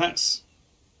 Well, that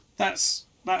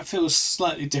feels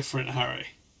slightly different, Harry.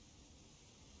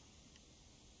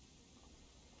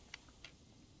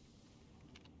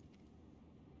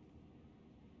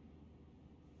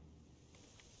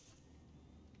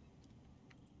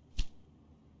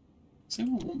 Does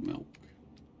anyone want milk?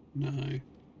 No.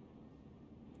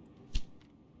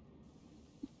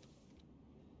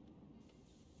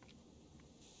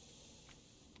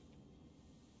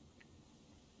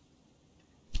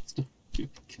 It's not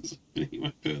because I've been eating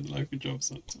my food at the local job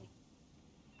centre.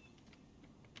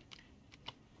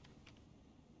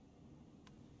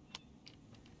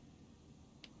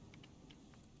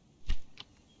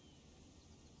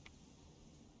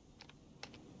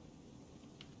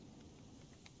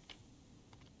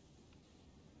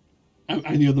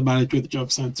 And you're the manager of the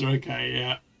job centre. Okay,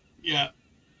 yeah. Yeah.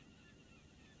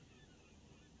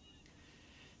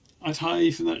 I'd hire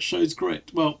you from that show's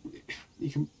grit. Well,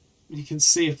 you can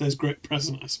see if there's grit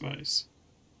present, I suppose.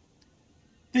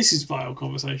 This is vile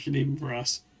conversation even for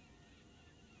us.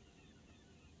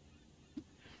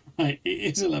 Right, it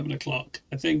is 11 o'clock.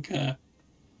 I think I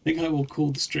will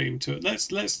call the stream to it.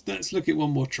 Let's look at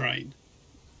one more train.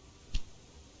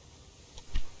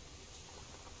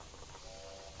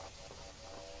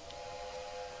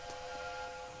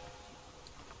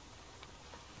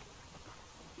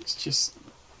 Let's just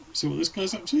see what this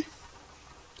guy's up to.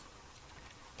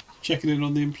 Checking in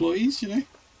on the employees, you know.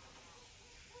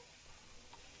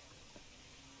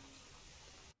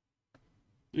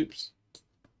 Oops.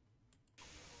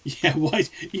 Yeah, why?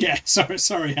 Yeah,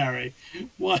 sorry, Harry.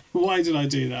 Why did I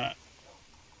do that?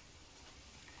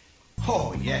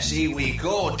 Oh, yes, here we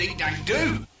go.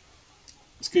 Ding-dang-do.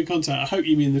 It's good content. I hope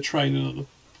you mean the train and not the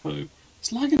poo.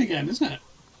 It's lagging again, isn't it?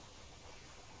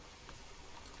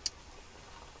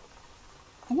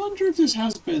 I wonder if this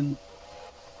has been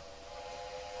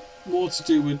more to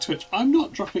do with Twitch. I'm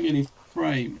not dropping any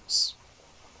frames.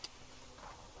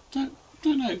 Don't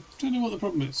know. Don't know what the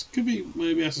problem is. Could be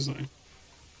my OBS or something.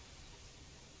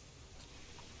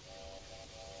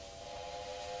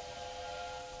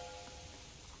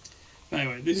 But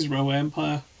anyway, this is Railway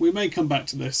Empire. We may come back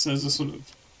to this as a sort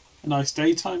of a nice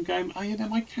daytime game. Oh, you know,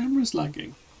 my camera's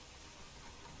lagging.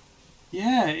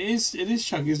 Yeah, it is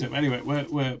chugging, isn't it? But anyway,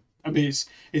 we're I mean,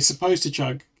 it's supposed to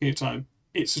chug here time.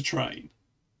 It's a train.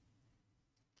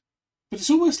 But it's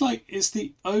almost like it's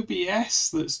the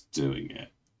OBS that's doing it,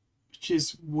 which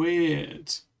is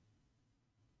weird.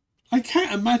 I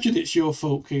can't imagine it's your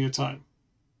fault, King of Time.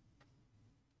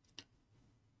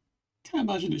 Can't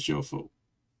imagine it's your fault.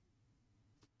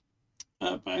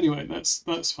 But anyway,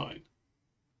 that's fine.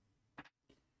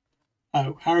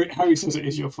 Oh, Harry says it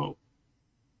is your fault.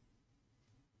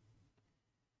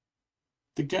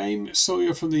 The game saw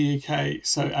you're from the UK,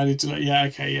 so added delay. Yeah,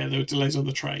 okay, yeah, there were delays on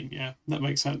the train. Yeah, that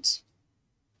makes sense.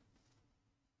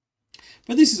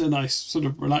 But this is a nice sort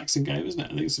of relaxing game, isn't it? I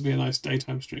think this would be a nice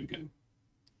daytime stream game.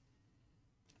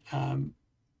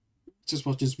 Just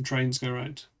watching some trains go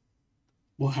around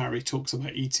while Harry talks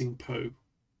about eating poo.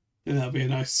 Yeah, that'll be a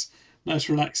nice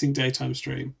relaxing daytime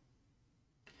stream.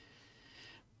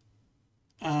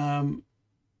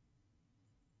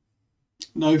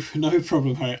 No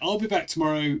problem, Harry. I'll be back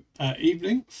tomorrow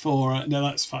evening for no,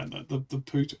 that's fine. The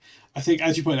poo. I think,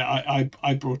 as you pointed out,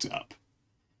 I brought it up.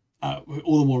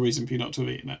 All the more reason for you not to have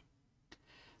eaten it.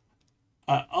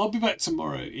 I'll be back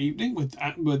tomorrow evening with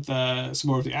some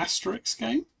more of the Asterix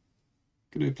game.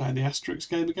 Going to be playing the Asterix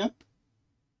game again.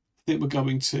 I think we're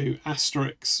going to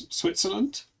Asterix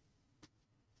Switzerland,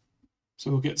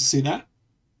 so we'll get to see that.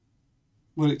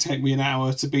 Will it take me an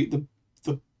hour to beat the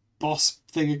boss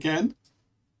thing again?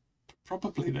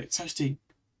 Probably. It's actually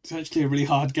a really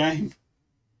hard game.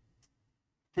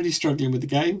 Pretty struggling with the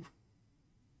game.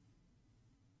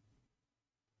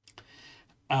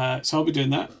 So I'll be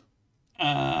doing that.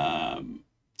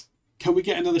 Can we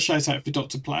get another shout out for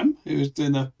Dr. Plum, who is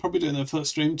probably doing their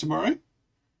first stream tomorrow?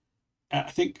 I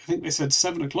think they said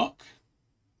 7 o'clock.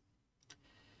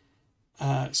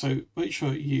 So make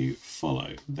sure you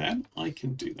follow them. I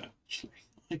can do that, actually.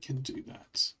 I can do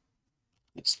that.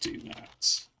 Let's do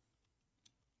that.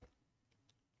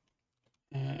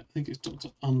 I think it's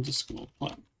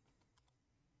Dr._Plum.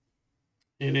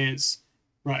 It is.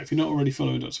 Right, if you're not already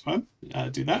following Dr. Plum,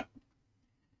 do that.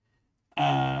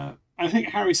 I think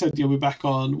Harry said you'll be back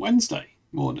on Wednesday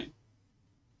morning.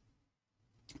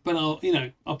 But I'll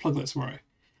plug that tomorrow.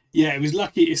 Yeah, it was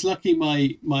lucky. It's lucky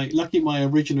my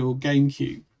original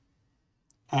GameCube,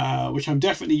 which I'm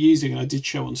definitely using, and I did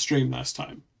show on stream last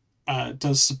time,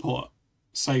 does support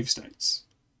save states.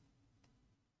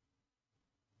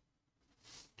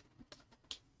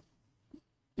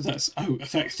 Thanks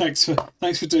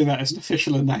for doing that as an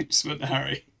official announcement,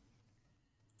 Harry.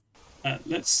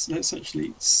 Let's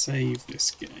actually save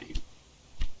this game.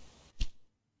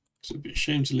 It's a bit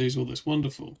shame to lose all this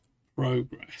wonderful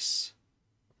progress.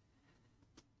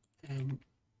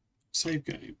 Save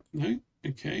game. No?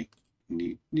 Okay.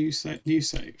 New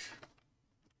save.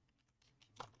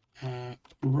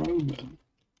 Roman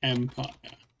Empire.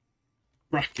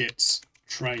 Brackets.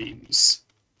 Trains.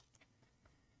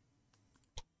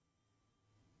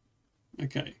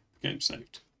 Okay. Game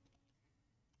saved.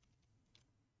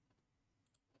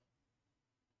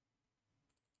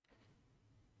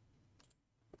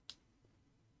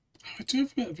 I do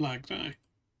have a bit of lag, don't I?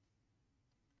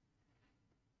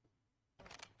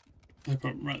 No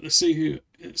problem. Right, let's see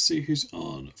who's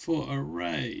on for a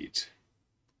raid.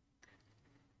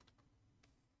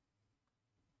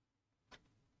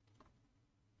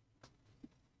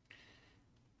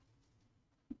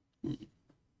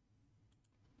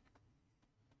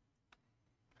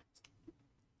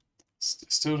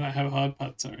 Still don't have a hard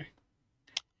pad, sorry.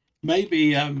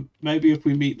 Maybe if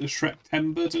we meet the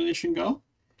Shrek-tember donation goal,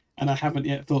 and I haven't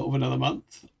yet thought of another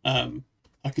month,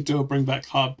 I could do a bring back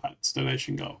hard pads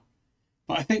donation goal.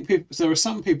 But I think there are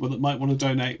some people that might want to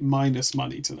donate minus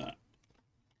money to that.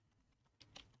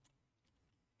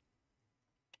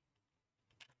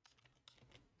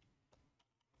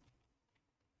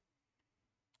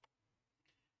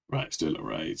 Right, let's do a little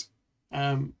raid.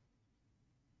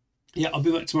 Yeah, I'll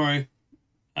be back tomorrow.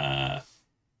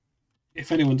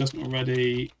 If anyone doesn't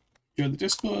already, join the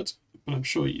Discord, but I'm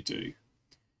sure you do.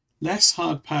 Less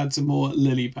hard pads and more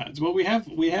lily pads. Well, we have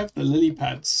the lily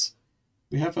pads.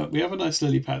 We have a nice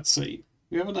lily pad scene.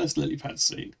 Let's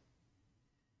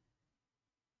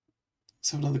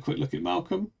have another quick look at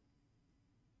Malcolm.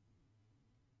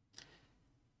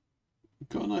 We've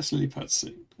got a nice lily pad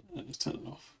scene. Let's turn it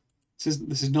off.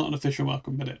 This is not an official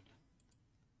Malcolm minute.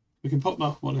 We can pop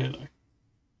Malcolm on here though.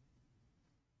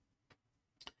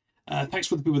 Thanks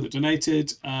for the people that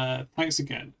donated. Thanks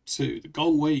again to the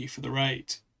Gong Wei for the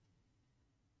raid.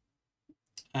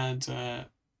 And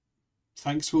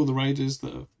thanks to all the raiders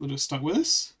that have stuck with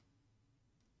us.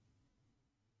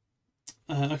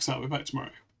 Like I said, we're back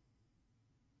tomorrow.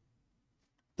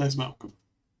 There's Malcolm.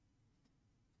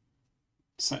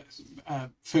 So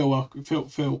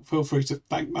feel free to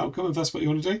thank Malcolm if that's what you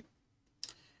want to do.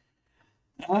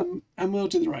 And we'll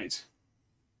do the raid.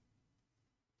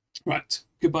 Right.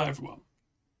 Goodbye, everyone.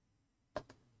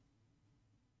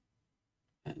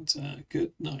 And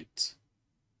good night.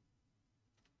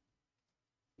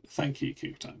 Thank you,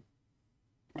 Cube Time.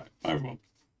 Right, bye everyone.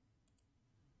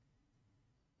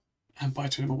 And bye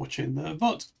to anyone watching the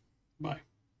VOD. Bye.